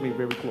 Listen to me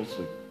very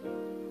closely.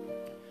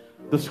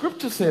 The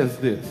scripture says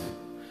this,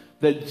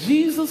 that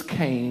Jesus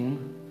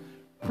came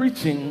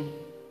preaching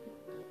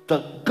the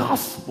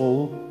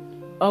gospel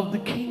of the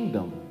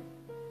kingdom.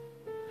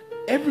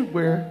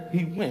 Everywhere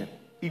he went,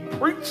 he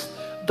preached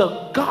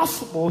the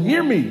gospel,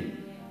 hear me,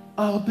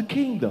 of the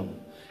kingdom.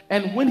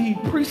 And when he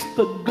preached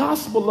the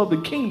gospel of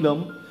the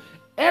kingdom,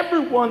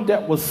 everyone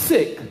that was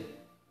sick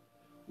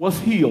was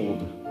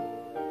healed.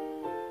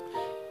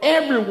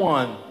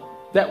 Everyone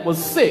that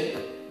was sick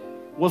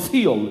was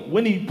healed.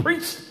 When he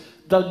preached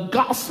the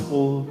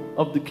gospel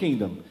of the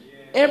kingdom.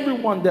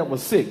 Everyone that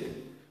was sick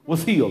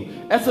was healed.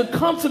 As a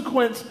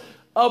consequence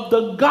of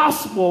the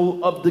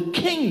gospel of the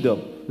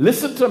kingdom.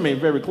 Listen to me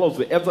very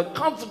closely. As a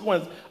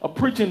consequence of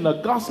preaching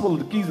the gospel of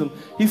the kingdom,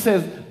 he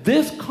says,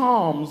 this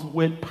comes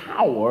with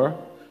power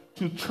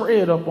to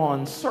tread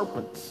upon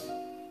serpents.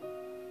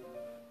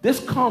 This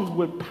comes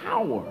with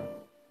power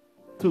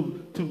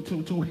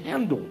to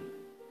handle.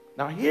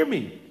 Now hear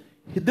me.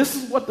 This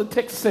is what the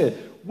text said.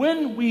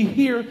 When we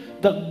hear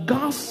the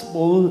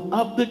gospel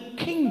of the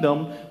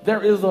kingdom,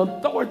 there is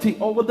authority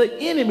over the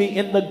enemy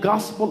in the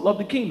gospel of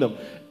the kingdom.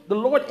 The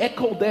Lord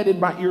echoed that in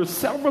my ear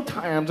several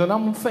times, and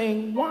I'm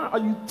saying, why are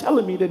you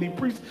telling me that he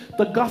preached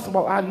the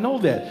gospel? I know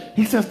that.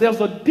 He says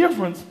there's a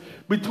difference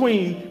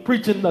between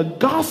preaching the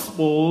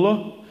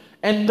gospel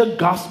and the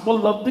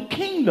gospel of the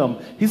kingdom.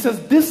 He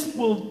says this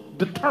will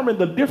determine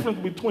the difference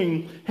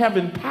between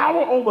having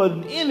power over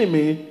an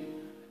enemy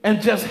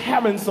and just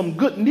having some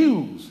good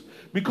news.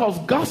 Because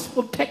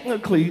gospel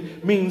technically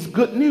means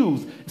good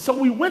news. So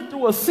we went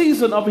through a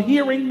season of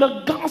hearing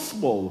the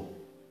gospel,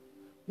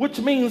 which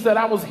means that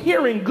I was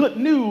hearing good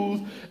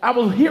news. I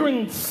was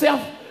hearing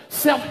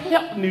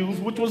self-help news,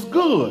 which was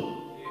good.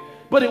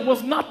 But it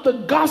was not the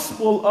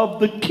gospel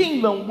of the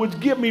kingdom which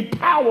give me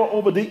power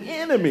over the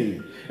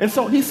enemy. And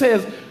so he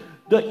says,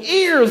 the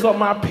ears of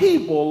my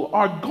people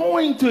are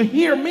going to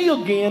hear me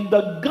again,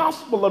 the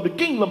gospel of the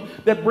kingdom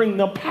that bring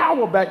the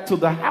power back to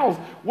the house,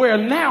 where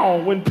now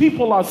when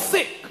people are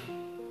sick,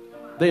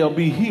 they'll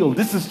be healed.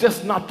 This is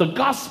just not the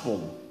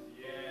gospel,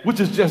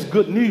 which is just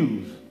good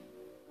news.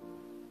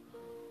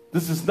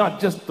 This is not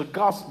just the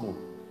gospel.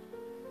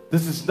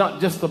 This is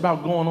not just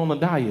about going on a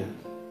diet.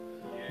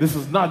 This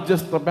is not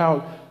just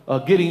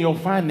about getting your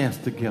finance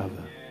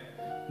together.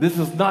 This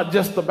is not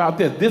just about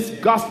that. This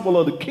gospel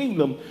of the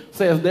kingdom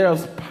says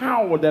there's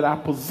power that I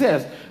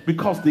possess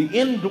because the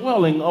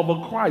indwelling of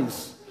a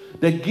Christ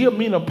that give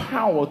me the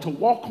power to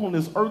walk on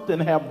this earth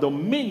and have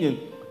dominion.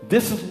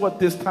 This is what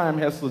this time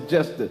has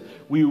suggested.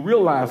 We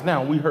realize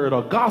now we heard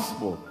a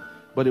gospel,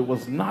 but it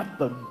was not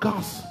the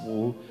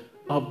gospel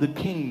of the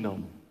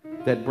kingdom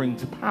that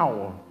brings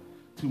power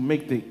to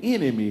make the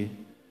enemy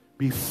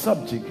be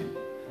subject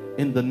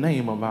in the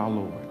name of our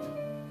Lord.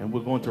 And we're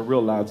going to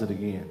realize it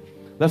again.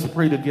 Let's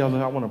pray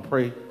together. I want to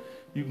pray.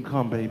 You can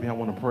come, baby. I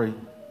want to pray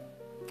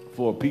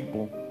for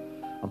people.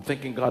 I'm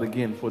thanking God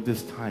again for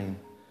this time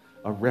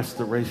of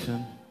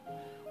restoration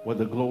where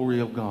the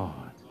glory of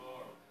God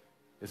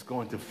is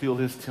going to fill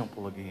his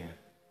temple again.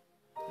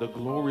 The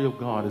glory of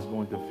God is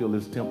going to fill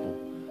his temple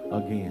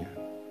again.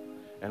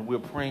 And we're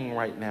praying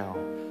right now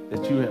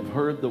that you have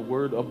heard the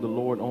word of the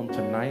Lord on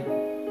tonight.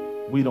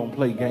 We don't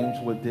play games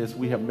with this.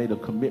 We have made a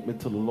commitment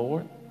to the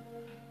Lord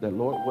that,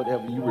 Lord,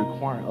 whatever you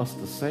require us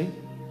to say,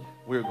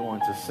 we're going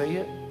to say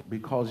it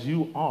because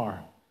you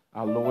are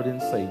our Lord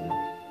and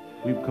Savior.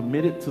 We've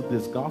committed to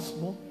this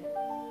gospel.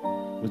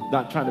 We're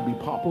not trying to be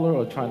popular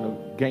or trying to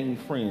gain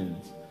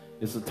friends.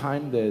 It's a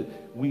time that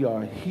we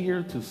are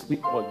here to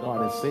speak what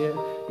God has said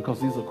because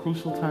these are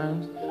crucial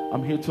times.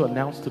 I'm here to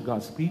announce to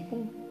God's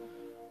people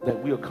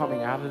that we are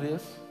coming out of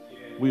this.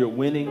 We are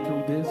winning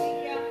through this.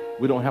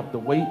 We don't have to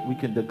wait. We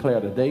can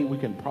declare today. We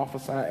can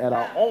prophesy at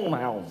our own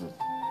houses.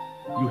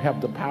 You have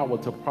the power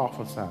to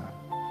prophesy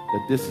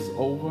that this is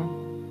over.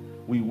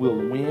 We will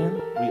win.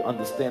 We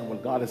understand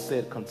what God has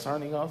said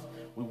concerning us.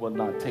 We will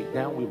not take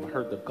down. We've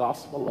heard the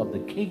gospel of the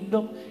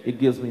kingdom. It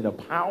gives me the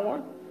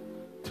power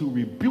to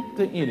rebuke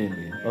the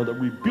enemy or to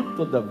rebuke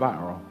the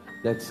devourer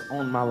that's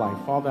on my life.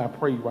 Father, I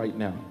pray right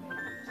now.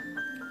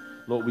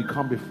 Lord, we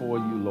come before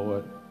you,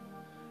 Lord.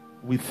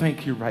 We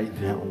thank you right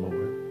now,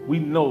 Lord. We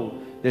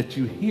know that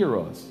you hear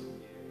us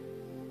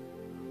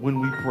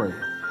when we pray.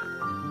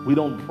 We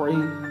don't pray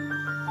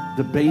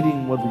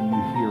debating whether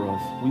you hear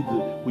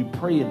us. We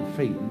pray in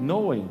faith,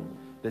 knowing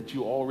that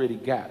you already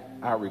got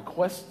our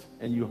request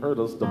and you heard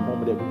us the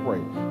moment that we pray.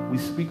 We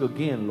speak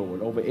again,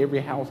 Lord, over every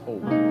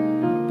household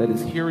that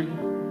is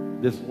hearing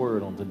this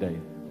word on today.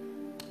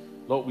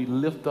 Lord, we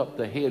lift up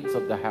the heads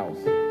of the house,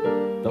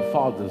 the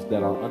fathers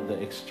that are under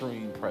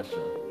extreme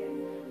pressure.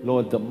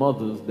 Lord, the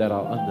mothers that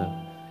are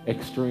under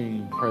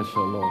extreme pressure,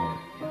 Lord.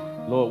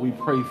 Lord, we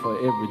pray for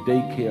every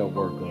daycare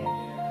worker,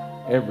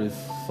 every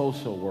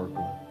social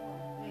worker,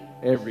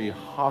 every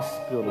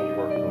hospital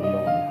worker,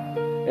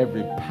 Lord,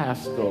 every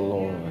pastor,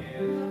 Lord.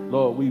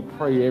 Lord, we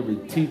pray every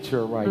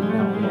teacher right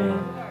now,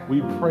 Lord.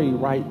 We pray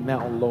right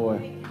now,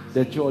 Lord,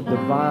 that your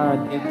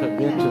divine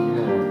intervention,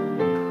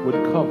 Lord,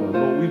 would cover.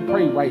 Lord, we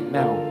pray right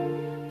now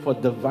for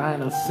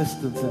divine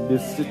assistance in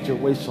this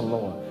situation,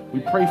 Lord. We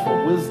pray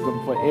for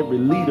wisdom for every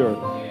leader,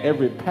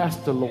 every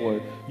pastor,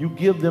 Lord. You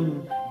give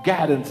them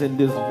guidance in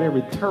this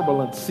very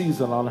turbulent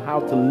season on how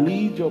to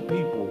lead your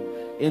people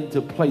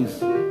into place.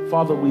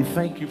 Father, we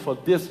thank you for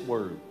this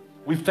word.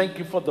 We thank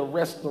you for the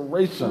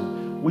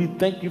restoration. We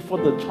thank you for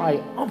the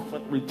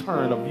triumphant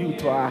return of you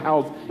to our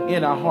house,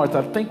 in our hearts.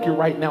 I thank you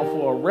right now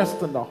for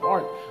arresting the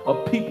heart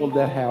of people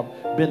that have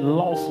been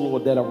lost,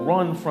 Lord, that have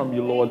run from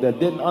you, Lord, that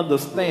didn't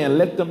understand.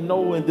 Let them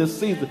know in this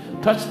season,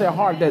 touch their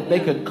heart that they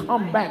can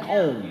come back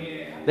home.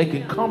 They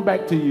can come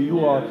back to you.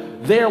 You are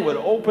there with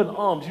open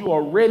arms. You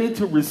are ready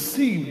to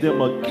receive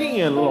them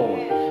again, Lord.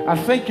 I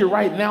thank you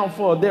right now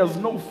for there's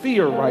no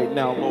fear right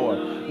now,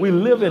 Lord. We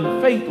live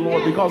in faith,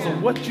 Lord, because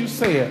of what you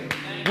said.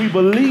 We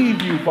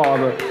believe you,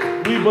 Father.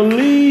 We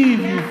believe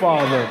you,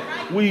 Father.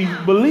 We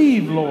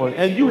believe, Lord.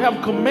 And you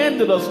have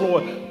commanded us,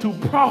 Lord, to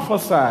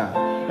prophesy.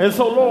 And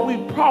so, Lord,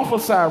 we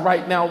prophesy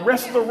right now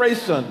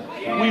restoration.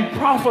 We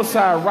prophesy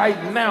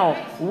right now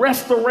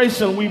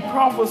restoration. We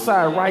prophesy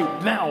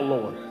right now,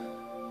 Lord.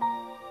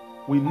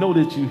 We know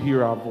that you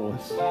hear our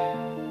voice.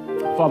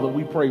 Father,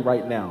 we pray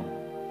right now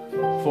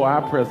for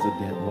our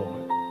president,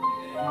 Lord.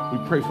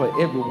 We pray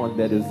for everyone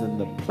that is in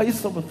the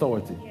place of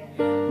authority.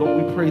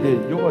 Lord, we pray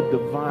that your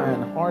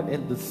divine heart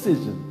and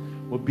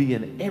decision will be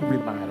in every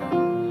matter.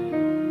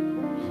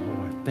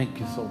 Lord, thank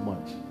you so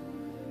much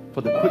for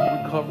the quick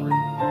recovery,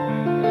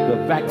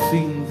 the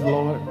vaccines,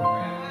 Lord,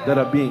 that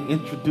are being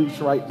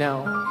introduced right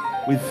now.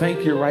 We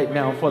thank you right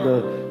now for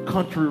the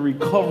country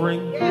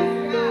recovering.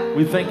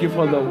 We thank you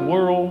for the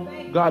world,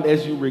 God,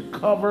 as you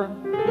recover.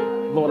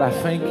 Lord, I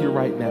thank you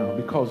right now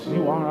because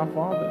you are our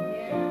Father.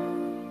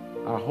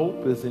 Our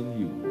hope is in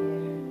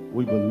you.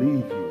 We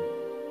believe you.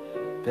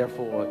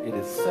 Therefore, it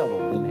is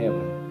settled in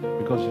heaven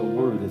because your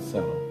word is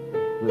settled.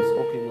 We're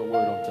spoken your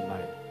word on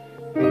tonight.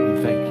 And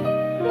we thank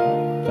you.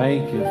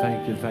 Thank you,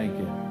 thank you, thank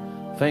you.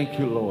 Thank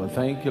you, Lord.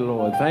 Thank you,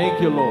 Lord. Thank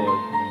you, Lord.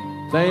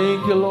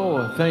 Thank you,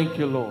 Lord. Thank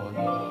you,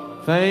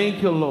 Lord.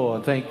 Thank you,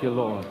 Lord. Thank you,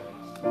 Lord.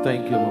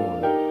 Thank you,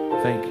 Lord.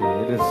 Thank you.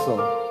 It is so.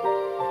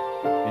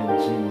 In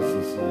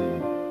Jesus'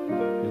 name.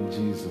 In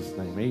Jesus'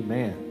 name.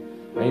 Amen.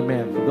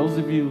 Amen. For those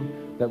of you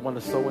that want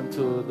to sow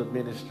into the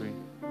ministry,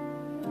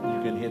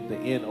 you can hit the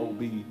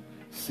NOB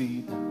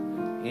seed.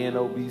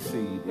 NOB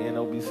seed.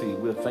 NOB seed.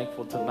 We're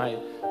thankful tonight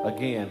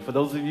again. For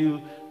those of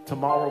you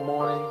tomorrow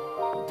morning,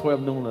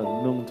 12 noon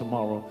or noon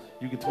tomorrow,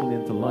 you can tune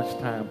into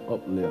Lunchtime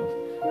Uplift.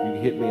 You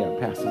can hit me at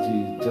Pastor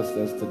G just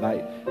as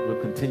tonight.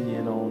 We're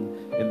continuing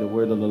on in the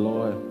word of the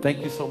Lord. Thank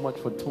you so much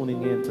for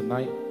tuning in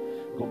tonight.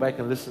 Go back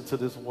and listen to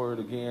this word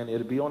again.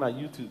 It'll be on our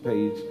YouTube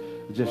page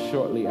just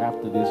shortly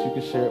after this. You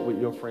can share it with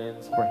your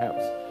friends.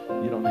 Perhaps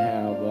you don't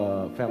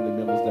have family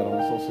members that are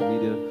on social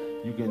media.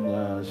 You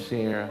can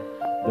share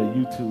the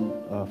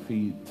YouTube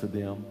feed to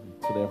them,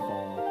 to their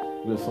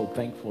phone. We're so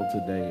thankful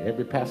today.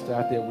 Every pastor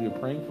out there, we are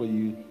praying for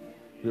you.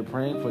 We're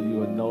praying for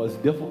you. And know it's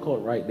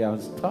difficult right now.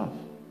 It's tough.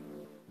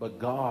 But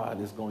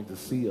God is going to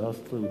see us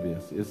through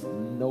this. It's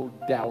no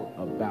doubt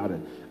about it.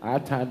 Our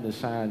time to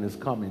shine is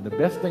coming. The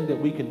best thing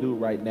that we can do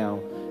right now,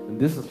 and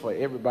this is for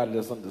everybody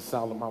that's under the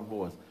sound of my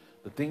voice,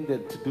 the thing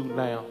that to do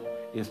now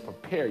is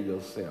prepare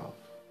yourself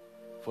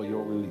for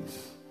your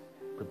release.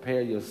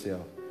 Prepare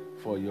yourself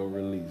for your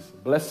release.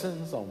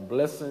 Blessings on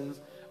blessings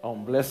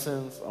on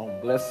blessings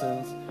on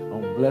blessings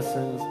on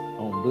blessings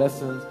on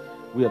blessings.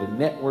 We are the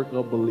network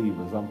of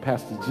believers. I'm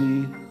Pastor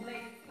G.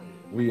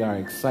 We are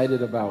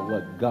excited about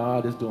what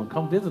God is doing.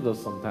 Come visit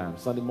us sometime.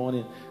 Sunday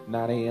morning,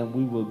 9 a.m.,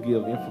 we will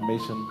give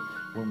information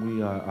when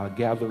we are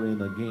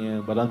gathering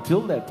again. But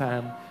until that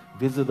time,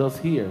 visit us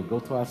here. Go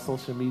to our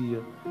social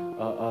media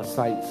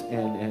sites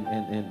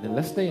and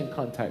let's stay in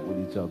contact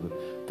with each other.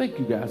 Thank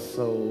you guys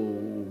so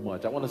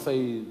much. I want to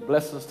say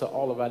blessings to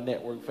all of our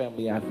network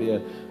family out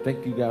there.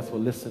 Thank you guys for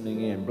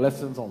listening in.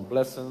 Blessings on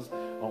blessings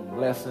on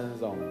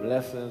blessings on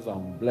blessings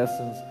on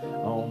blessings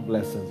on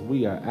blessings.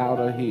 We are out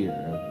of here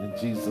in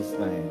Jesus'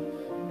 name.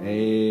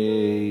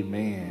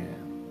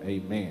 Amen.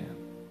 Amen.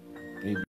 Amen.